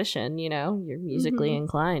a musician, you're musically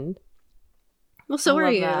inclined. Well, so are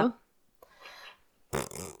you. That.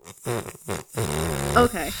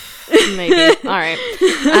 Okay. Maybe. All right.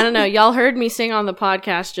 I don't know. Y'all heard me sing on the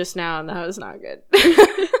podcast just now, and that was not good.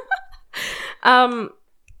 All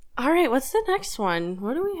right. What's the next one?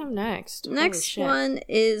 What do we have next? Next one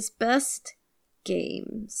is Best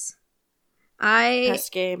Games. I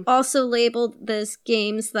Best game. also labeled this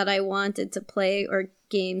games that I wanted to play or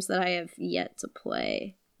games that I have yet to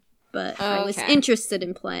play. But I was interested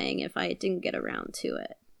in playing if I didn't get around to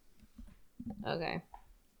it. Okay.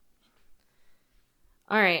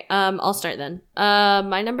 All right. I'll start then.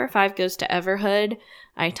 My number 5 goes to Everhood.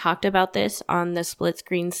 I talked about this on the Split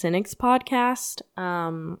Screen Cynics podcast.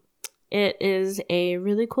 It is a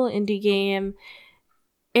really cool indie game.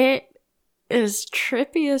 It is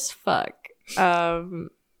trippy as fuck.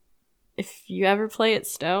 If you ever play it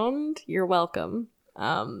stoned, you're welcome.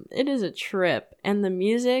 It is a trip, and the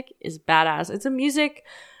music is badass. It's a music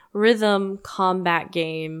rhythm combat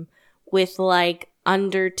game with like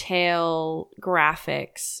Undertale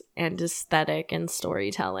graphics and aesthetic and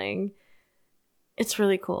storytelling. It's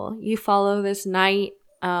really cool. You follow this knight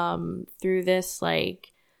through this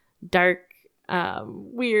like dark,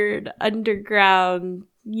 weird underground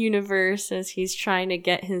universe as he's trying to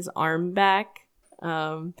get his arm back.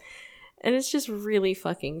 And And it's just really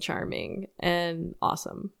fucking charming and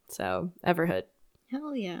awesome. So, Everhood.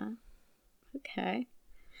 Hell yeah. Okay.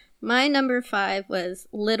 My number 5 was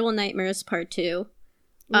Little Nightmares Part 2.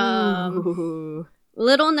 Little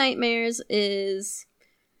Nightmares is...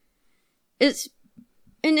 It's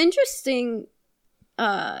an interesting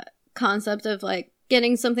concept of, like,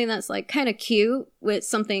 getting something that's, like, kind of cute with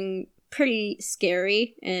something pretty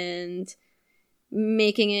scary and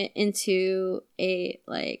making it into a,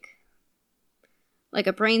 like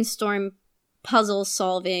a brainstorm puzzle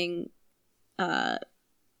solving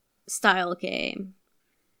style game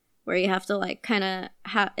where you have to like kind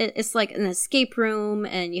of it's like an escape room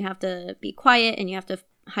and you have to be quiet and you have to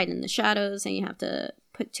hide in the shadows and you have to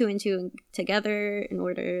put 2 and 2 together in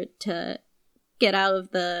order to get out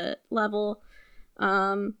of the level.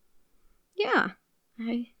 Yeah,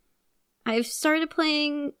 I've started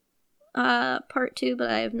playing part 2, but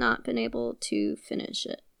I have not been able to finish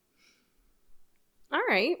it. All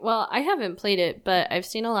right. Well, I haven't played it, but I've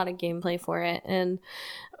seen a lot of gameplay for it. And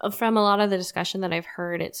from a lot of the discussion that I've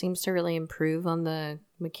heard, it seems to really improve on the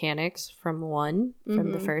mechanics from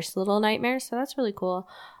the first Little Nightmare. So that's really cool.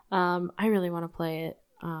 I really want to play it.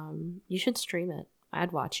 You should stream it.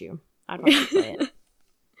 I'd watch you. I'd watch you play it.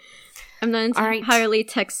 I'm not entirely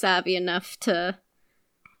tech savvy enough to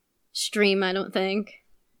stream, I don't think.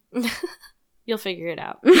 You'll figure it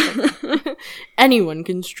out. Anyone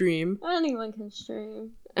can stream. Anyone can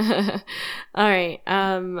stream. All right.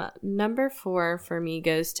 Number 4 for me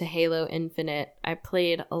goes to Halo Infinite. I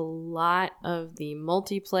played a lot of the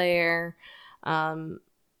multiplayer.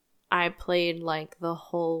 I played like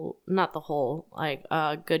not the whole, like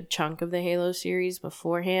a good chunk of the Halo series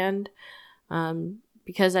beforehand,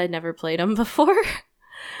 because I'd never played them before.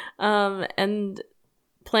 And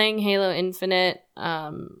playing Halo Infinite,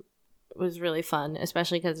 was really fun,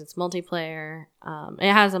 especially because it's multiplayer.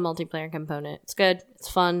 It has a multiplayer component. It's good. It's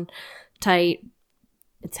fun. Tight.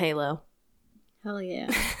 It's Halo. Hell yeah.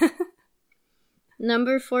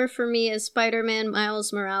 Number 4 for me is Spider-Man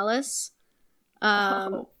Miles Morales.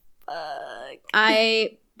 Fuck.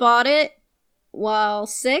 I bought it while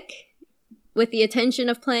sick with the intention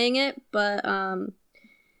of playing it, but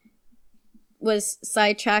was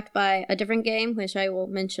sidetracked by a different game, which I will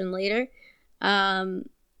mention later.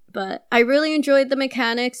 But I really enjoyed the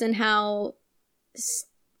mechanics and how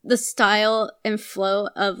the style and flow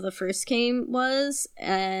of the first game was.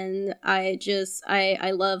 And I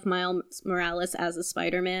love Miles Morales as a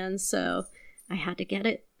Spider-Man, so I had to get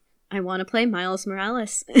it. I want to play Miles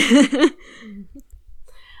Morales. I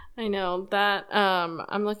know that.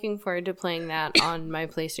 I'm looking forward to playing that on my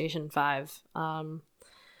PlayStation 5. I'm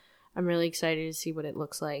really excited to see what it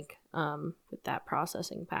looks like with that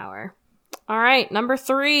processing power. All right, number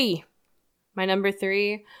 3. My number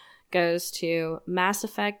 3 goes to Mass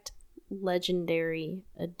Effect Legendary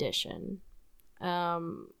Edition.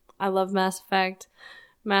 I love Mass Effect.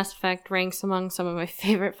 Mass Effect ranks among some of my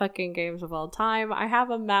favorite fucking games of all time. I have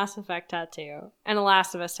a Mass Effect tattoo and a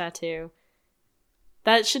Last of Us tattoo.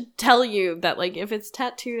 That should tell you that, like, if it's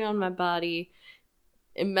tattooed on my body,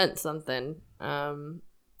 it meant something.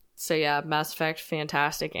 So yeah, Mass Effect,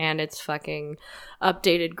 fantastic. And it's fucking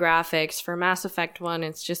updated graphics. For Mass Effect 1,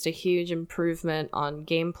 it's just a huge improvement on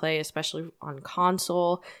gameplay, especially on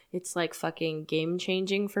console. It's like fucking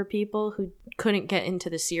game-changing for people who couldn't get into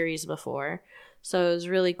the series before. So it was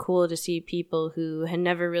really cool to see people who had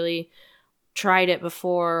never really tried it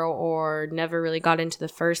before or never really got into the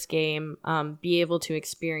first game be able to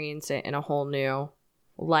experience it in a whole new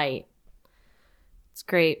light. It's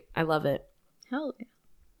great. I love it. Hell yeah.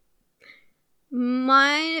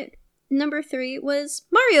 My number 3 was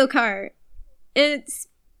Mario Kart. It's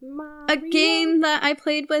a game that I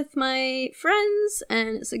played with my friends,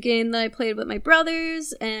 and it's a game that I played with my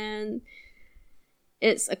brothers, and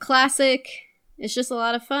it's a classic. It's just a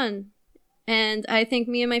lot of fun. And I think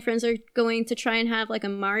me and my friends are going to try and have like a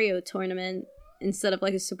Mario tournament instead of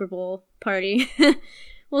like a Super Bowl party.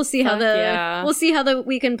 We'll see how the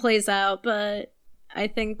weekend plays out, but I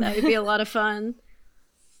think that would be a lot of fun.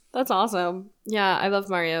 That's awesome. Yeah, I love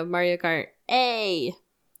Mario Kart. Hey,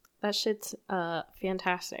 that shit's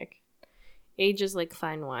fantastic. Age is like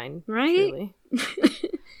fine wine, right? Really.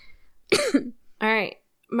 All right,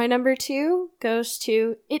 my number 2 goes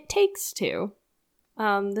to It Takes Two.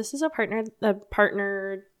 This is a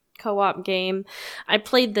partner co-op game. I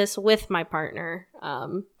played this with my partner.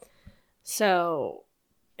 So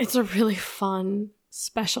it's a really fun,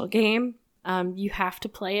 special game. You have to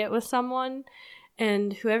play it with someone.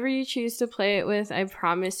 And whoever you choose to play it with, I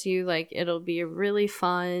promise you, like, it'll be a really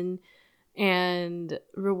fun, and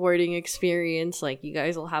rewarding experience. Like, you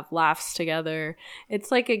guys will have laughs together.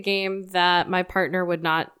 It's like a game that my partner would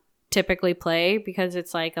not typically play because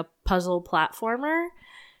it's like a puzzle platformer.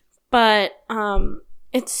 But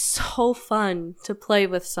it's so fun to play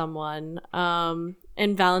with someone. And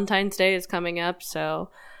Valentine's Day is coming up, so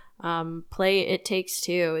play It Takes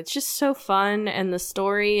Two. It's just so fun, and the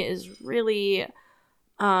story is really,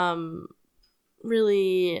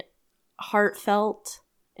 really heartfelt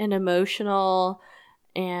and emotional,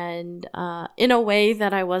 and in a way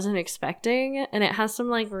that I wasn't expecting. And it has some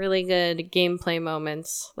like really good gameplay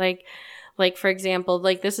moments. Like, for example,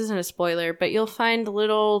 like, this isn't a spoiler, but you'll find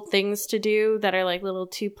little things to do that are like little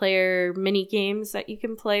 2-player mini games that you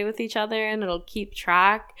can play with each other, and it'll keep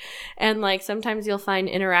track. And like, sometimes you'll find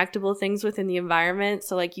interactable things within the environment.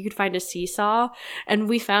 So like, you could find a seesaw, and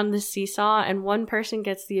we found this seesaw, and one person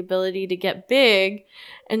gets the ability to get big.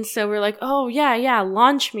 And so we're like, oh yeah,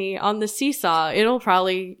 launch me on the seesaw. It'll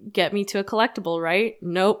probably get me to a collectible, right?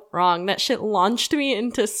 Nope, wrong. That shit launched me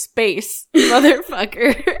into space,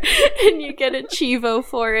 motherfucker. And you get a Chivo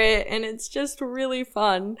for it, and it's just really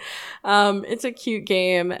fun. It's a cute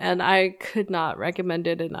game, and I could not recommend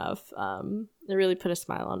it enough. It really put a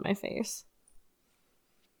smile on my face.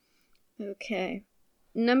 Okay.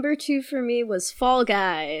 Number 2 for me was Fall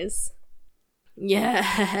Guys.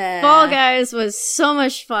 Yeah. Fall Guys was so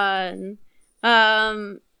much fun.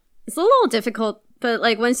 It's a little difficult, but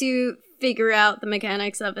like, once you figure out the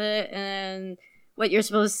mechanics of it and what you're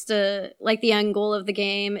supposed to, like, the end goal of the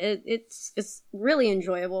game, it's really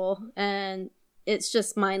enjoyable, and it's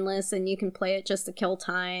just mindless, and you can play it just to kill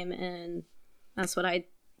time, and that's what I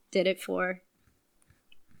did it for.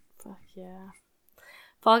 Fuck yeah.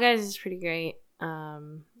 Fall Guys is pretty great.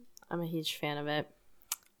 I'm a huge fan of it.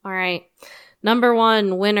 All right. Number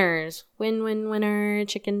 1, winners. Winner,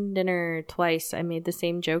 chicken dinner. Twice. I made the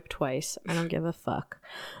same joke twice. I don't give a fuck.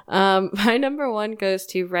 My number 1 goes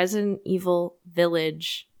to Resident Evil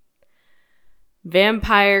Village.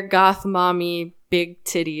 Vampire goth mommy, big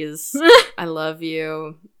titties. I love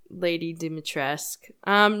you, Lady Dimitrescu.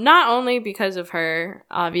 Not only because of her,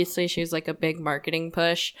 obviously she's like a big marketing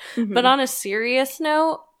push, but on a serious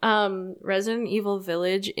note, Resident Evil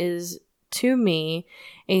Village is, to me,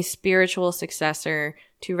 a spiritual successor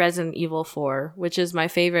to Resident Evil 4, which is my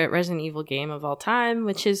favorite Resident Evil game of all time,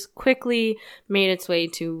 which has quickly made its way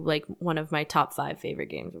to like one of my top 5 favorite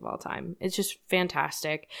games of all time. It's just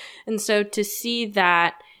fantastic. And so to see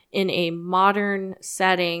that in a modern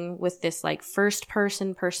setting with this like first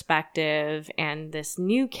person perspective and this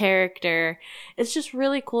new character, it's just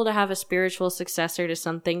really cool to have a spiritual successor to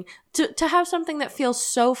something, to have something that feels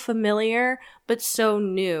so familiar but so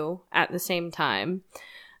new at the same time.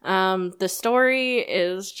 The story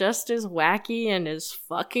is just as wacky and as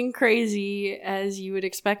fucking crazy as you would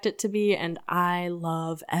expect it to be, and I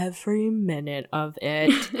love every minute of it.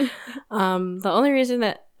 The only reason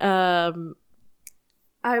that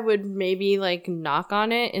I would maybe like knock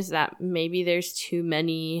on it is that maybe there's too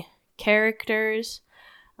many characters.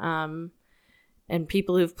 And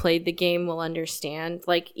people who've played the game will understand.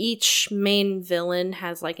 Like, each main villain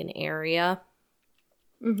has like an area.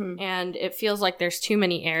 And it feels like there's too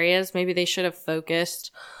many areas. Maybe they should have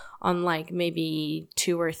focused on like maybe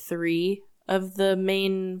 2 or 3 of the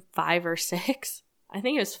main 5 or 6. I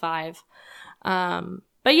think it was 5.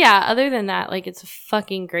 But yeah, other than that, like, it's a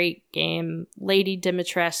fucking great game. Lady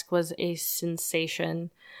Dimitrescu was a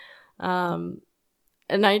sensation. And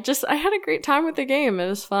I had a great time with the game. It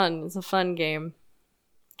was fun. It's a fun game.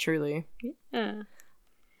 Truly. Yeah.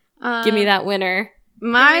 Give me that winner.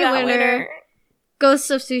 My winner,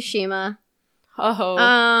 Ghost of Tsushima.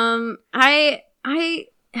 Oh. I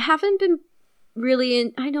haven't been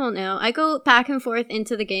really I don't know. I go back and forth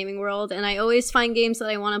into the gaming world, and I always find games that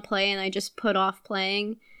I want to play, and I just put off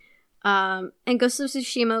playing. And Ghost of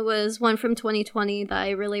Tsushima was one from 2020 that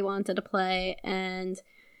I really wanted to play, and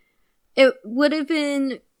it would have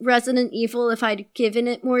been Resident Evil if I'd given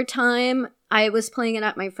it more time. I was playing it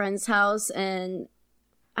at my friend's house, and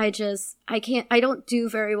I don't do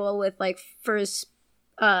very well with like first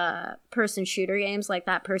person shooter games, like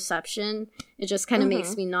that perception. It just kind of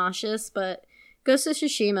makes me nauseous, but Ghost of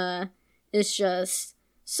Tsushima is just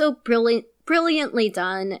so brilliantly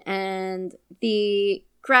done, and the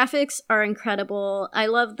graphics are incredible. I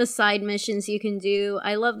love the side missions you can do.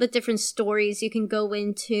 I love the different stories you can go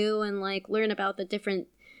into and like learn about the different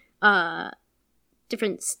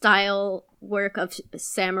style work of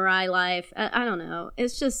samurai life. I don't know.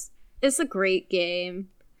 It's a great game.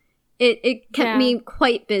 It kept me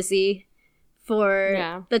quite busy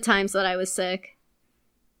for the times that I was sick.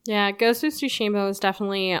 Yeah, Ghost of Tsushima was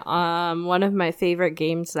definitely one of my favorite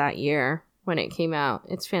games that year when it came out.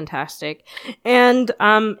 It's fantastic. And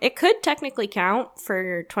it could technically count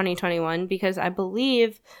for 2021 because I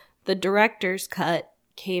believe the director's cut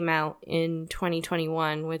came out in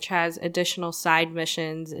 2021, which has additional side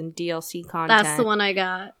missions and DLC content. That's the one I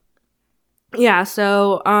got. Yeah,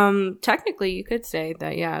 so technically you could say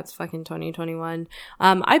that, yeah, it's fucking 2021.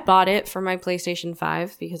 I bought it for my PlayStation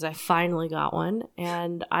 5 because I finally got one,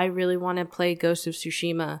 and I really want to play Ghost of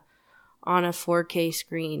Tsushima on a 4K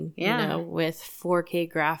screen, you know, with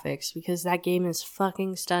 4K graphics, because that game is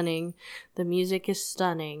fucking stunning. The music is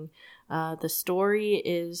stunning. The story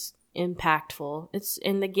is impactful.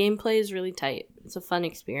 And the gameplay is really tight. It's a fun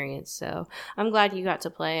experience, so I'm glad you got to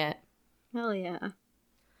play it. Hell yeah.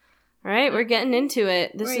 All right, we're getting into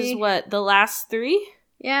it. This is what, the last 3?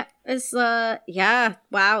 Yeah, it's wow,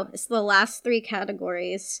 it's the last 3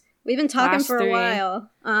 categories. We've been talking for a while.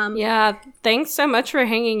 Yeah, thanks so much for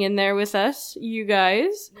hanging in there with us, you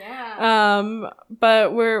guys. Yeah.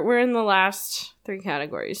 But we're in the last 3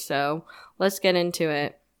 categories, so let's get into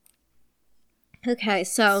it. Okay,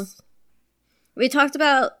 so we talked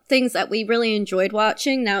about things that we really enjoyed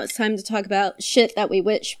watching. Now it's time to talk about shit that we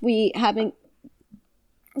wish we haven't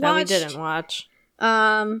that we didn't watch.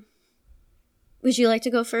 Would you like to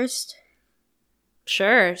go first?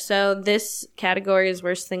 Sure. So this category is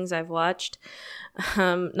worst things I've watched.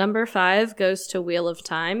 Number 5 goes to Wheel of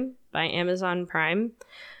Time by Amazon Prime.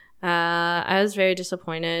 I was very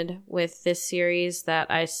disappointed with this series that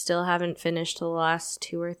I still haven't finished the last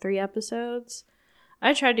 2 or 3 episodes.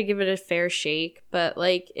 I tried to give it a fair shake, but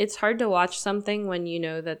like it's hard to watch something when you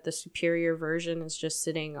know that the superior version is just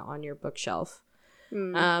sitting on your bookshelf.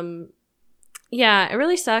 Yeah, it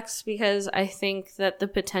really sucks because I think that the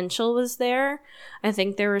potential was there. I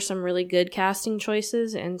think there were some really good casting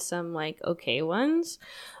choices and some like okay ones,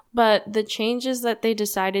 but the changes that they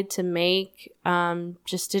decided to make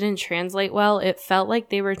just didn't translate well. It felt like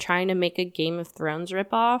they were trying to make a Game of Thrones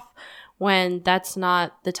ripoff when that's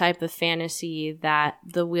not the type of fantasy that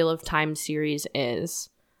the Wheel of Time series is.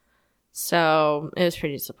 So it was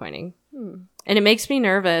pretty disappointing. And it makes me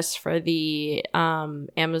nervous for the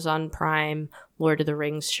Amazon Prime Lord of the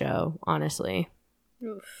Rings show, honestly.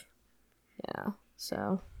 Oof. Yeah,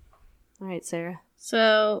 so. All right, Sarah.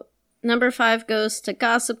 So, number 5 goes to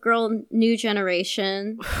Gossip Girl New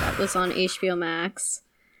Generation. That was on HBO Max.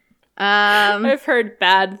 I've heard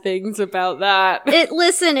bad things about that.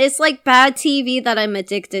 Listen, it's like bad TV that I'm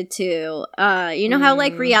addicted to. You know how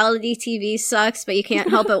like reality TV sucks, but you can't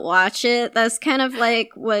help but watch it? That's kind of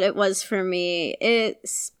like what it was for me.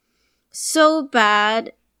 It's so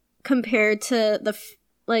bad compared to the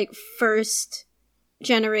first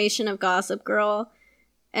generation of Gossip Girl,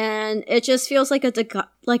 and it just feels like a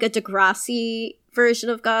Degrassi version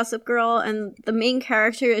of Gossip Girl, and the main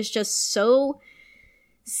character is just so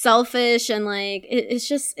selfish and like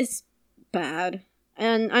it's bad,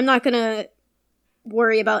 and I'm not gonna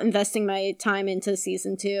worry about investing my time into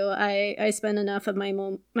season 2. I spent enough of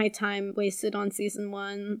my time wasted on season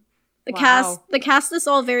 1. The cast is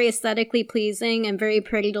all very aesthetically pleasing and very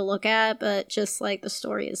pretty to look at, but just like the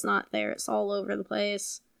story is not there. It's all over the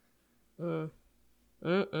place. That's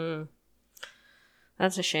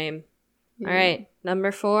a shame. All right,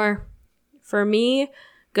 number 4 for me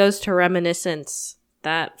goes to Reminiscence.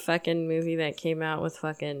 That fucking movie that came out with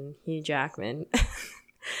fucking Hugh Jackman.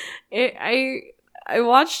 I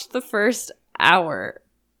watched the first hour.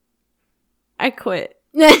 I quit.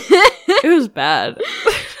 It was bad.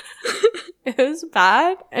 It was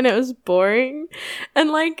bad and it was boring. And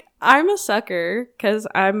like, I'm a sucker because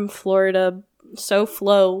I'm Florida, so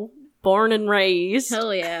flow, born and raised.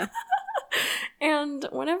 Hell yeah. And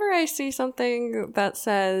whenever I see something that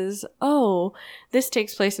says, oh, this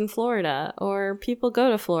takes place in Florida, or people go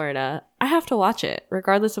to Florida, I have to watch it,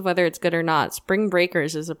 regardless of whether it's good or not. Spring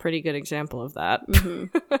Breakers is a pretty good example of that.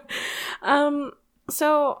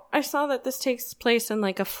 So I saw that this takes place in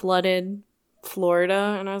like a flooded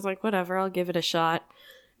Florida, and I was like, whatever, I'll give it a shot.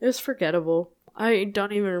 It was forgettable. I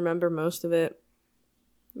don't even remember most of it.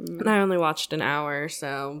 And I only watched an hour,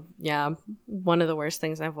 so yeah, one of the worst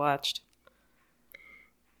things I've watched.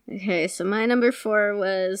 Okay, so my number 4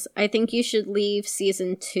 was I Think You Should Leave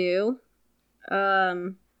season 2. I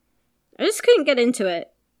just couldn't get into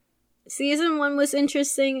it. Season 1 was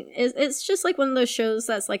interesting. It's just like one of those shows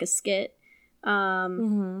that's like a skit.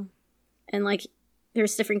 And like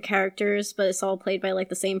there's different characters, but it's all played by like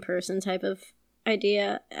the same person type of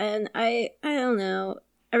idea. And I don't know.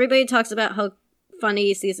 Everybody talks about how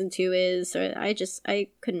funny season 2 is, so I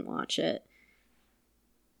couldn't watch it.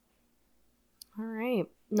 All right.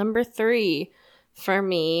 Number 3 for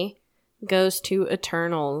me goes to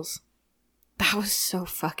Eternals. That was so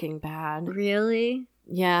fucking bad. Really?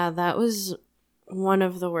 Yeah, that was one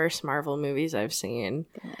of the worst Marvel movies I've seen.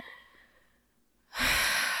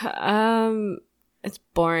 It's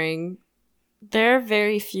boring. There are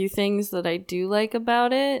very few things that I do like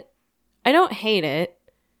about it. I don't hate it.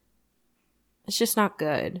 It's just not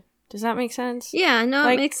good. Does that make sense? Yeah, no,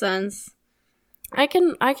 Like, it makes sense. I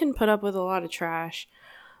can put up with a lot of trash.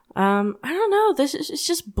 I don't know. It's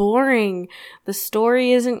just boring. The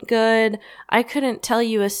story isn't good. I couldn't tell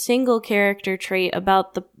you a single character trait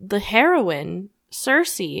about the heroine,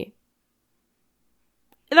 Cersei.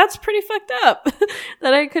 That's pretty fucked up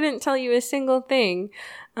that I couldn't tell you a single thing.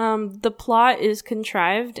 The plot is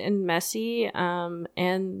contrived and messy,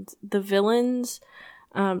 and the villains,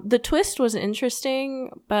 the twist was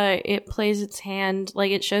interesting, but it plays its hand,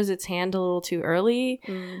 like it shows its hand a little too early.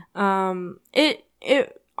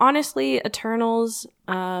 It honestly, Eternals,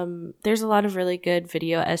 there's a lot of really good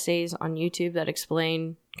video essays on YouTube that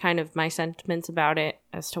explain kind of my sentiments about it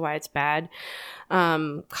as to why it's bad.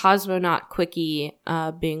 Cosmonaut Quickie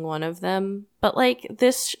being one of them. But like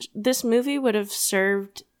this movie would have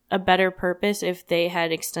served a better purpose if they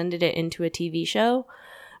had extended it into a TV show,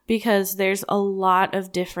 because there's a lot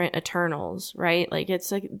of different Eternals, right? Like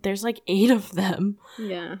it's like there's like 8 of them.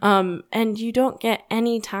 Yeah. And you don't get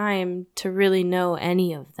any time to really know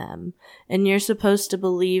any of them. And you're supposed to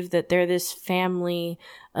believe that they're this family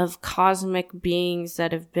of cosmic beings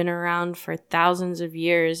that have been around for thousands of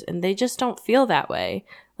years, and they just don't feel that way.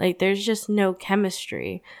 Like there's just no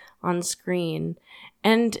chemistry on screen.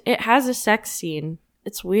 And it has a sex scene.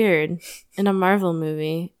 It's weird in a Marvel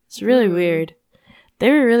movie. It's really weird. They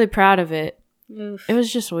were really proud of it. Oof. It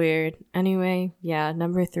was just weird. Anyway, yeah,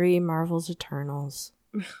 number 3, Marvel's Eternals.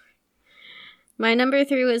 My number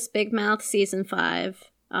 3 was Big Mouth Season 5.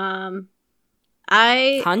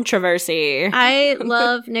 Controversy. I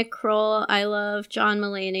love Nick Kroll. I love John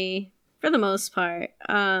Mulaney for the most part.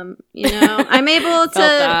 I'm able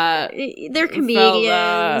to. They're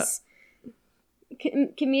comedians.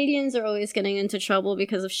 Comedians are always getting into trouble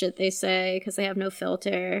because of shit they say, because they have no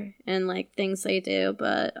filter and like things they do.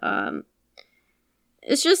 But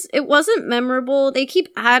it wasn't memorable. They keep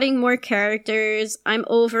adding more characters. I'm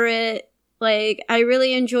over it. Like, I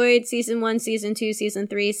really enjoyed season 1, season 2, season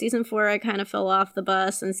 3. Season 4, I kind of fell off the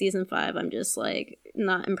bus, and season 5, I'm just like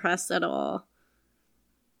not impressed at all.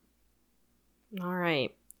 All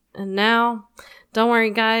right. And now, don't worry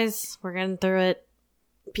guys, we're getting through it,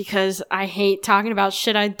 because I hate talking about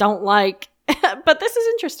shit I don't like. But this is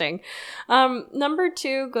interesting. Number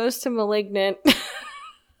 2 goes to Malignant.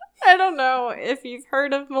 I don't know if you've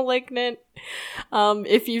heard of Malignant.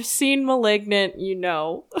 If you've seen Malignant, you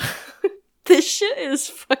know. This shit is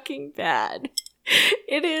fucking bad.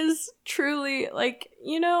 It is truly, like,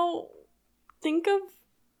 think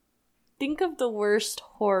of the worst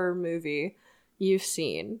horror movie you've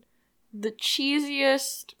seen. The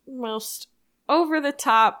cheesiest, most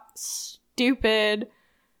over-the-top, stupid,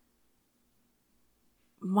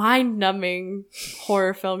 mind-numbing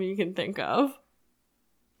horror film you can think of.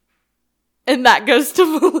 And that goes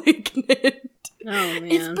to Malignant. Oh,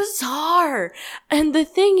 man. It's bizarre. And the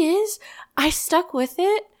thing is, I stuck with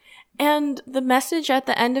it, and the message at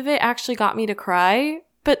the end of it actually got me to cry,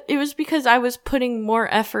 but it was because I was putting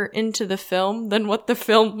more effort into the film than what the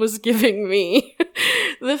film was giving me.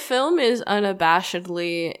 The film is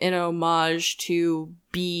unabashedly an homage to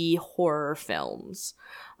B horror films.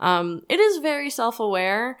 It is very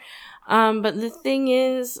self-aware, but the thing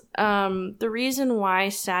is, the reason why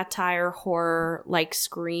satire horror like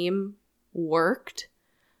Scream works,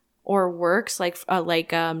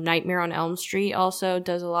 like Nightmare on Elm Street also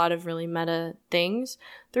does a lot of really meta things.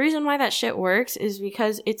 The reason why that shit works is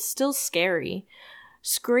because it's still scary.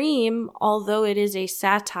 Scream, although it is a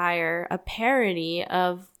satire, a parody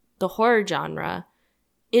of the horror genre,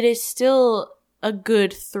 it is still a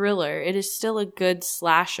good thriller. It is still a good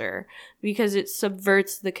slasher because it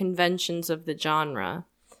subverts the conventions of the genre.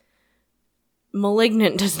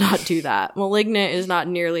 Malignant does not do that. Malignant is not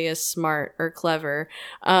nearly as smart or clever.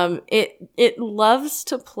 It loves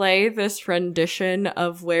to play this rendition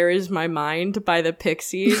of Where Is My Mind by the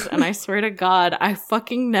Pixies, and I swear to God, I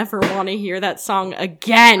fucking never want to hear that song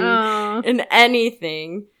again in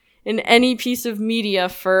anything, in any piece of media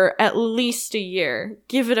for at least a year.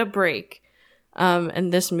 Give it a break.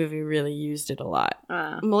 And this movie really used it a lot.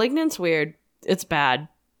 Malignant's weird. It's bad.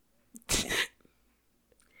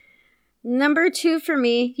 Number 2 for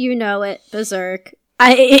me, you know it, Berserk.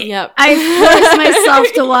 I forced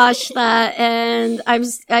myself to watch that, and I'm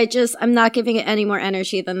not giving it any more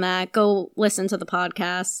energy than that. Go listen to the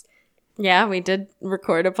podcast. Yeah, we did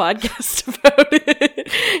record a podcast about it.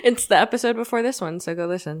 It's the episode before this one, so go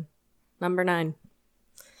listen. Number 9.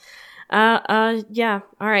 Yeah.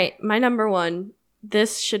 All right. My number 1.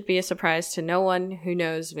 This should be a surprise to no one who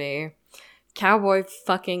knows me. Cowboy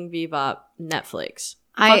fucking Bebop, Netflix.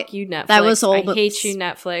 Fuck you, Netflix. That was all. I hate you,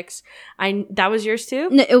 Netflix. That was yours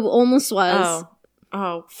too? No, it almost was.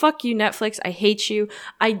 Oh, fuck you, Netflix. I hate you.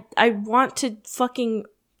 I want to fucking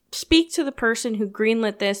speak to the person who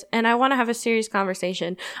greenlit this, and I want to have a serious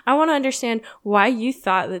conversation. I want to understand why you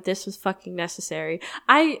thought that this was fucking necessary.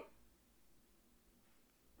 I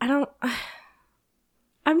don't...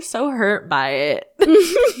 I'm so hurt by it.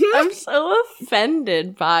 I'm so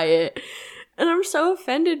offended by it. And I'm so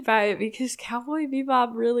offended by it because Cowboy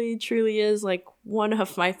Bebop really, truly is like one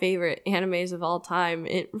of my favorite animes of all time.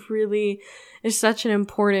 It really is such an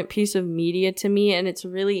important piece of media to me, and it's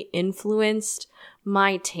really influenced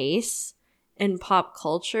my tastes in pop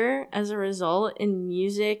culture as a result, in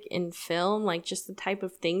music, in film, like just the type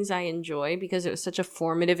of things I enjoy because it was such a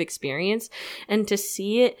formative experience. And to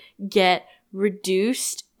see it get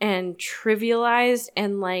reduced and trivialized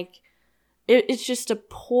and like it's just a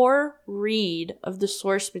poor read of the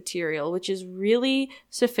source material, which is really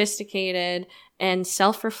sophisticated and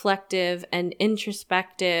self-reflective and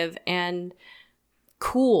introspective and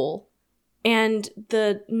cool. And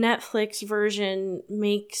the Netflix version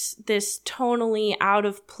makes this tonally out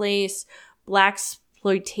of place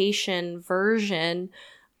blaxploitation version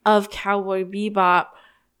of Cowboy Bebop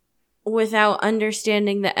without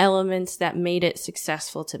understanding the elements that made it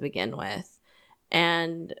successful to begin with.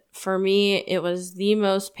 And for me, it was the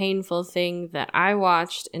most painful thing that I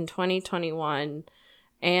watched in 2021,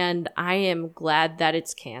 and I am glad that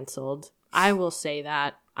it's canceled. I will say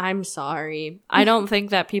that. I'm sorry. I don't think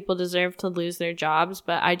that people deserve to lose their jobs,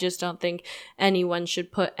 but I just don't think anyone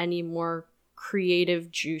should put any more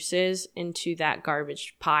creative juices into that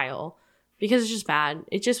garbage pile because it's just bad.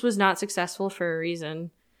 It just was not successful for a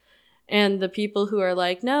reason. And the people who are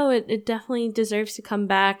like, no, it definitely deserves to come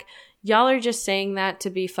back. Y'all are just saying that to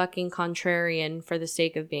be fucking contrarian for the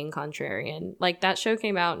sake of being contrarian. Like, that show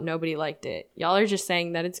came out, nobody liked it. Y'all are just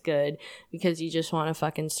saying that it's good because you just want to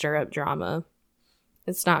fucking stir up drama.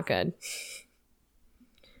 It's not good.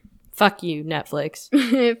 Fuck you, Netflix.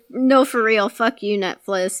 No, for real. Fuck you,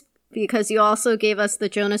 Netflix. Because you also gave us the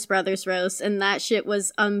Jonas Brothers roast, and that shit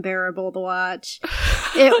was unbearable to watch.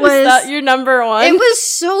 It was... Is that your number 1? It was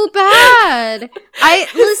so bad.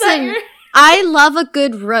 I love a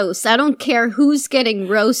good roast. I don't care who's getting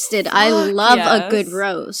roasted. I love a good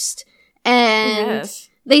roast. And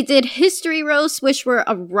they did history roasts, which were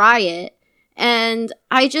a riot. And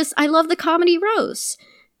I love the comedy roasts.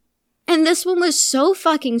 And this one was so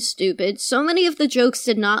fucking stupid. So many of the jokes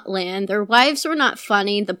did not land. Their wives were not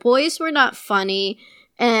funny. The boys were not funny.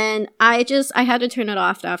 And I had to turn it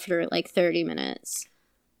off after like 30 minutes.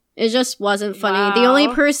 It just wasn't funny. Wow. The only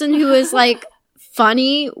person who was like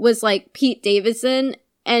funny was like Pete Davidson,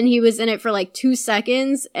 and he was in it for like 2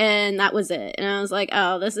 seconds, and that was it. And I was like,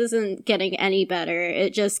 oh, this isn't getting any better.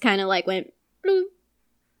 It just kind of like went bloop,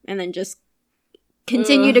 and then just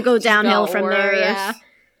continued to go downhill from there. Yeah.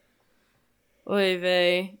 Oy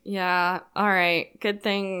vey. Yeah. All right. Good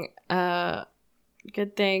thing our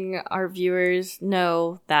viewers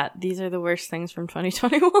know that these are the worst things from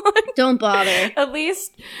 2021. Don't bother. At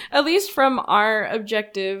least from our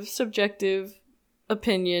objective, subjective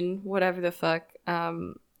opinion, whatever the fuck.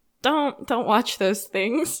 Don't watch those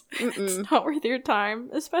things. It's not worth your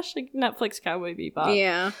time, especially Netflix Cowboy Bebop.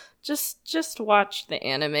 Yeah. Just watch the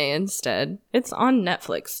anime instead. It's on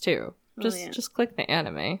Netflix too. Just click the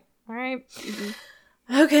anime. All right.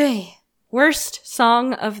 Okay. Worst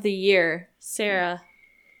song of the year. Sarah,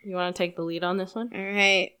 you want to take the lead on this one? All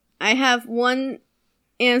right. I have one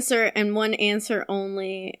answer and one answer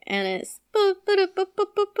only, and it's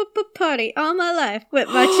party all my life with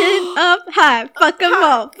my chin up high. Fuck 'em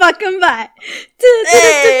all, fuck 'em by.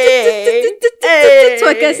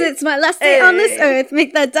 Twice it's my last day on this earth.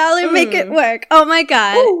 Make that dollar, make it work. Oh my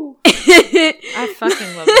god. I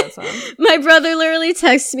fucking love that song. My brother literally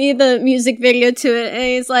texts me the music video to it, and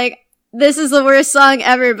he's like, this is the worst song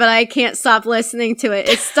ever, but I can't stop listening to it.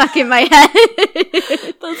 It's stuck in my head.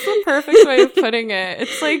 That's the perfect way of putting it.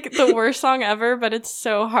 It's like the worst song ever, but it's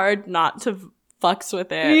so hard not to fucks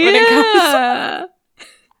with it when it comes.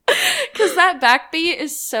 Because that backbeat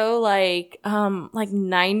is so like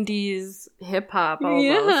 90s hip hop almost,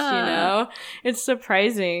 you know? It's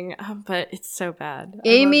surprising, but it's so bad.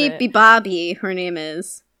 Amy Bibabi, her name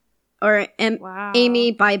is. Or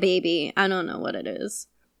Amy by Baby. I don't know what it is.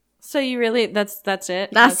 So you really that's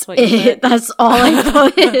it? That's what you it. That's all I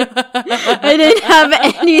put. I didn't have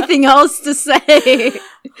anything else to say.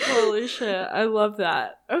 Holy shit. I love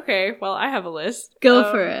that. Okay, well, I have a list. Go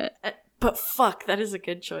for it. But fuck, that is a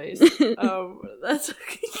good choice. That's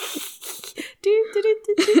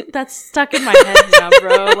that's stuck in my head now,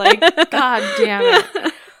 bro. Like, god damn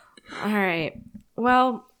it. All right.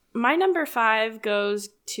 Well, my number 5 goes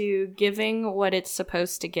to Giving What It's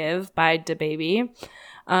Supposed to Give by DaBaby.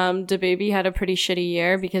 DaBaby had a pretty shitty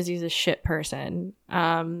year because he's a shit person.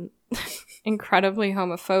 Incredibly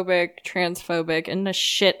homophobic, transphobic, and a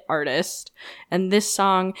shit artist. And this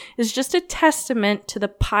song is just a testament to the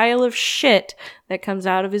pile of shit that comes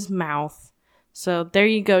out of his mouth. So there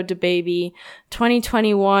you go, DaBaby.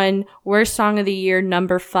 2021, worst song of the year,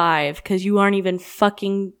 number 5, because you aren't even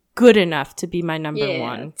fucking good enough to be my number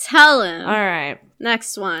 1. Tell him. All right.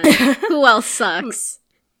 Next one. Who else sucks?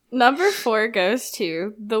 Number 4 goes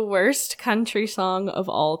to the worst country song of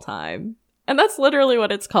all time. And that's literally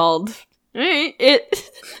what it's called. Alright.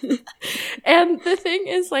 And the thing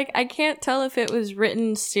is, like, I can't tell if it was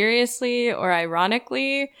written seriously or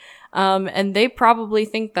ironically. And they probably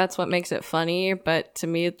think that's what makes it funny, but to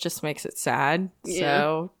me, it just makes it sad.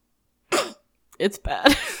 Yeah. So, it's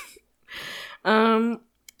bad.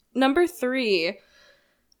 Number 3,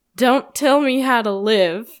 Don't Tell Me How to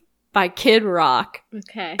Live by Kid Rock.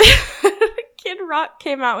 Okay. Kid Rock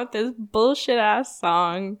came out with this bullshit ass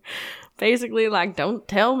song. Basically, like, don't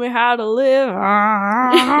tell me how to live.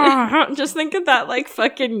 Just think of that, like,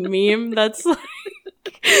 fucking meme that's like,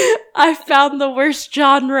 I found the worst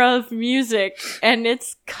genre of music, and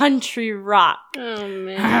it's country rock. Oh,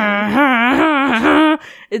 man.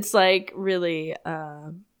 It's, like, really,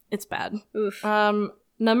 it's bad. Oof.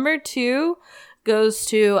 Number 2 goes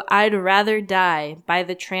to I'd Rather Die by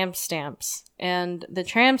the Tramp Stamps. And the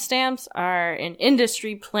Tramp Stamps are an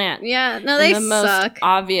industry plant. Yeah, no, they in the suck. most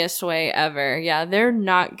obvious way ever. Yeah, they're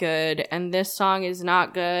not good, and this song is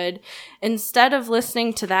not good. Instead of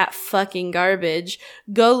listening to that fucking garbage,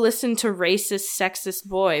 go listen to Racist Sexist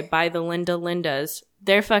Boy by the Linda Lindas.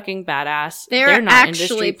 They're fucking badass. They're not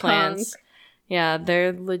actually industry punk. plants. Yeah,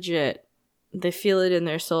 they're legit. They feel it in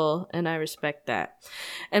their soul, and I respect that.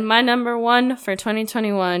 And my number 1 for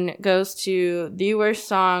 2021 goes to the worst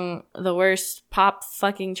song, the worst pop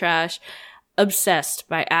fucking trash, Obsessed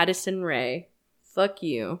by Addison Rae. Fuck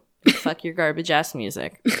you. Fuck your garbage ass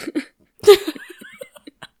music.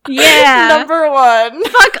 Yeah. Number 1.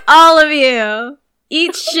 Fuck all of you.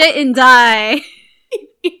 Eat shit and die.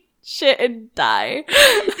 Shit and die.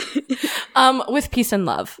 With peace and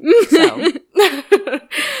love. So.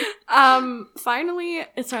 Finally,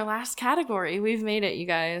 it's our last category. We've made it, you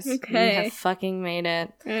guys. Okay. We have fucking made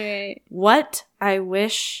it. Alright. What I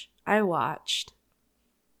wish I watched.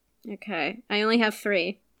 Okay. I only have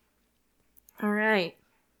 3. All right.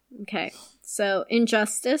 Okay. So,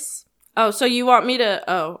 Injustice. Oh, so you want me to...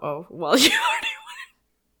 Oh, well, you already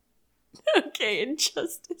went. Okay,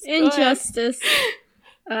 Injustice. Go Injustice.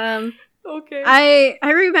 Okay. I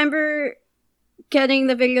remember getting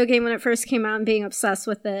the video game when it first came out and being obsessed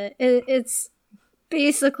with it. It's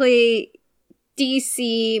basically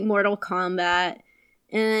DC Mortal Kombat,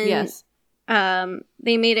 and yes,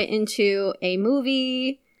 they made it into a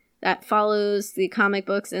movie that follows the comic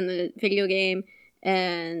books and the video game,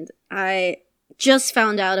 and I just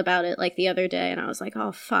found out about it like the other day, and I was like,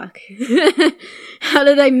 oh fuck, how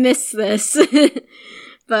did I miss this?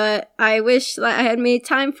 But I wish that I had made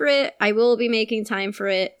time for it. I will be making time for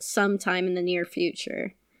it sometime in the near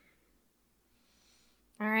future.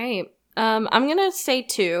 All right. I'm going to say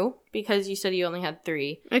 2 because you said you only had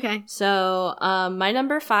 3. Okay. So my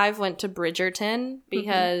number 5 went to Bridgerton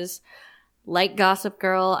because, like Gossip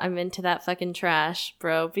Girl, I'm into that fucking trash,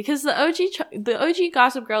 bro. Because the OG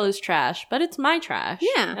Gossip Girl is trash, but it's my trash.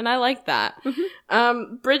 Yeah. And I like that.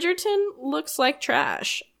 Bridgerton looks like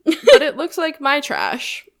trash. But it looks like my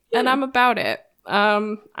trash, and I'm about it.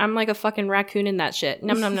 I'm like a fucking raccoon in that shit.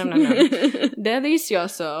 Nom nom nom nom nom.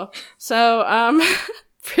 Delicioso. So,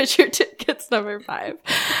 Bridgerton gets number 5.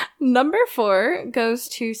 Number 4 goes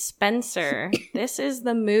to Spencer. This is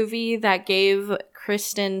the movie that gave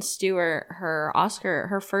Kristen Stewart her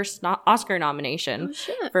first Oscar nomination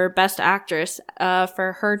for Best Actress,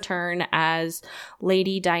 for her turn as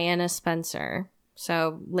Lady Diana Spencer.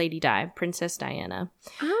 So, Lady Di, Princess Diana.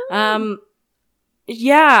 Oh.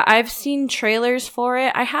 Yeah, I've seen trailers for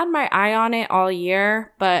it. I had my eye on it all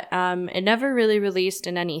year, but it never really released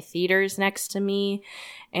in any theaters next to me.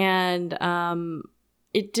 And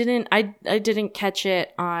I didn't catch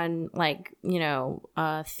it on like,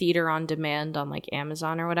 theater on demand on like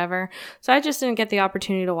Amazon or whatever. So I just didn't get the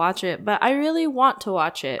opportunity to watch it, but I really want to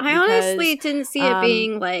watch it. I honestly didn't see it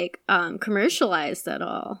being like commercialized at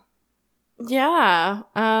all. Yeah.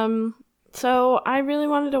 So I really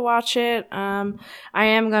wanted to watch it. I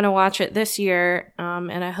am going to watch it this year.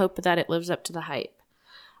 And I hope that it lives up to the hype.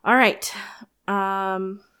 All right.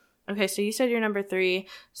 Okay, so you said you're number 3.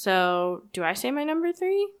 So do I say my number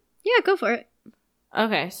 3? Yeah, go for it.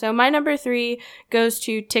 Okay, so my number 3 goes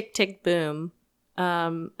to Tick, Tick, Boom.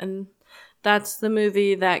 And that's the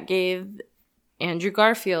movie that gave Andrew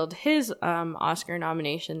Garfield his Oscar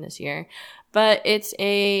nomination this year. But it's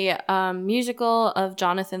a musical of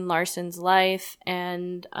Jonathan Larson's life.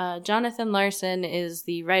 And Jonathan Larson is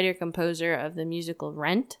the writer-composer of the musical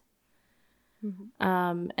Rent.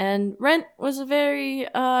 Mm-hmm. And Rent was a very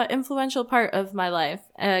influential part of my life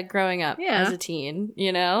growing up as a teen,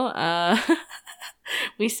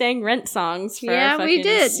 we sang Rent songs for our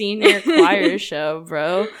fucking senior choir show,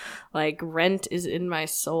 bro. Like, Rent is in my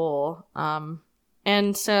soul.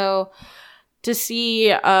 And so to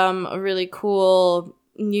see a really cool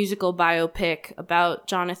musical biopic about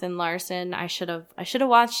Jonathan Larson, I should have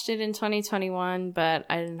watched it in 2021, but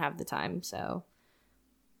I didn't have the time, so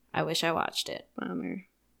I wish I watched it. Bummer.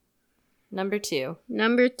 Number 2,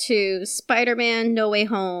 Spider-Man No Way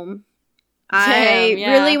Home. I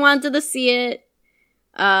really wanted to see it.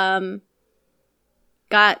 Got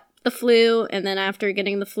the flu, and then after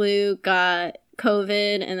getting the flu, got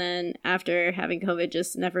COVID, and then after having COVID,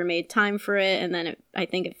 just never made time for it, and then I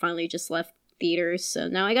think it finally just left theaters, so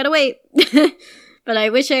now I gotta wait. But I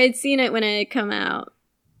wish I had seen it when it had come out.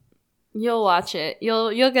 You'll watch it.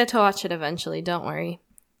 You'll get to watch it eventually, don't worry.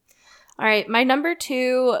 All right, my number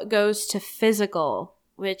 2 goes to Physical,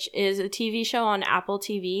 which is a TV show on Apple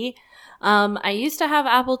TV. I used to have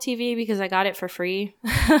Apple TV because I got it for free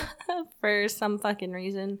for some fucking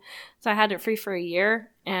reason. So I had it free for a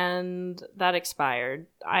year, and that expired.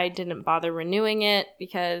 I didn't bother renewing it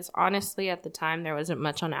because, honestly, at the time, there wasn't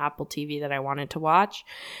much on Apple TV that I wanted to watch.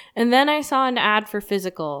 And then I saw an ad for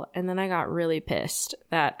Physical, and then I got really pissed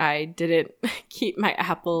that I didn't keep my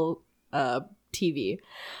Apple TV.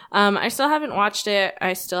 I still haven't watched it.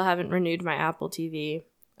 I still haven't renewed my Apple TV.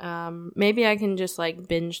 Maybe I can just like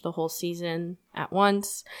binge the whole season at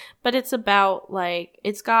once, but it's about like,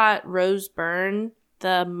 it's got Rose Byrne,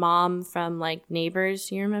 the mom from like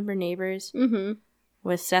Neighbors. You remember Neighbors? Mm-hmm.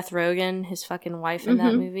 With Seth Rogen, his fucking wife in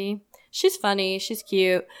that movie. She's funny. She's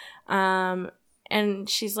cute. And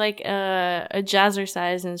she's like a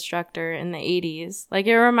jazzercise instructor in the 80s. Like,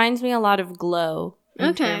 it reminds me a lot of Glow.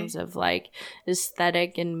 In terms of like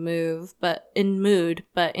aesthetic and mood, but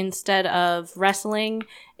instead of wrestling,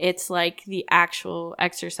 it's like the actual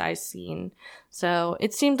exercise scene. So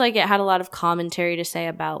it seemed like it had a lot of commentary to say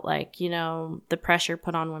about like, the pressure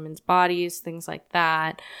put on women's bodies, things like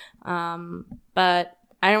that. But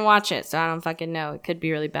I didn't watch it, so I don't fucking know. It could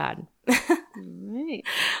be really bad.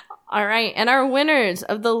 All right. And our winners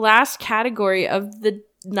of the last category of the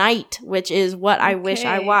night, which is what I wish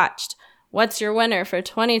I watched. What's your winner for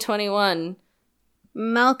 2021?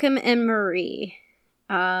 Malcolm and Marie.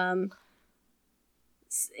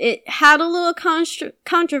 It had a little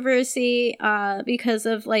controversy because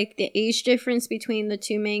of like the age difference between the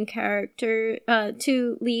two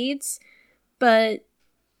leads, but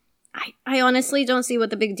I honestly don't see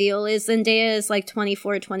what the big deal is. Zendaya is like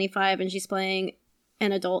 24, 25, and she's playing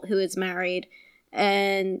an adult who is married,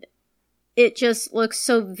 and it just looks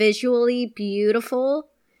so visually beautiful.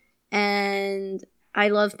 And I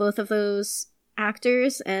love both of those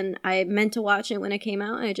actors, and I meant to watch it when it came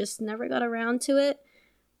out, and I just never got around to it.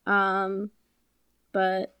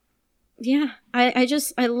 But yeah,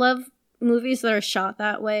 I love movies that are shot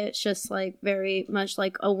that way. It's just like very much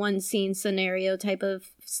like a one scene scenario type of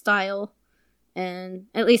style, and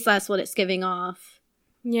at least that's what it's giving off.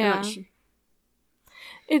 Yeah.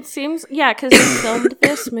 It seems, because they filmed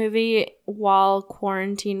this movie while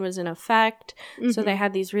quarantine was in effect. Mm-hmm. So they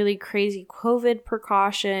had these really crazy COVID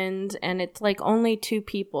precautions, and it's like only 2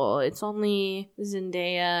 people. It's only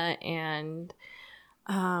Zendaya and,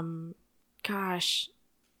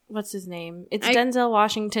 what's his name? It's Denzel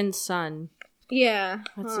Washington's son. Yeah.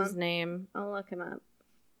 What's his name? I'll look him up.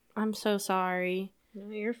 I'm so sorry.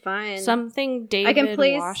 No, you're fine. Something David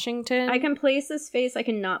Washington. I can place his face. I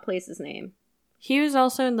cannot place his name. He was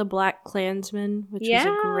also in The Black Klansman, which was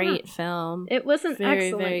a great film. It was an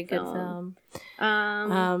excellent very good film.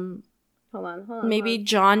 Hold on. Maybe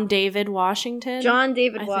John David Washington? John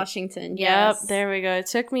David Washington, yes. Yep, there we go. It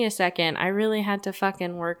took me a second. I really had to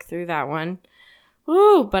fucking work through that one.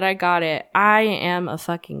 Woo, but I got it. I am a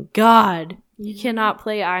fucking god. You cannot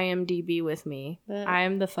play IMDb with me. I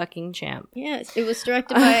am the fucking champ. Yes, it was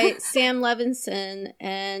directed by Sam Levinson,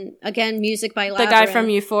 and again, music by Labyrinth. The guy from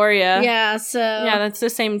Euphoria. Yeah, so... Yeah, that's the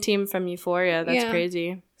same team from Euphoria. That's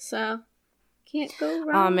crazy. So, can't go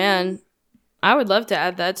wrong. Oh, man. I would love to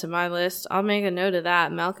add that to my list. I'll make a note of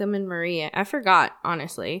that. Malcolm and Marie. I forgot,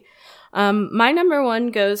 honestly. My number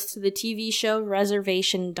one goes to the TV show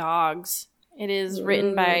Reservation Dogs. It is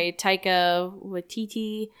written by Taika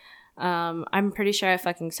Waititi. I'm pretty sure I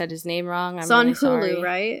fucking said his name wrong. It's on Hulu,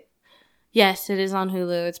 right? Yes, it is on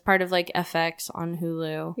Hulu. It's part of like FX on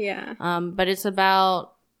Hulu. Yeah. But it's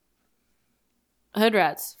about hood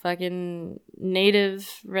rats, fucking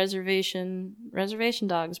native reservation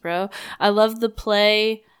dogs, bro. I love the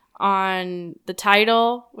play on the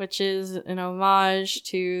title, which is an homage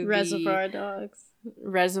to Reservoir Dogs.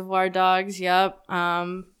 Reservoir Dogs, yep.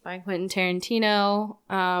 By Quentin Tarantino.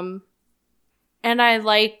 And I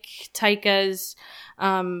like Taika's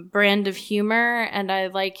brand of humor, and I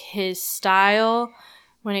like his style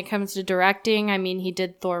when it comes to directing. I mean, he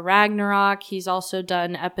did Thor Ragnarok. He's also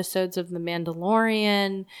done episodes of The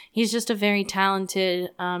Mandalorian. He's just a very talented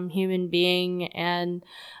human being, and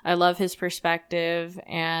I love his perspective.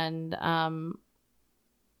 And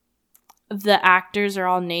the actors are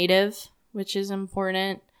all native, which is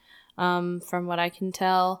important from what I can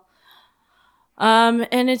tell.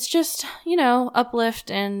 And it's just, you know,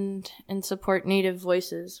 uplift and support native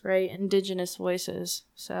voices, right? Indigenous voices.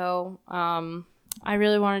 So, I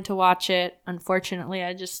really wanted to watch it. Unfortunately,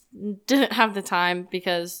 I just didn't have the time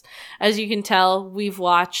because, as you can tell, we've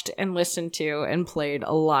watched and listened to and played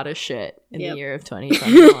a lot of shit in the year of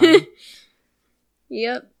 2021.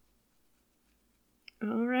 Yep.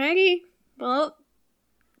 Alrighty. Well,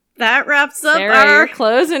 that wraps up Sarah, you're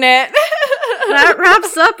closing it. That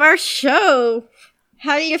wraps up our show.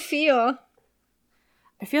 How do you feel?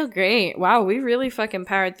 I feel great. Wow, we really fucking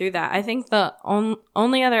powered through that. I think the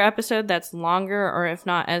only other episode that's longer, or if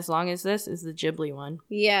not as long as this, is the Ghibli one.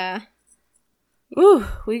 Yeah. Ooh,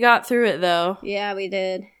 we got through it though. Yeah, we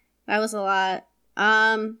did. That was a lot.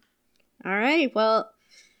 Alright, well,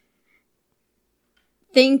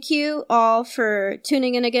 thank you all for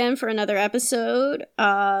tuning in again for another episode.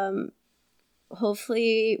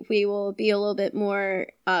 Hopefully we will be a little bit more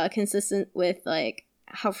consistent with like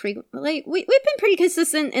how frequent, like we've been pretty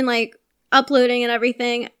consistent in like uploading and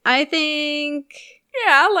everything. I think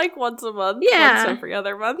like once a month, once every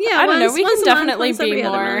other month. Yeah, I don't know. We can definitely be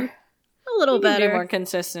more a little better, be more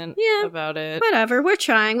consistent about it. Whatever, we're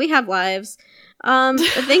trying. We have lives.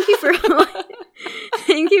 Thank you for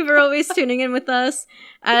thank you for always tuning in with us.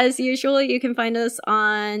 As usual, you can find us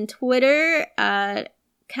on Twitter at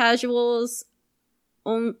casuals.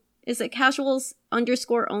 Is it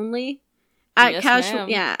casuals_only? At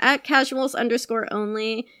at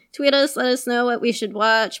casuals_only. Tweet us, let us know what we should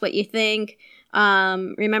watch, what you think.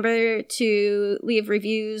 Remember to leave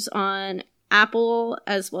reviews on Apple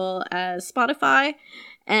as well as Spotify,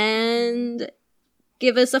 and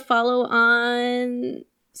give us a follow on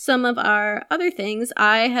some of our other things.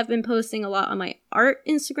 I have been posting a lot on my art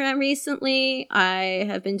Instagram recently. I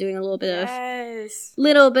have been doing a little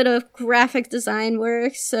bit of graphic design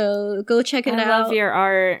work, so go check it out. I love your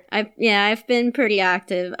art. I've been pretty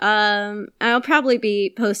active. I'll probably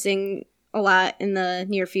be posting a lot in the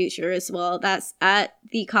near future as well. That's at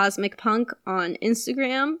The Cosmic Punk on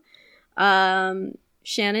Instagram.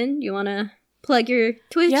 Shannon, you want to plug your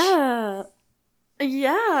Twitch?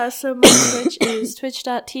 Yeah, so my Twitch is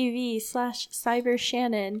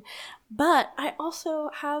twitch.tv/cybershannon. But I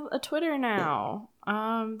also have a Twitter now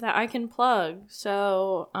that I can plug.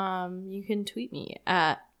 So you can tweet me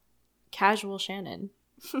at casualshannon.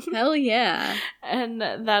 Hell yeah. And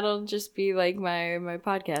that'll just be like my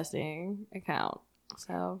podcasting account.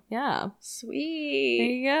 So yeah. Sweet. There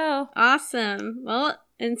you go. Awesome. Well,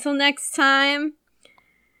 until next time.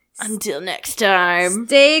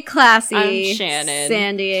 Stay classy. I'm Shannon.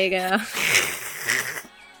 San Diego.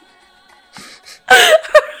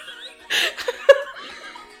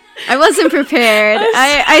 I wasn't prepared.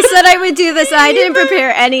 I said I would do this. I didn't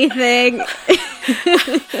prepare anything. Either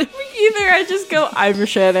I just go, I'm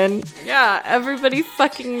Shannon. Yeah, everybody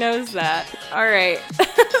fucking knows that. All right.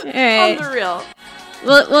 On the real.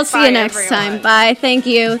 We'll see you next time. Bye. Thank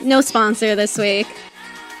you. No sponsor this week.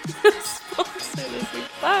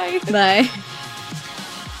 Bye. Bye.